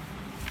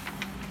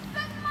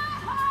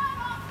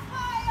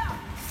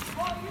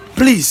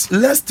 Please,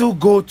 let's still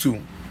go to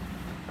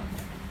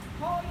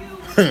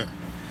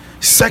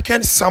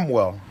 2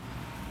 Samuel.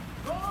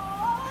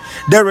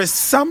 There is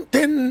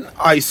something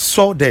I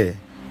saw there.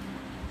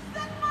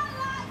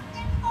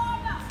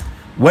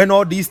 When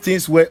all these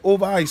things were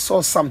over, I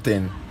saw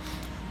something.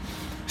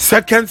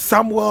 2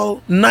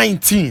 Samuel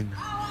 19,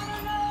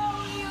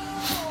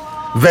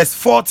 verse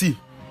 40.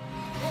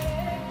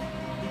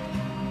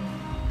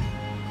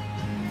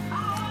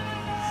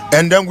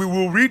 And then we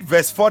will read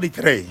verse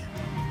 43.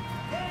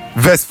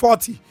 Verse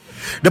 40.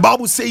 The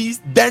Bible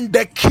says, then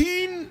the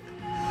king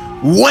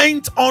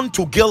went on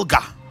to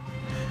Gilgal,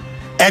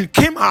 and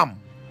Kimham,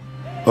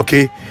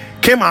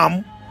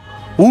 Kimham,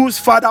 whose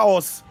father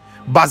was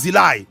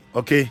Barzillai,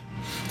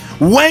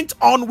 went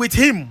on with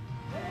him.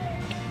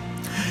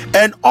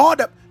 And all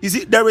the, you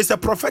see, there is a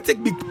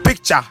prophetic big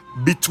picture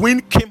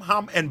between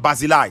Kimham and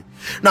Barzillai.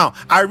 Now,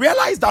 I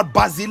realize that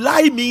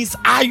Barzillai means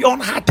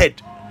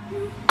iron-hearted.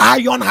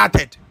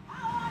 Iron-hearted.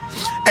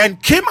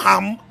 And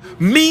Kimham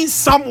means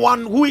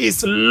someone who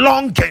is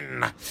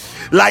longing,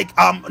 like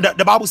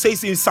the Bible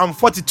says in Psalm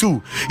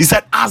 42. He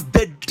said, as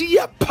the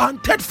deer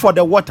panted for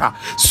the water,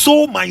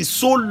 so my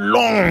soul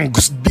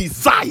longs,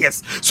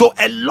 desires. So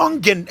a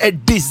longing, a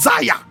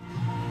desire.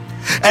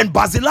 And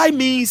Barzillai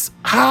means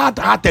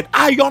hard-hearted,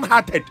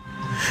 iron-hearted.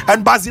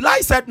 And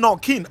Barzillai said, no,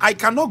 king, I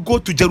cannot go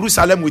to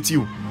Jerusalem with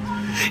you.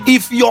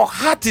 If your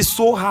heart is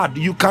so hard,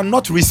 you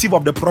cannot receive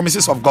of the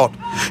promises of God.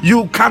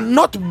 You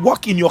cannot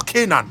walk in your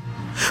Canaan.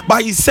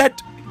 But he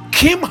said,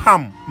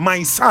 Kimham,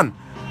 my son,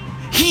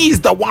 he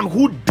is the one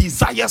who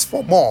desires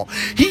for more.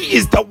 He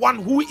is the one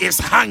who is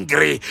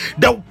hungry.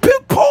 The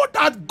people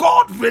that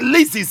God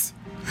releases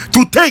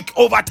to take,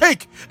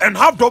 overtake, and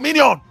have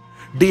dominion,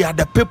 they are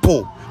the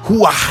people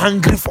who are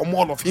hungry for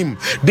more of him.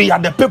 They are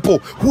the people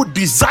who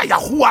desire,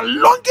 who are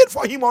longing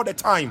for him all the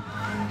time.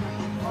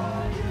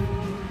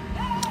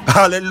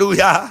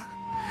 Hallelujah.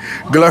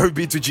 Glory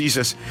be to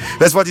Jesus.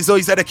 That's what he said.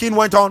 He said the king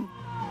went on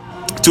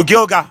to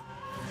Gilgal,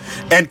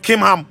 and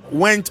Kimham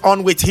went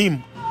on with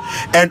him,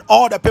 and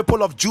all the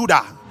people of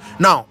Judah.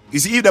 Now, you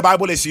see, if the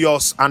Bible is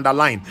yours,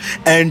 underline.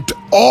 And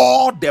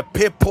all the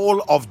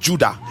people of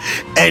Judah,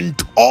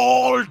 and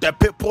all the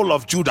people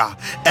of Judah,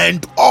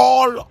 and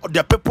all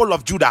the people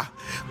of Judah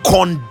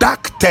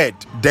conducted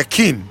the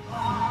king,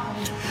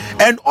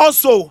 and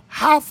also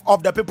half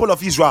of the people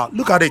of Israel.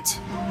 Look at it.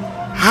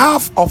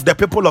 Half of the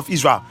people of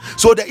Israel.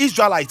 So the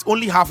Israelites,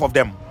 only half of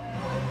them.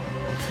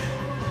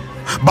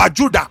 But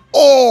Judah,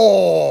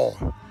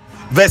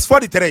 verse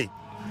 43.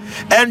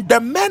 And the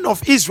men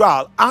of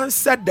Israel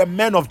answered the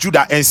men of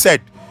Judah and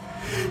said,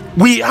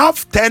 we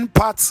have 10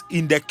 parts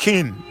in the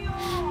king,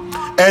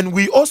 and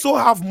we also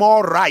have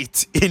more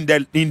right in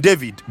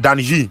David than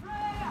ye.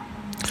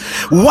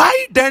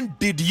 Why then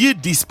did ye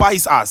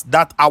despise us,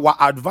 that our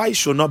advice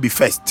should not be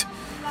first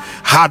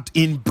had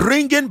in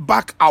bringing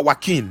back our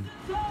king?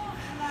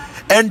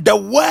 And the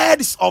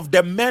words of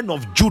the men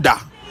of Judah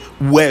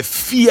were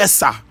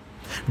fiercer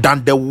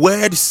than the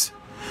words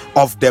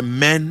of the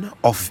men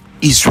of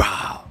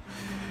Israel.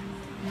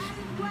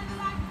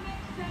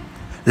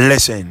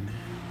 Listen,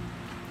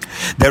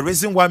 the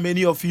reason why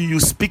many of you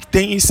speak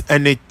things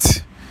and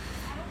it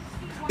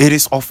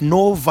is of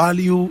no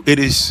value, it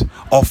is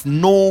of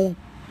no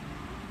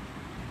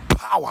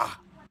power,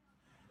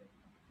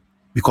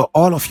 because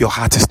all of your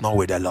heart is not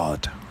with the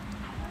Lord.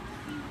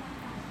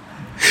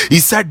 He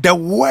said the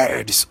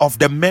words of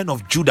the men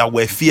of Judah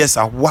were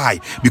fiercer. Why?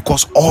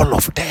 Because all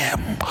of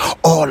them,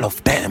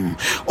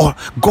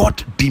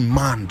 God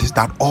demands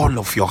that all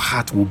of your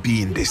heart will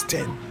be in this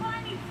thing.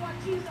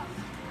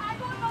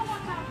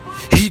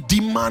 He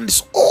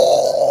demands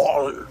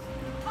all.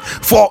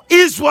 For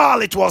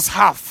Israel, it was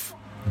half.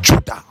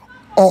 Judah.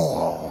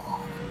 All.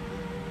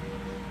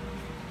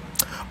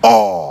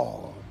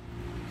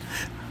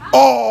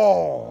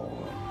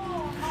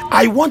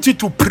 I want you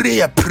to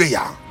pray a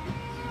prayer.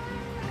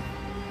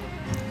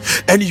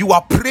 And you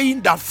are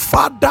praying that,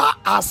 Father,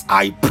 as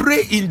I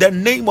pray in the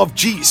name of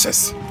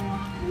Jesus,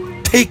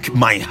 take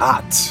my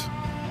heart.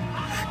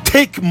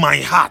 Take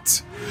my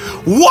heart.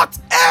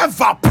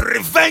 Whatever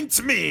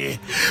prevents me,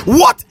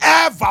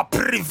 whatever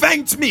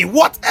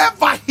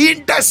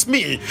hinders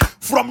me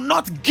from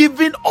not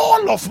giving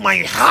all of my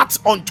heart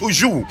unto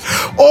you,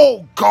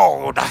 oh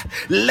God,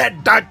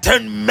 let that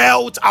thing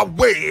melt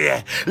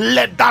away.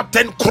 Let that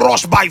thing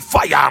crush by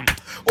fire.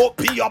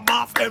 Open your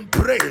mouth and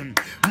pray.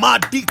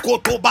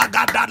 Madiko to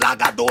bagada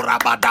lagadora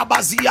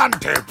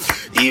badabaziante.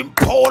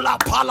 Impola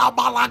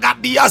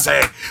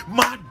palabalagadiaze.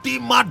 Madi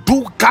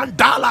madu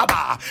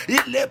kandalaba.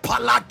 Ile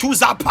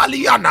palatuza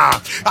paliana.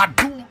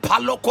 Adum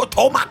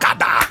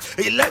palokotomakada.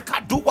 Ile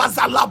kadua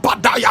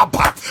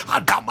zalabadayaba.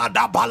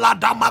 Adamada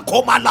baladama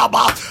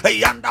komalaba.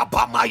 Ayanda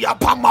pama ya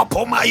pama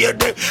poma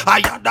yede.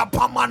 Ayanda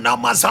pama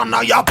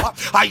namazana yapa.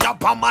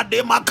 Ayapama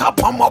de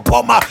makapama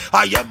poma.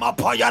 Ayema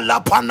paya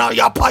lapana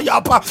yapa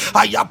yapa.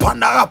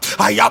 Ayapana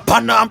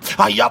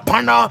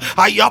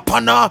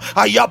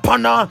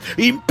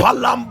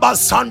impalamba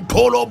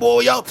santolo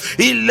boya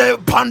ile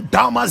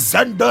pandama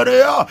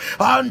zenderea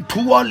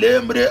antua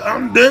lembre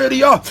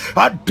anderia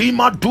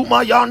adima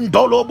duma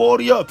yandolo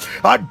boria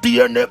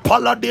adiene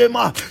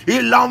paladema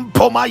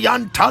ilampoma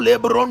yantale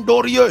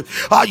brondorie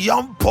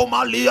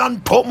ayampoma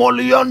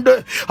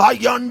liantomoliande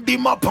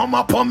ayandima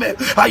poma pome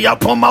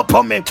ayapoma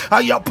pome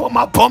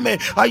ayapoma pome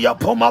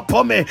ayapoma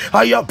pome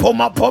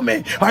ayapoma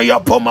pome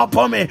ayapoma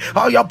pome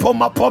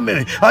ayapoma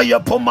pome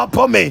ayapoma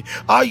pome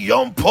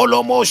ayom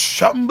polomo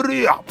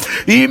shambria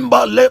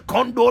imbale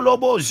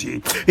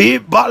kondolobozi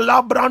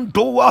ibala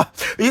brandua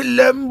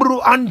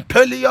ilembru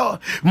antelia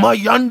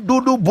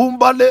mayandudu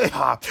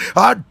bumbaleha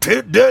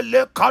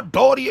atedele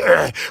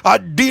kadorie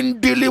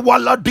adindili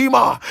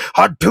waladima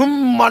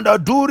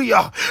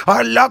adumanaduria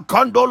ala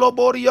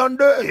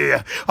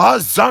kandoloboriande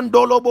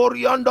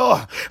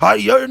azandoloboriando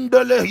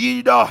ayendele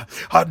hida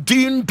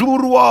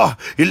adindurwa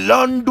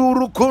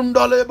ilanduru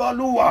kundale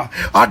balua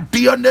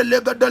adiane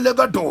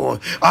legadelegado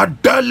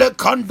adele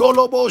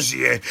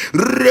kandolobozie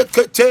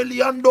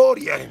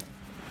reketeliandorie.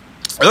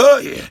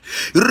 Hey,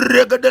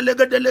 regade,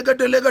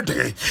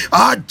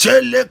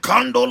 ajele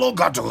kandolo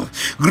gato,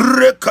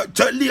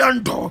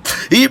 rekateliando,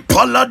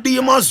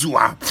 ipaladi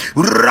mazua,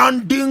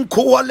 randin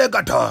koa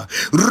legata,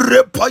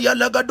 repaya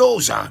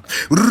legadosa,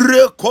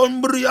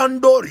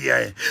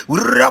 recombriandorie,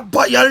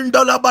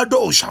 rapayanda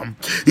labadosa,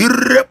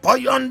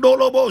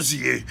 repayandolo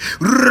bozie,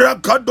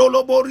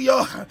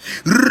 recadoloboria,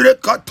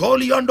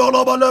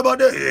 recatoliandolo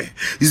balabade,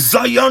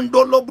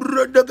 zayandolo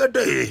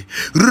bredegade,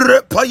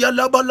 repaya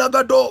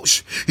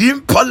labalagados,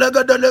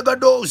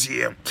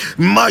 Palagadadozi,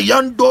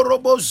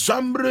 Mayandorobo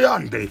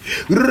Zambriande,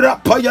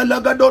 Rapaya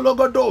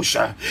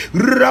Lagadologadosha,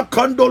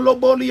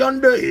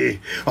 Rakandoloboliande,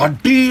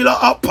 Adila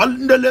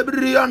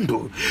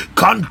Apandelebriando,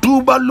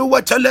 Cantuba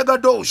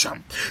Luatelegadosha,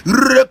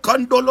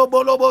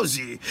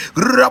 Recandolobolobozi,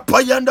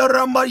 Rapayanda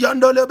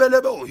Ramayanda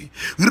Lebeleboy,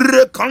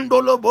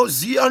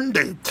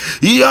 Recandoloboziande,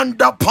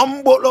 Yanda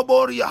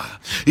Pamboloboria,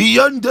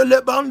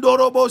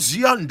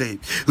 Yandelebandoroboziande,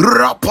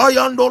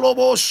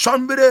 Rapayandolobo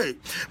Sambre,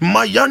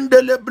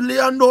 Mayandele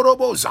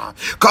Leandorobosa,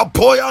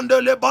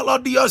 Capoyandele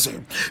Baladiase,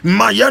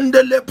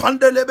 Mayandele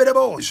Pandele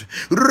Berebos,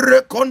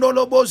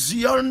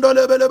 Recondolobosi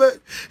andele Belebe,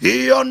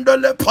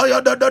 Yandele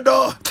Payada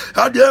Dada,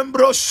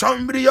 Adembro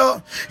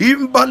Sambria,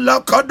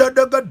 Imbalacada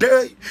de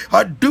Gade,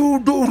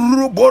 Adudu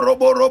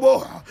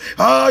Ruboroborobo,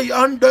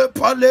 Ayande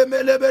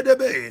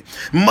Palemelebedebe,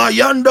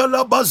 Mayanda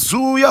la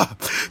Bazuya,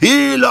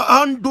 Ila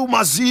Andu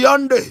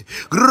Maziande,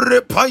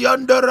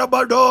 Repayande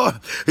Rabado,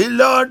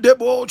 Ila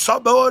Debo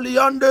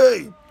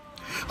Saboliande.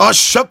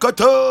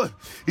 Ashakata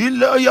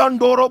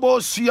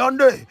ilayandorobo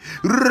siande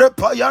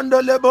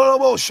repayande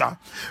leborobosha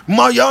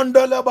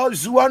mayande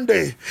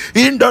lebazuande.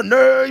 In the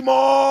name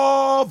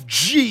of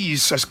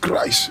Jesus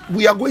Christ,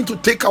 we are going to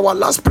take our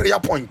last prayer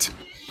point.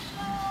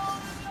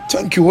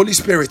 Thank you, Holy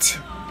Spirit.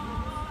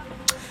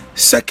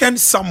 2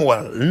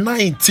 Samuel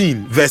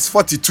 19 verse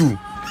 42.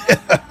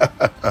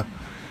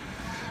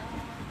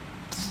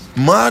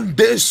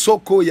 Mande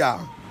sokoya.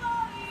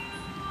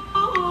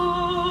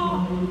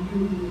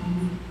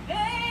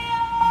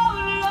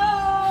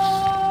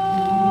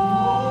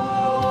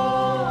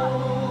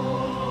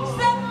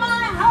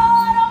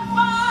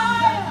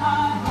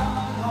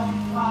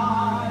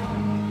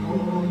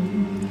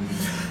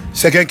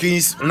 Second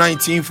Kings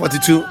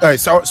 1942.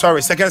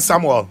 Sorry, Second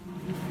Samuel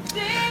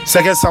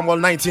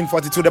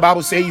 1942. The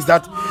Bible says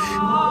that,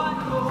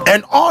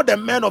 and all the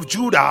men of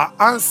Judah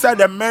answered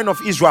the men of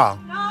Israel,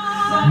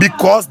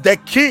 because the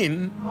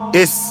king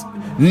is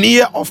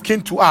near of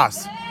kin to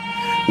us.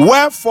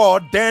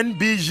 Wherefore then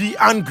be ye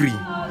angry?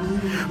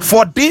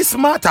 For this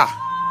matter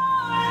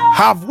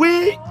have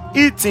we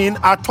eaten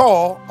at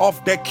all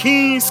of the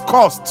king's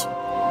cost,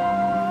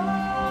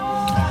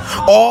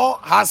 or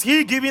has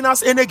he given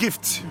us any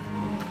gift?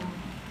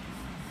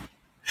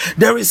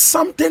 There is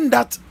something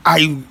that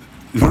I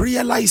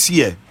realize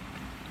here.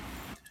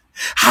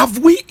 Have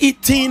we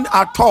eaten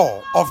at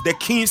all of the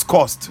king's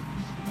cost?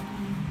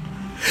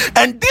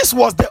 And this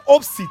was the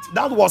opposite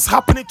that was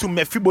happening to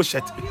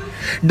Mephibosheth.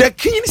 The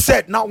king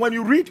said, now when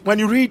you read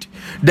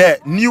the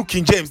New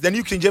King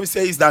James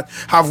says that,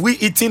 have we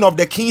eaten of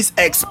the king's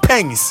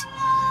expense?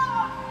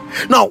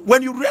 Now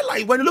when you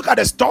look at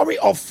the story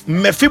of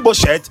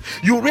Mephibosheth,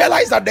 you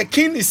realize that the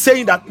king is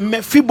saying that,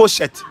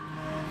 Mephibosheth,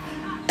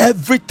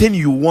 everything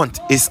you want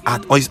is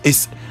at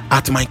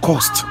my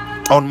cost,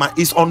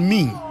 is on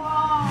me.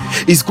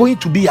 It's going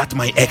to be at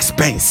my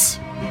expense.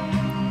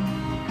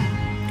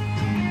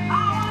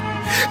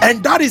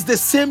 And that is the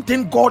same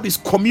thing God is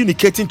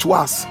communicating to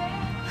us,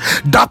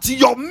 that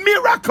your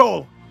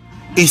miracle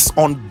is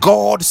on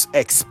God's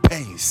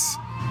expense.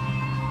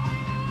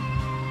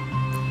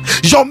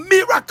 Your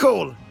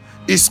miracle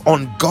is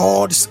on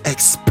God's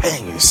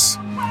expense.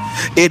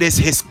 It is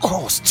his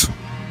cost.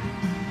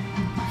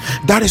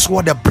 That is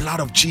what the blood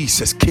of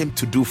Jesus came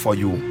to do for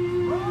you.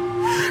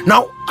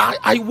 Now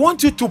I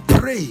want you to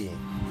pray,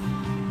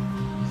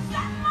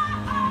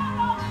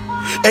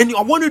 and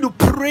I want you to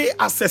pray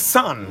as a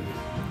son.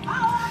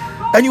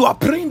 And you are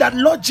praying that,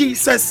 Lord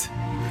Jesus,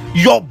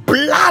 your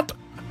blood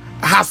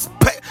has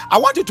I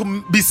want you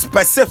to be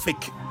specific.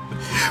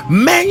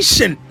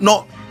 Mention,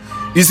 no,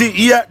 you see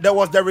here there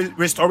was the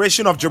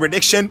restoration of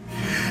jurisdiction,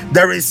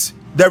 there is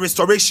the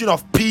restoration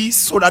of peace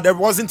so that there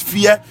wasn't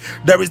fear,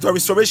 there is the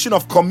restoration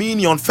of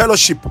communion,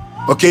 fellowship,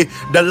 okay,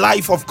 the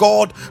life of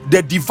God,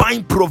 the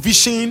divine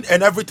provision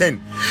and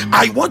everything.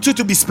 I want you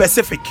to be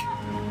specific.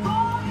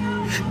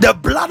 The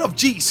blood of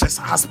Jesus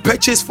has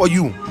purchased for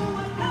you.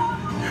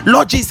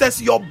 Lord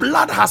Jesus, your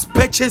blood has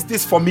purchased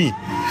this for me.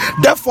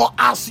 Therefore,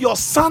 as your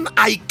son,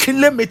 I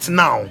claim it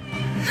now.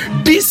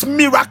 This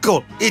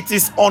miracle, it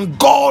is on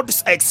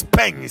God's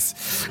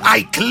expense.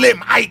 I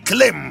claim.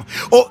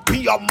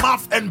 Open your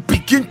mouth and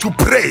begin to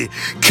pray.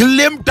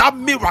 Claim that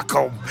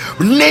miracle.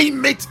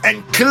 Name it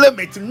and claim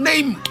it.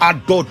 Name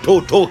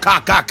adototo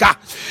kakaka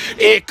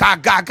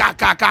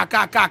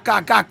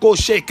ekagagagagagagagagaga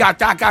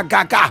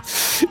koshekatagagaga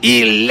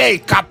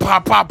ileka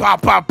papa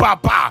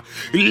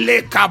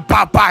leka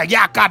papa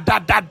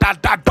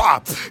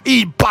yakadadadada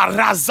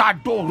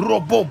ibarazado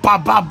robo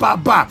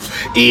baba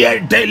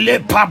iedele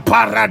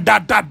papa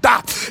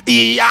radadada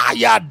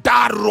iya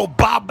daro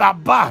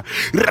baba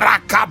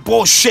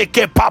rakabo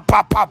sheke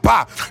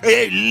papa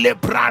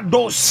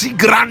lebrado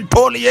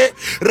sigrantolie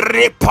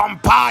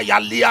repampa ya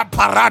lia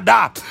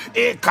parada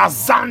e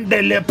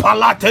kazande le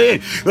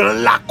palate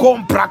la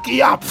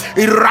comprakia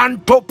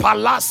iranto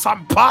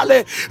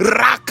palasampale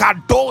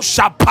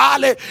rakadosha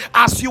pale.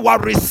 As you are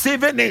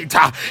receiving it,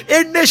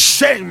 any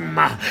shame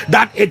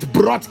that it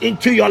brought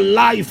into your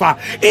life,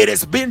 it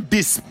is being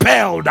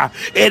dispelled,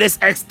 it is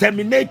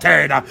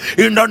exterminated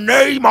in the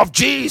name of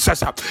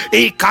Jesus.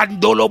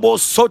 Ikandolobo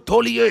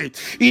sotolie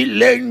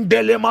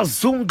ilendele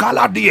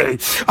mazungaladie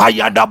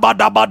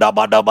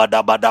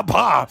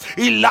ayadabadabadabadabadabadaba.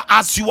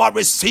 As you are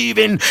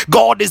receiving,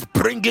 God is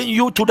bringing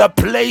you to the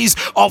place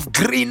of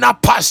greener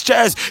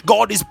pastures.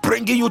 God is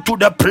bringing you to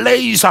the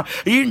place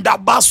in the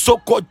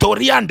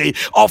basokotoriande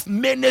of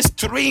many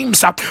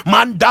streams,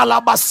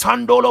 mandala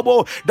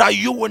basandolobo, that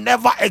you will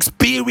never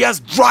experience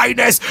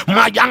dryness.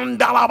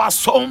 Mayandala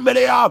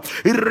basombelea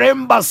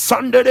remba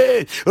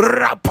sandede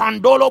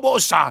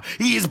rapandolobosa.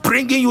 He is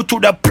bringing you to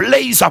the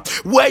place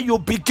where you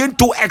begin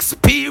to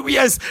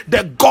experience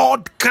the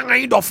God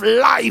kind of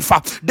life,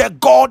 the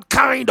God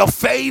kind of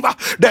favor,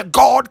 the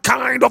God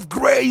kind of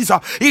grace.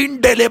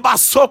 In the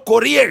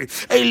lebasokorie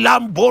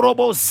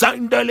elamborobo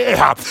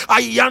zandeleha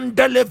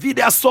ayandele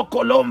vida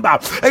sokolomba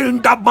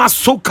in the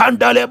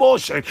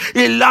masukandaleboshe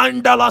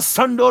ilandala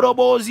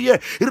sandorobozie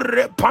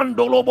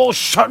repandolobo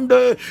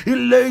shande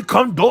ile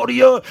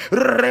kandoria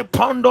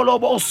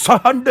repandolobo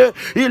sande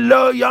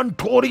ile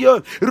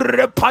yantoria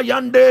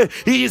repayande.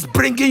 He is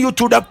bringing you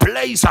to the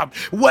place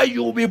where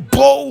you will be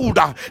bold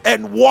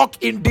and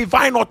walk in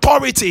divine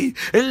authority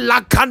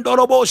la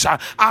kandorobosha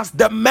as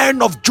the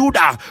men of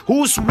Judah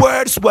whose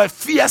words were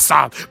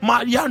fiercer.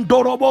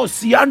 Mariandorobo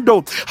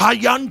siando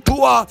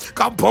hayantua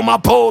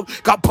kapomapo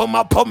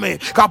kapomapome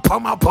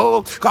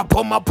kapomapo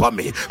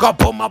kapomapome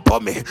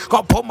kapomapome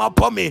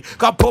kapomapome kapomapome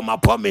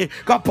kapomapome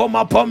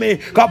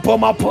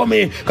kapomapome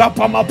kapomapome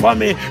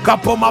kapomapome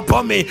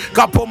kapomapome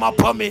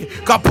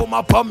kapomapome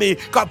kapomapome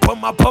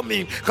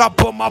kapomapome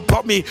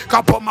kapomapome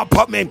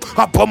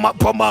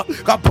kapomapoma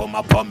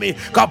kapomapome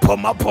kapomapoma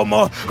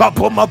kapomapoma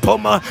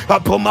kapomapoma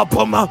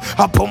kapomapoma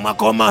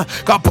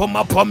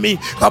kapomapome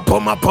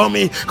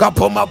kapomapome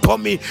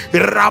kapomapome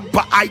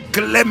rabba. I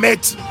claim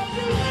it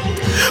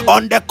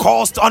on the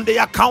cost, on the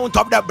account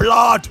of the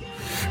blood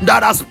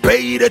that has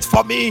paid it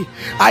for me.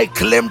 I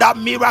claim that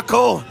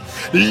miracle.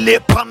 Le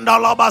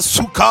pandalaba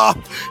suka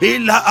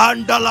ila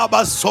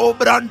andalaba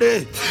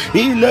sobrande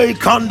ile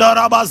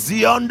kandaraba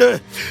ziande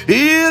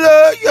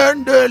ile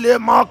yendele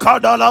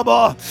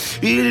makadalaba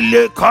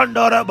ile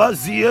kandaraba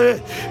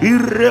zie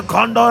ire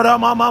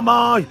kandarama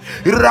mama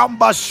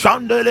ramba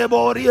shandele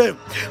borie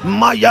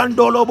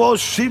mayandolobo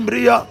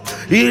simbria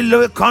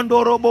ile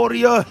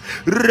kandoroboria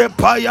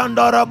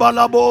repayanda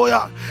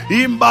rabalaboya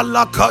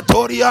imbala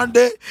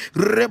katoriande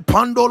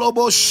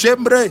repandolobo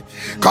shembre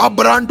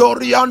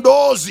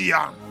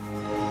kabrandoriandozia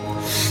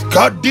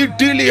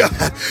Kadidilia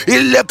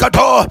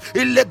illegato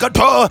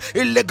illegato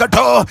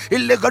illegato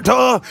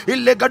illegato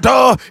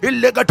illegato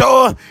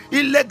illegato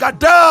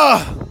illegata.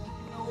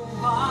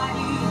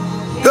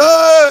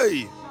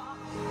 Hey,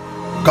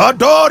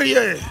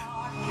 Kadorie,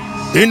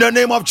 in the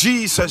name of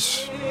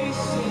Jesus,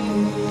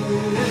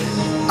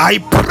 I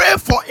pray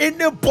for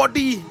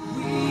anybody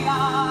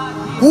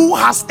who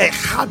has a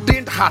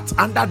hardened heart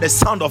under the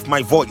sound of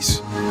my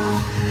voice.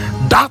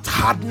 That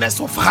hardness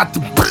of heart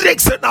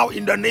breaks it now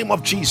in the name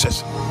of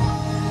Jesus.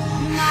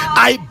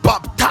 I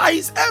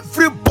baptize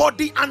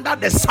everybody under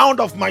the sound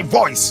of my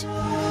voice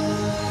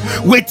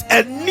with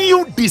a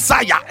new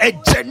desire, a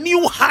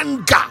genuine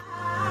hunger.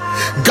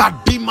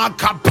 Gadima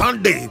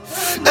Kapande,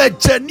 a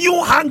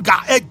genuine hunger,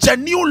 a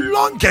genuine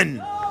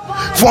longing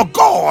for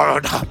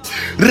God.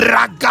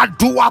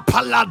 Ragadua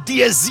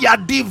Paladiesia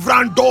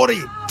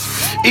Divrandori.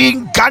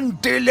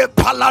 Incantele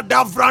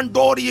Palada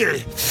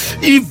Vrandorie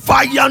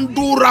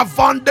Ivayandura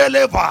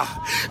Vandeleva.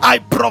 I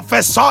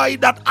prophesy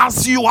that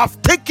as you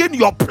have taken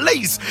your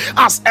place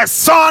as a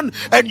son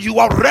and you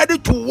are ready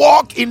to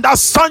walk in that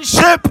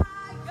sonship,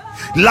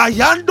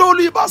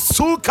 Layandoli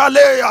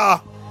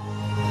Basukalea,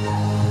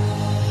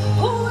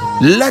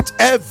 let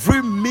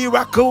every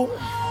miracle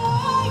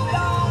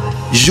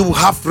you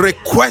have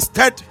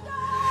requested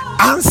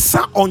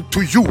answer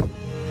unto you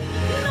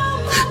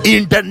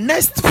in the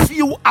next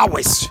few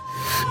hours,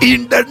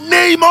 in the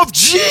name of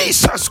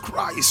Jesus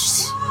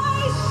Christ.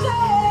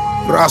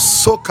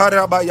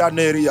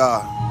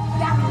 Rasokarabayaneria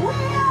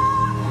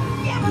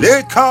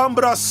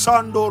Lekambra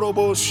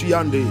Sandorobo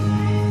Shiande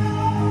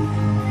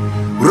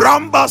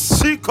Ramba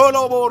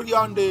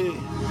Sikoloboriande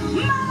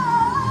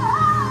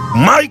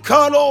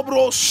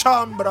Michaelobro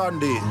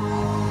Shambrande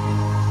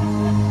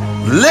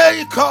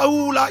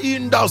Leikaula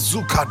Inda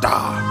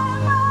Zukada.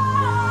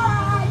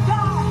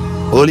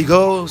 Holy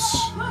Ghost,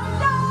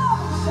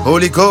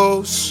 Holy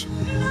Ghost,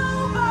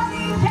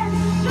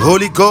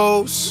 Holy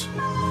Ghost.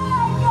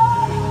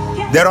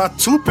 There are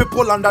two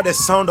people under the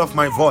sound of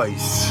my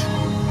voice.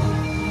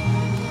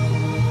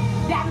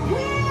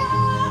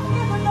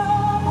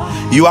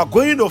 You are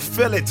going to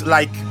feel it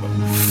like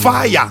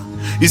fire.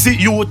 You see,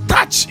 you will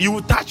touch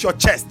your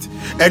chest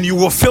and you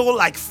will feel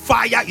like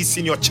fire is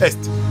in your chest,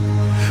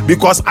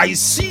 because I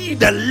see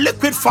the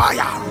liquid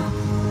fire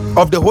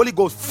of the Holy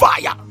Ghost,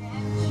 fire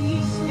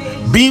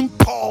being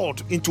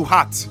poured into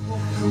heart.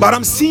 But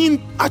I'm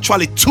seeing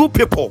actually two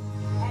people.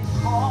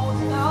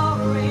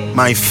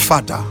 My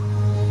father,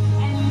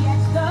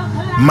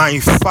 my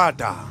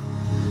father,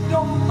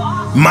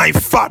 my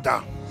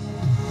father,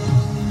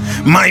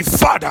 my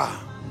father,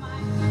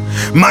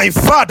 my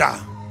father.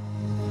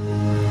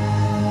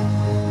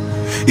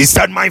 He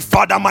said, my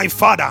father, my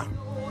father,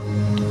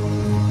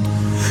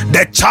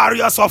 the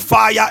chariots of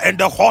fire and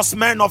the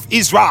horsemen of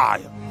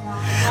Israel.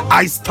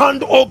 I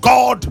stand, O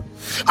God,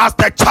 as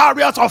the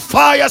chariots of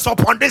fires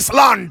upon this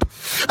land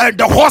and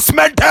the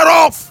horsemen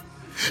thereof,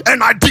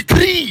 and I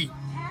decree,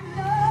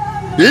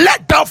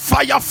 let the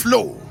fire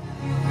flow.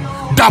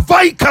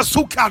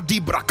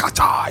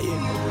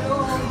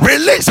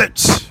 Release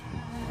it.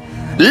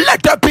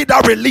 Let there be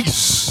that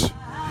release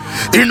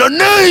in the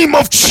name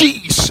of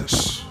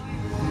Jesus.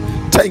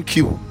 Thank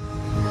you.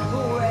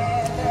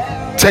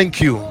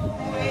 Thank you.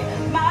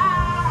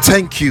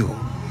 Thank you.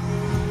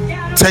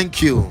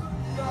 Thank you.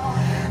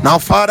 Now,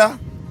 Father,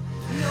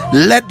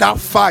 let that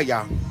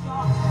fire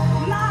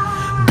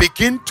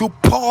begin to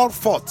pour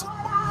forth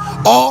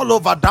all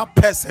over that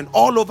person,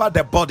 all over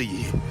the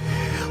body.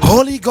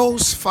 Holy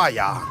Ghost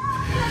fire,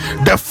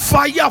 the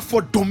fire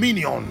for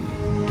dominion,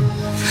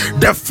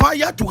 the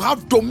fire to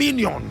have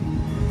dominion.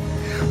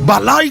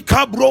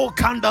 Balaika bro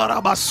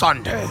kandaraba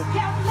sande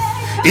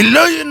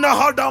ilayna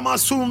hadama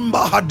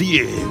sumba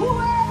hadie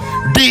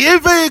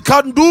dieve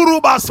kanduru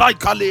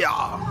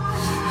basaikalia.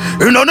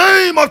 In the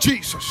name of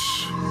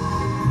Jesus,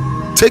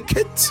 take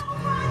it,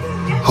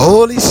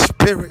 Holy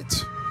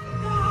Spirit.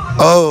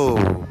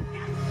 Oh,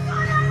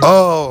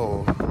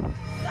 oh,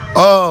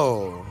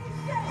 oh,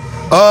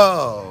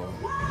 oh,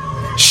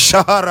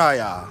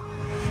 Shaharaya,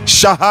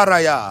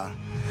 Shaharaya,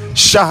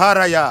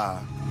 Shaharaya,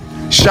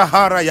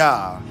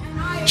 Shaharaya,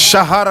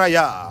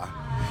 Shaharaya,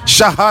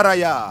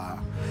 Shaharaya,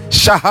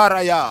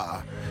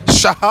 Shaharaya,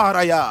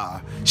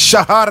 Shaharaya,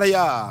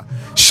 Shaharaya,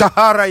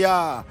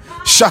 Shaharaya,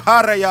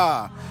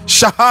 Shaharaya,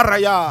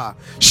 Shaharaya,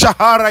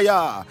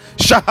 Shaharaya,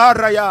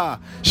 Shaharaya,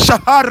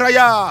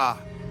 Shaharaya,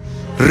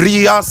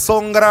 Ria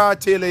Songra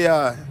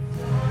Telia,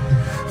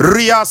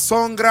 Ria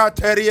Songra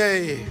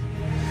Terie,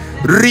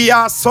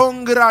 Ria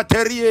Songra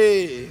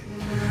Terie,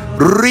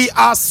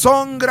 Ria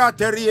Songra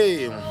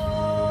Terie,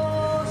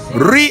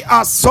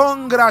 Ria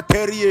Songra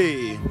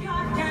Terie.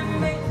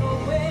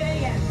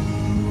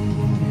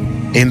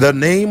 In the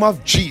name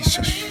of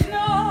Jesus.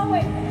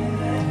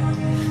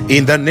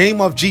 In the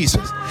name of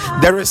Jesus.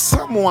 There is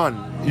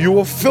someone, you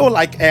will feel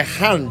like a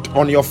hand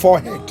on your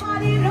forehead.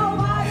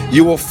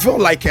 You will feel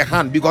like a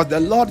hand because the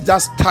Lord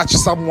just touched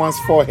someone's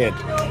forehead.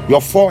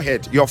 Your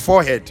forehead, your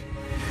forehead,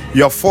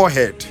 your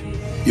forehead,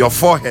 your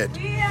forehead,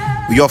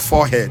 your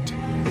forehead.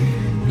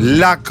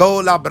 La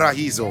cola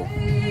brahizo.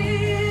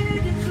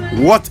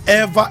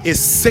 Whatever is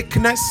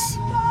sickness,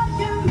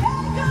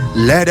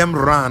 let them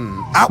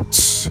run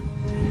out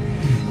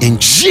in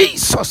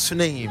Jesus'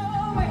 name.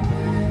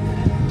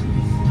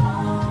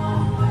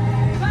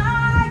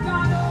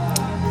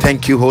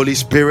 Thank you, Holy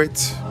Spirit.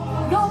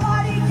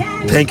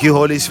 Thank you,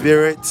 Holy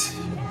Spirit.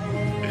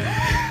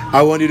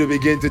 I want you to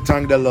begin to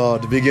thank the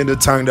Lord. Begin to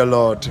thank the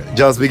Lord.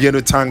 Just begin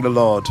to thank the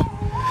Lord.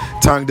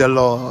 Thank the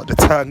Lord.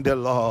 Thank the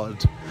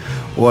Lord.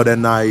 What a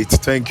night.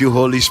 Thank you,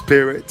 Holy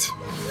Spirit.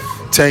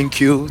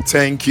 Thank you.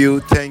 Thank you.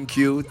 Thank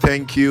you.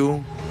 Thank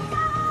you.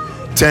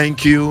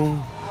 Thank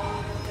you.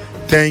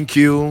 Thank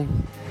you.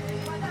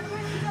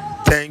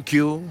 Thank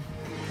you.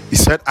 He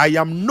said, I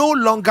am no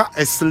longer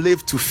a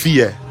slave to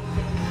fear.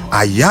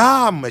 I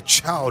am a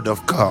child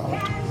of God.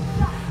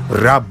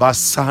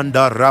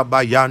 Rabasanda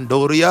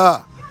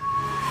Rabayandoria.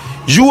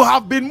 You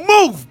have been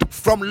moved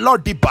from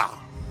Lodibar.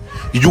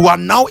 You are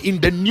now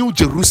in the New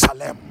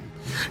Jerusalem,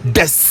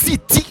 the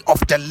city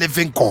of the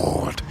living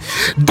God,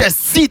 the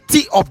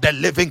city of the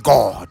living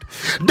God,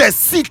 the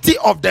city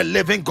of the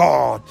living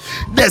God,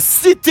 the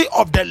city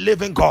of the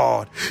living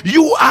God.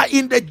 You are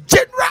in the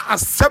general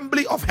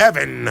assembly of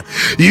heaven.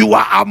 You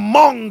are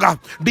among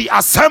the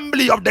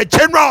assembly of the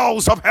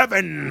generals of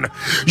heaven.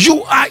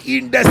 You are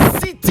in the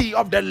city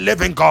of the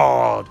living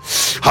God.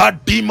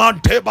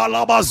 Hadimante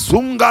balaba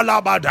zunga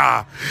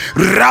labada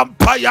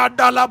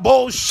rampayada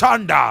labo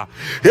shanda.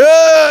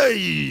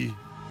 Hey,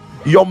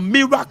 your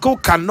miracle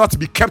cannot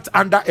be kept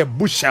under a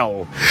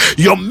bushel.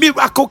 Your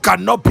miracle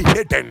cannot be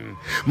hidden.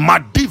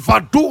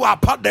 Madiva dua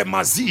pade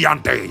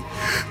maziante.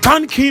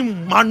 Thank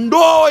him,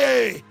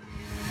 mandoe.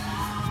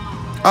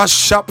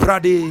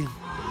 Ashaprade.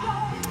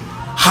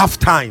 Half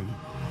time.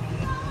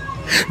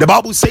 The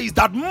Bible says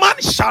that man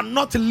shall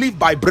not live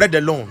by bread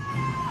alone,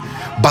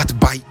 but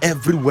by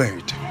every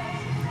word.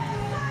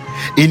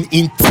 In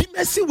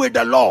intimacy with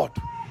the Lord,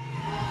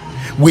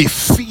 we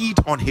feed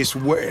on his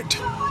word.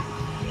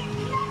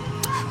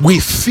 We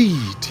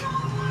feed.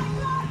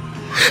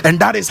 And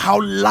that is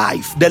how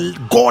life, the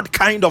God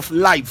kind of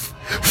life,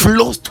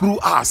 flows through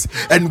us,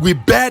 and we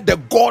bear the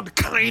God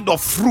kind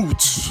of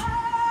fruits.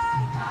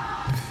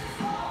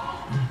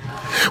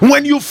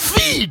 When you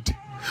feed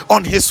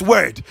on his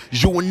word,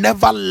 you will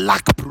never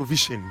lack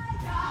provision.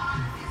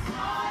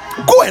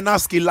 Go and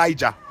ask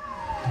Elijah.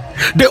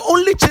 The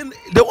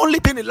only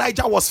thing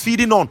Elijah was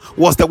feeding on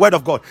was the word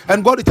of God.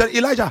 And God tell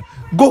Elijah,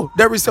 go,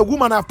 there is a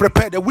woman I've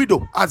prepared, a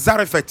widow at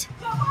Zarephath.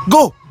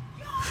 Go.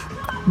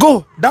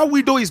 That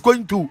widow is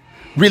going to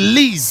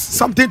release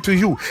something to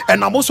you,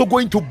 and I'm also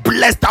going to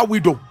bless that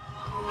widow.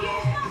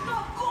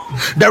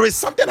 There is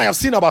something I have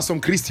seen about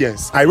some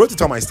Christians. I wrote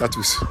it on my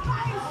status.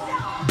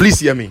 Please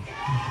hear me.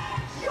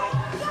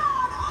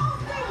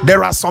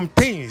 There are some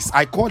things,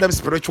 I call them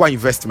spiritual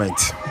investment.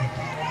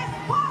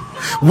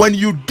 When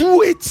you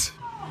do it,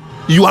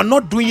 you are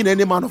not doing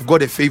any man of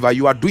God a favor.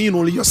 You are doing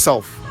only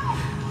yourself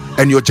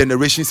and your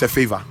generations a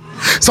favor.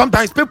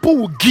 Sometimes people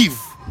will give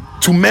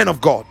to men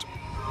of God.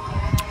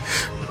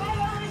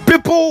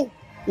 People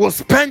will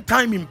spend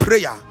time in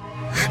prayer,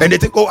 and they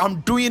think, oh,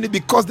 I'm doing it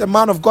because the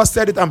man of God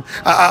said it.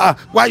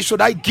 Why should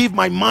I give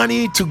my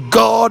money to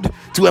God,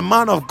 to a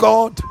man of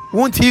God?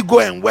 Won't he go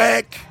and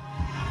work?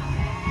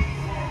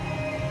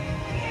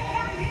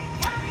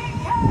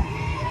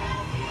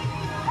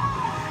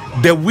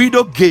 The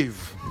widow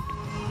gave,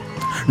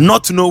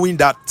 not knowing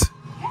that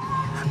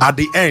at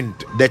the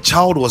end the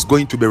child was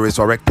going to be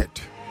resurrected.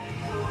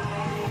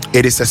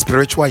 It is a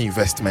spiritual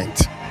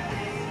investment.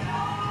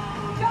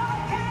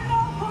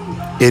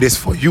 It is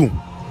for you,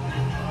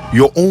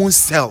 your own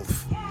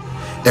self,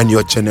 and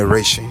your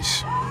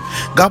generations.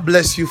 God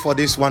bless you for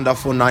this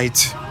wonderful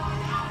night,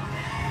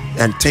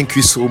 and thank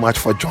you so much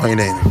for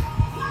joining.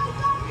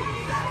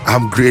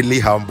 I'm greatly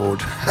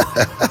humbled.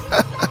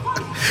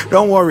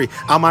 Don't worry,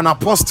 I'm an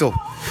apostle,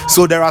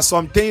 so there are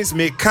some things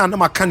amen.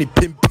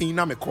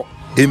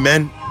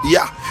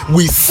 Yeah,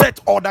 we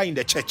set order in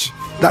the church.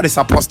 That is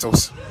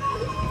apostles.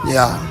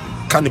 Yeah,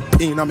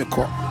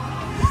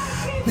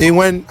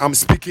 when I'm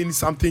speaking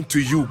something to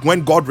you,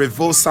 when God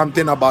reveals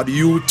something about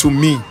you to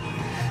me,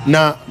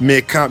 na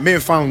me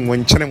found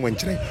when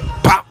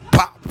pa.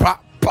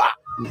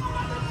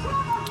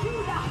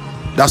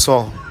 That's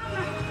all.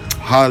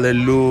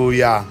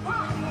 Hallelujah.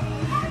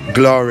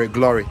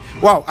 Glory.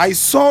 Wow, I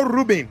saw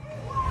Ruben,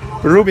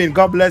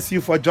 God bless you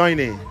for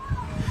joining.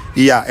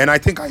 Yeah, and I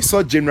think I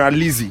saw General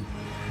Lizzie.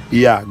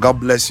 Yeah,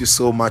 God bless you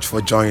so much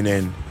for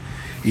joining.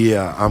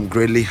 Yeah, I'm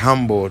greatly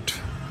humbled.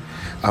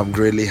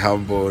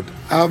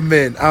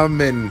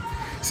 Amen.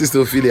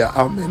 Sister Ophelia,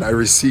 amen. I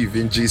receive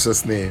in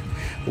Jesus' name.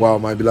 Wow,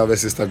 my beloved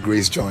sister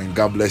Grace joined.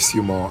 God bless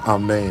you more.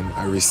 Amen.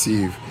 I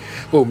receive.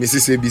 Oh,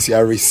 Mrs. ABC, I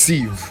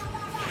receive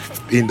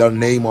in the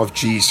name of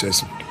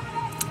Jesus.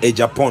 A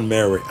Japan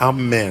Mary.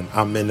 Amen.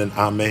 And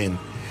amen.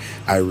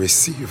 I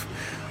receive.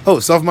 Oh,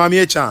 Sof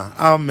Mamiecha.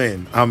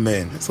 Amen.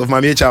 Amen. Sof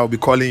Mamiecha, I'll be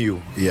calling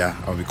you. Yeah,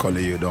 I'll be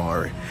calling you. Don't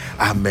worry.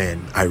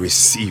 Amen. I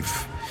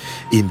receive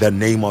in the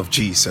name of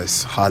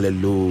Jesus.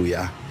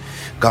 Hallelujah.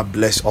 God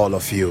bless all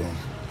of you.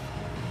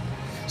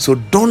 So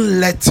don't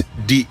let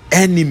the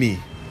enemy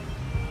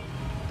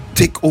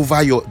take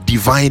over your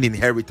divine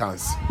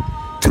inheritance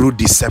through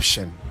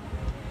deception.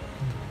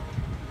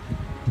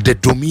 The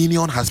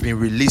dominion has been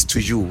released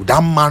to you.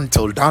 That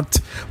mantle, that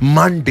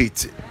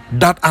mandate,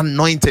 that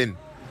anointing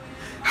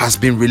has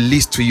been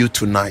released to you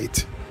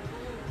tonight.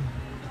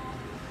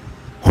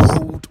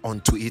 Hold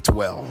on to it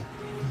well.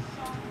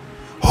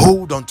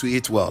 Hold on to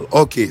it well.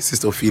 Okay,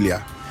 Sister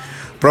Ophelia.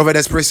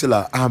 Prophetess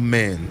Priscilla,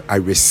 amen. I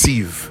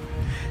receive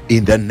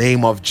in the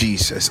name of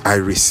Jesus. I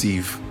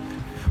receive.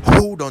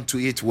 Hold on to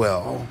it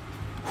well.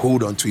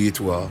 Hold on to it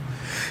well.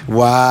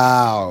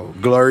 Wow.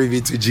 Glory be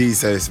to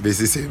Jesus.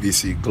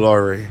 BC.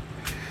 Glory.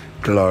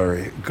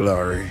 Glory.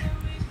 Glory.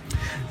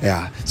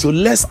 Yeah. So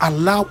let's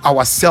allow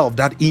ourselves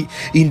that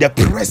in the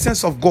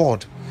presence of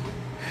God,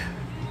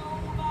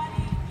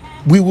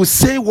 we will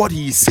say what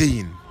He is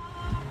saying.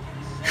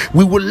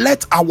 We will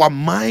let our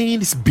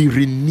minds be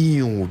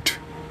renewed.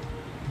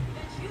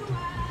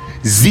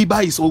 Ziba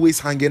is always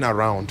hanging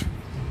around,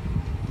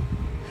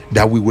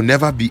 that we will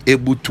never be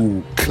able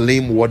to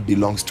claim what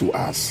belongs to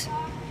us.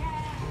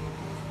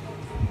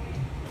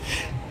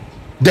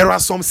 There are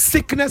some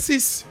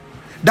sicknesses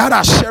that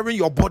are sharing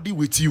your body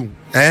with you.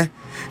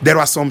 There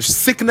are some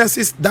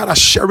sicknesses that are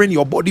sharing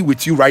your body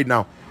with you right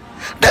now.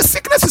 The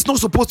sickness is not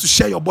supposed to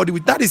share your body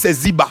with. That is a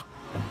Ziba.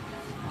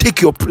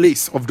 Take your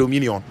place of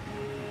dominion.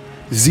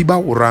 Ziba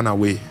will run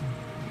away.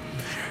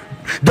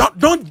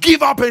 Don't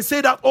give up and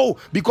say that, oh,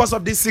 because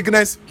of this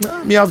sickness,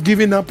 me, I've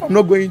given up. I'm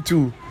not going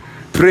to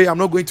pray. I'm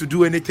not going to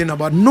do anything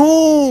about it.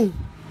 No.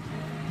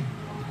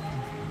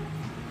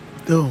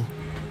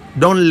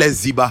 Don't let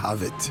Ziba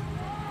have it.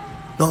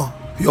 No,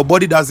 your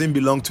body doesn't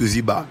belong to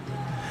Ziba.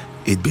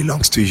 It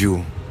belongs to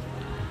you.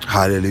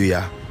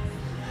 Hallelujah.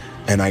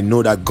 And I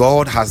know that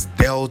God has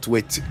dealt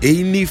with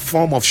any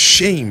form of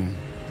shame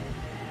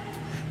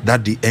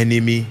that the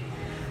enemy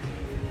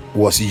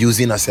was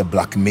using as a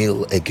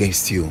blackmail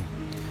against you.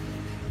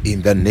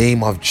 In the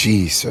name of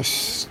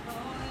Jesus.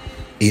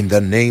 In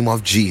the name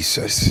of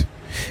Jesus.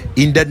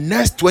 In the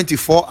next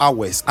 24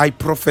 hours, I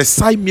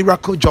prophesy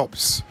miracle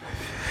jobs.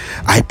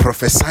 I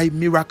prophesy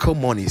miracle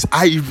monies.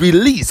 I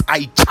release,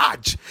 I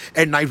charge,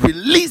 and I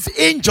release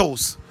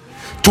angels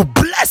to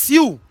bless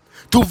you,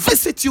 to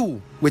visit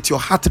you with your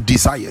heart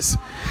desires.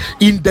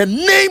 In the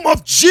name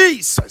of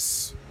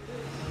Jesus.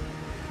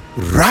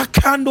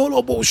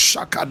 Rakandolobo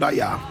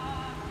Shakadaya.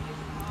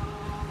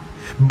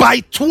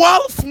 By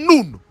 12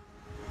 noon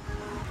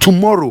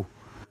tomorrow,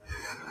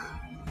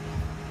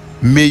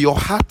 may your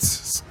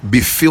hearts be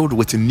filled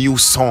with new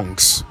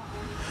songs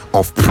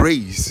of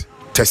praise,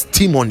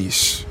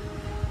 testimonies,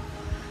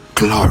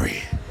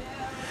 glory,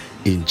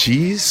 in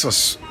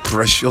Jesus'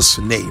 precious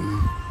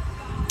name.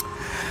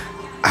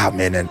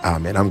 Amen and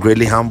amen. I'm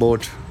greatly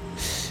humbled.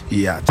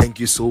 Yeah, thank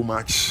you so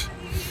much.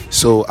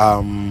 So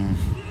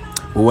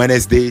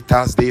Wednesday,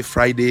 Thursday,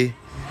 Friday,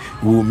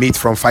 we'll meet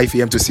from 5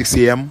 a.m. to 6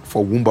 a.m.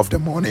 for Womb of the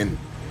Morning.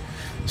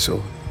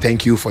 So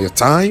thank you for your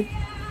time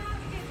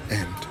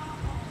and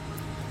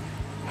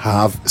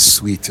have a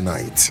sweet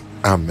night.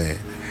 Amen.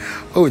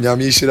 Oh,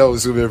 Nyamishira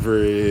was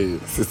very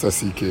Sister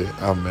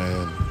CK.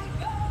 Amen.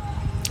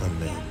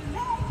 Amen.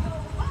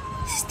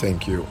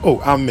 Thank you. Oh,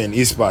 amen.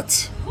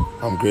 Ispat.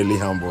 I'm greatly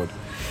humbled.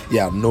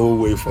 Yeah, no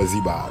way for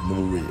Ziba.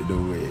 No way.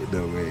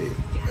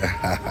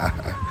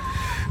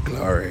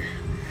 Glory.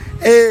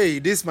 Hey,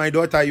 this is my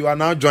daughter. You are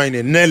now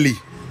joining. Nelly,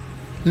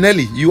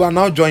 you are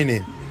now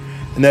joining.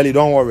 Nelly,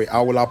 don't worry. I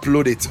will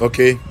upload it,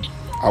 okay?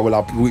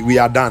 We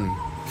are done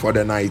for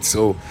the night.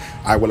 So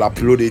I will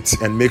upload it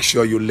and make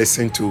sure you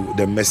listen to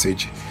the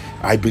message.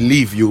 I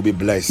believe you'll be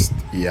blessed.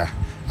 Yeah.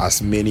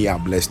 As many are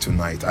blessed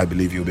tonight, I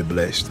believe you'll be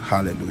blessed.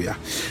 Hallelujah.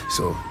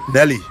 So,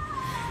 Nelly,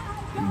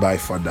 bye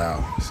for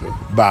now. So,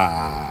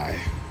 bye.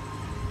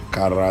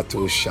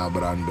 Karato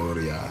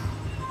Shabrandoria.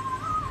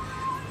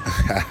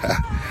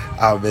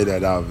 Amen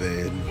and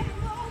amen.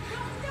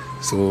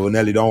 So,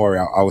 Nelly, don't worry.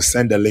 I will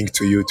send the link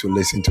to you to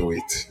listen to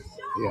it.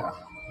 Yeah.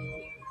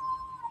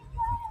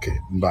 Okay,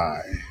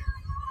 bye.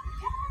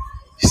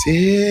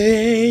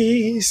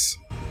 Says,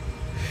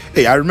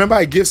 hey, I remember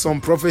I gave some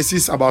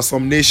prophecies about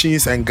some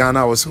nations and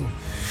Ghana also.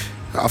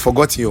 I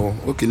forgot you.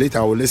 Okay, later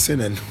I will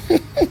listen and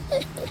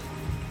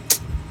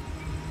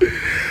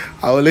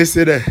I will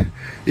listen.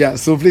 Yeah,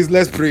 so please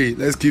let's pray.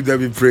 Let's keep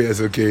them in prayers,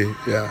 okay?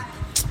 Yeah.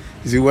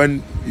 You see,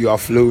 when you are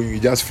flowing, you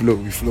just flow.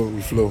 We flow.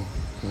 We flow.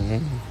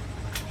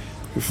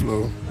 We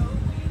flow.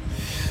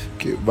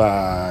 Okay,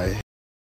 bye.